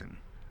Washington.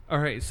 All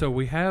right, so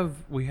we have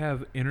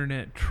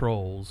internet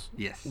trolls.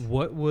 Yes.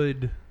 What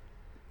would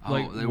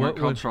They weren't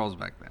called trolls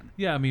back then.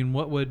 Yeah,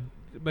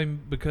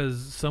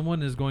 because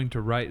someone is going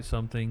to write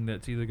something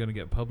that's either going to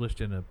get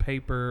published in a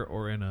paper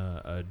or in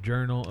a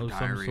journal of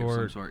Diary some of sort.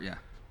 some sort, yeah.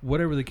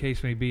 Whatever the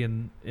case may be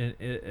in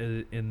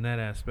that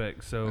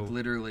aspect. So Like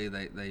literally,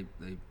 they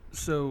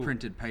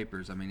printed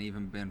papers. I mean,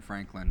 even Ben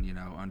Franklin,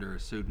 under a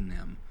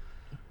pseudonym,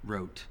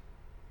 wrote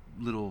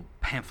little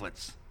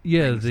pamphlets.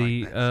 yeah, things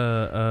the like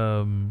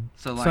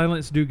this. So like,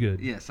 Silence Do Good.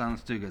 Yeah,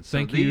 Silence Do Good. So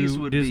Thank these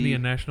you, would Disney be,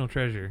 and National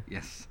Treasure.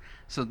 Yes.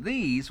 So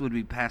these would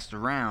be passed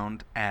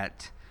around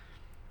at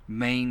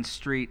main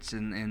streets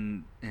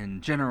and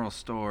general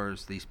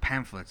stores, these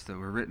pamphlets that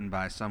were written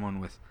by someone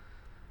with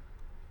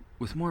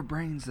more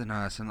brains than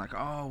us, and like,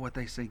 oh, what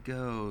they say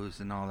goes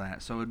and all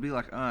that. So it'd be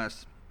like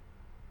us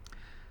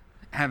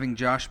having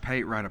Josh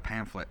Pate write a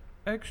pamphlet.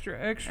 Extra,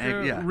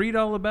 yeah. read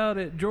all about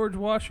it. George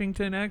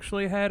Washington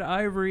actually had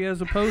ivory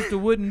as opposed to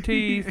wooden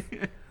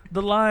teeth.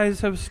 The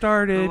lies have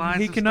started.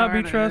 He cannot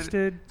be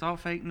trusted. It's all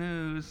fake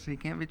news. He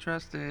can't be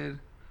trusted.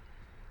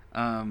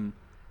 I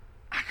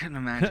couldn't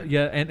imagine.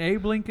 Yeah, and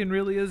Abe Lincoln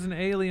really is an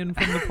alien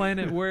from the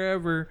planet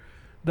wherever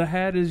the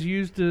hat is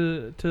used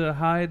to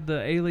hide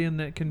the alien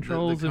that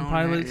controls The and cone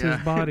pilots hat,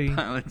 his body.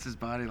 Pilots his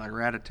body like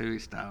Ratatouille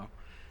style.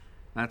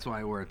 That's why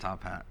he wore a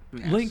top hat.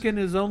 Yes. Lincoln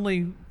is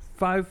only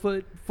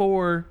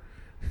 5'4".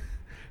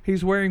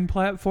 He's wearing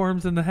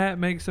platforms, and the hat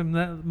makes him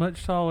that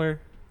much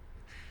taller.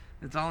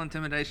 It's all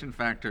intimidation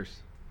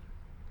factors.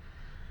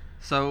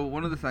 So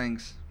one of the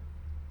things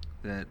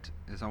that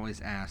is always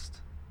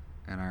asked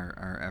in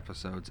our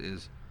episodes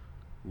is,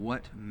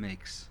 what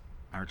makes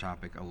our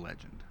topic a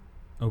legend?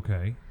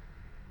 Okay.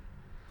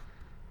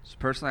 So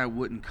personally, I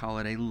wouldn't call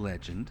it a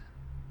legend.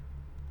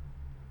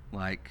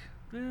 Like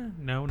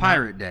No.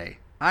 Pirate Day.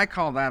 I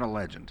call that a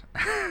legend.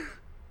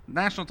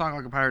 National Talk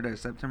Like a Pirate Day,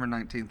 September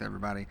 19th,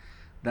 everybody.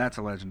 That's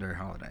a legendary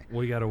holiday.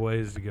 We got a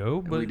ways to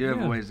go, but we do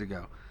have a ways to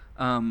go.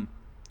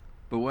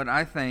 But what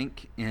I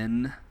think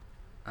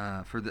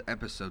for the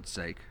episode's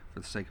sake, for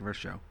the sake of our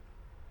show,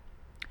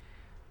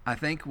 I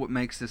think what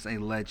makes this a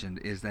legend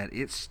is that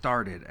it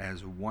started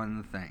as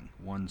one thing,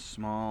 one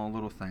small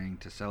little thing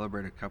to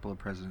celebrate a couple of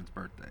presidents'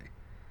 birthday.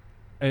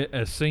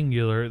 A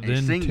singular,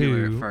 then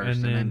singular two,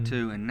 first, and then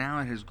two, and now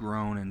it has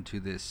grown into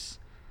this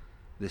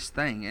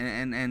thing,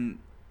 and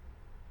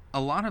a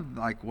lot of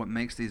like what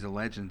makes these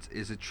legends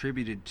is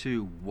attributed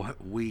to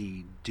what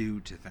we do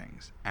to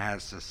things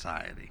as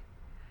society,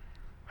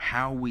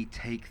 how we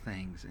take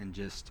things and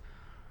just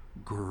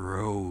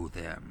grow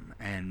them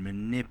and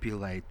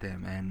manipulate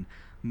them and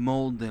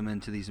mold them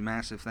into these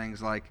massive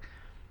things. Like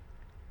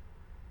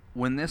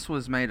when this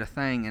was made a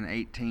thing in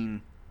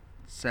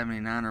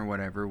 1879 or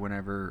whatever,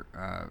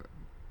 whenever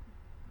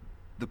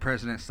the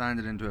president signed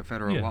it into a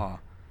federal law,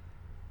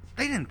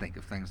 they didn't think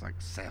of things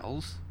like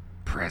sales,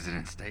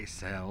 President's Day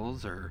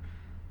sales, or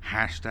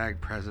hashtag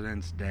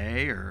President's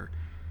Day,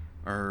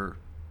 or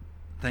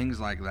things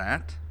like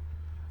that.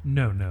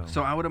 No.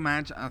 So I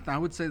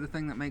would say the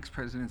thing that makes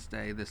President's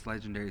Day this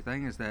legendary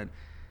thing is that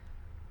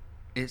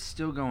it's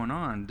still going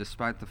on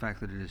despite the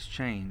fact that it has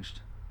changed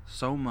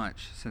so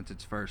much since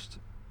its first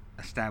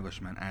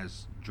establishment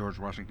as George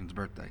Washington's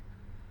birthday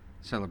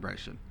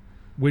celebration.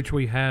 Which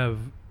we have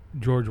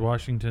George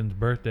Washington's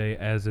birthday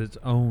as its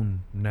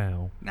own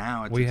now.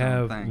 Now it's we its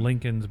have own thing.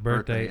 Lincoln's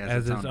birthday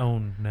as its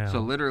own now. So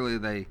literally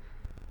they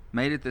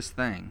made it this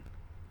thing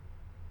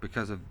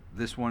because of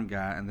this one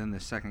guy and then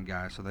this second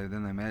guy. So they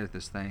made it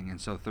this thing,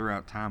 and so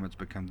throughout time it's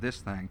become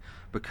this thing.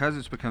 Because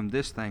it's become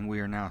this thing,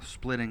 we are now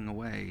splitting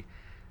away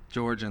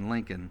George and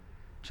Lincoln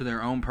to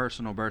their own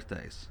personal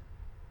birthdays.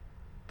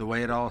 The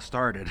way it all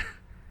started.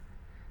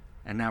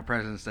 And now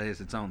President's Day is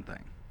its own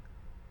thing.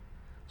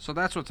 So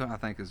that's what I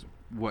think is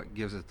what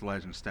gives it the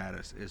legend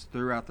status, is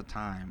throughout the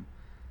time,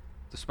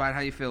 despite how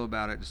you feel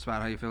about it,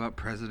 despite how you feel about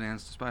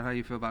presidents, despite how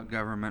you feel about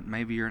government,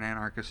 maybe you're an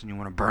anarchist and you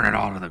want to burn it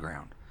all to the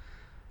ground.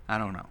 I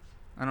don't know.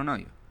 I don't know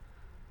you.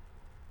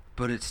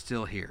 But it's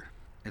still here.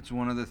 It's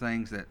one of the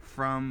things that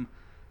from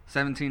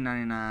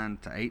 1799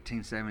 to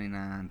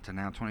 1879 to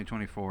now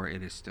 2024,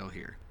 it is still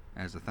here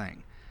as a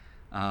thing.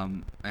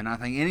 And I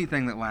think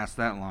anything that lasts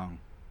that long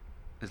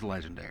is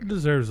legendary.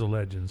 Deserves a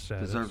legend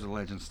status. Deserves a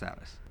legend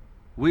status.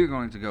 We're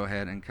going to go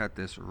ahead and cut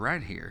this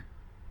right here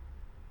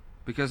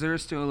because there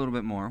is still a little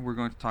bit more. We're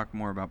going to talk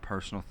more about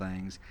personal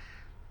things,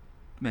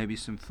 maybe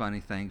some funny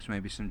things,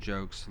 maybe some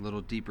jokes, a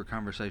little deeper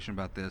conversation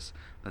about this,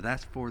 but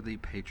that's for the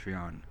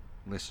Patreon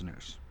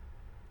listeners.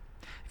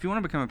 If you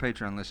want to become a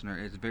Patreon listener,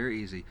 it's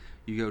very easy.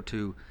 You go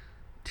to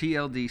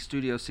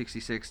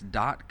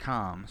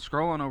tldstudio66.com,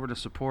 scroll on over to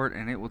support,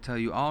 and it will tell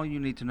you all you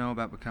need to know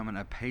about becoming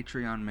a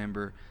Patreon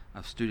member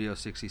of Studio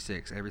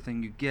 66.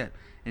 Everything you get,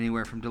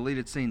 anywhere from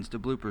deleted scenes to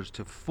bloopers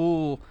to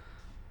full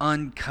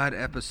uncut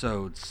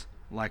episodes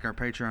like our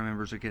Patreon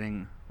members are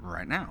getting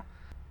right now.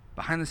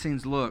 Behind the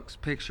scenes looks,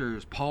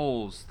 pictures,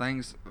 polls,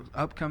 things,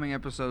 upcoming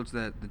episodes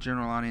that the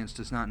general audience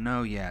does not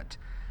know yet.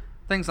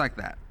 Things like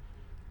that.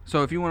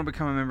 So if you want to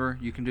become a member,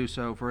 you can do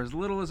so for as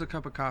little as a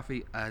cup of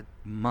coffee a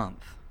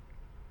month.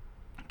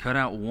 Cut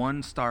out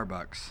one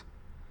Starbucks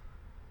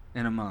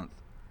in a month,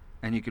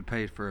 and you could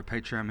pay for a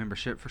Patreon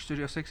membership for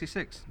Studio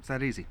 66. It's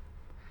that easy.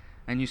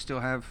 And you still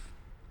have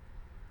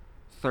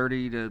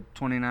 30 to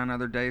 29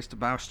 other days to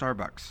buy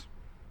Starbucks.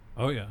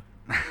 Oh, yeah.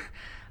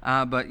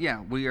 But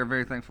yeah, we are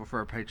very thankful for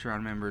our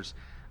Patreon members.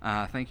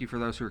 Thank you for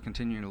those who are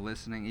continuing to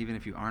listening. Even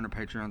if you aren't a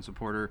Patreon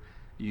supporter,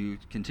 you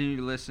continue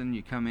to listen,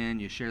 you come in,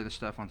 you share the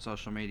stuff on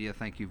social media.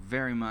 Thank you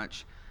very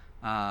much.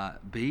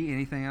 B,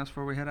 anything else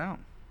before we head out?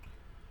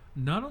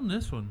 Not on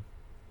this one.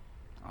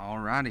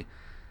 Alrighty.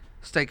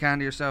 Stay kind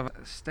to yourself,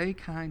 stay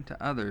kind to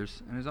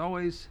others, and as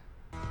always,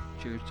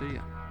 cheers to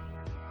you.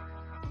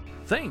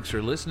 Thanks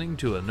for listening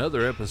to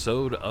another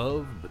episode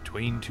of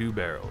Between Two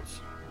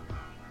Barrels.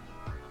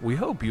 We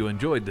hope you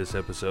enjoyed this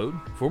episode.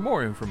 For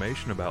more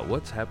information about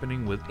what's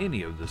happening with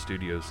any of the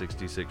Studio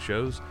 66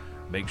 shows,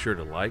 make sure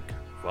to like,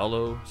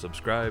 follow,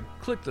 subscribe,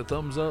 click the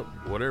thumbs up,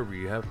 whatever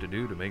you have to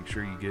do to make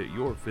sure you get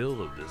your fill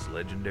of this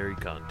legendary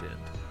content.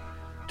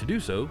 To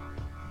do so,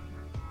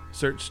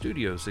 search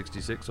Studio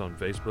 66 on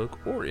Facebook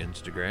or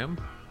Instagram,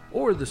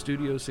 or the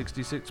Studio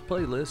 66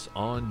 playlist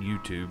on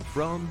YouTube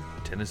from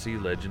Tennessee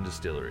Legend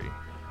Distillery.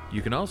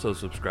 You can also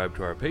subscribe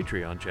to our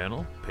Patreon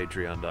channel,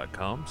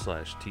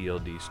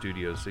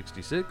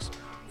 patreon.com/TLDstudio66,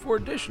 for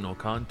additional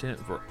content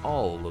for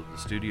all of the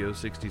Studio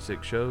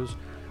 66 shows,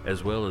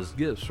 as well as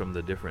gifts from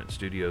the different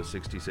Studio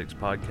 66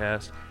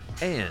 podcasts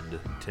and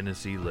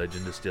Tennessee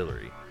Legend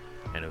Distillery.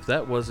 And if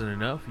that wasn't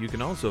enough, you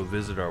can also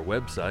visit our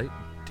website,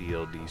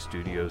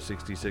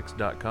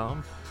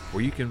 tldstudio66.com,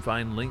 where you can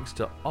find links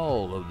to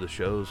all of the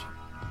shows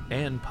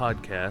and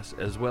podcasts,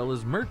 as well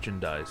as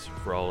merchandise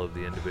for all of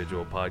the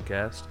individual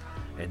podcasts.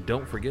 And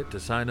don't forget to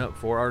sign up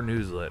for our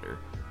newsletter.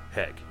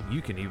 Heck, you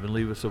can even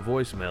leave us a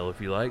voicemail if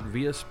you like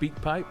via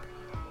SpeakPipe,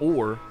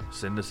 or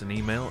send us an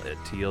email at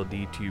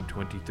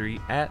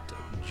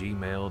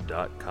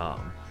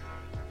tldtube23@gmail.com.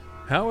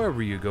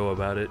 However you go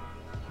about it,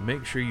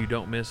 make sure you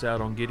don't miss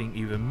out on getting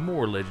even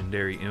more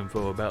legendary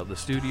info about the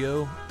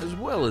studio, as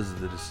well as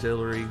the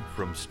distillery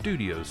from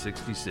Studio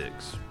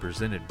 66,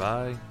 presented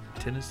by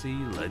Tennessee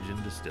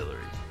Legend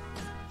Distillery.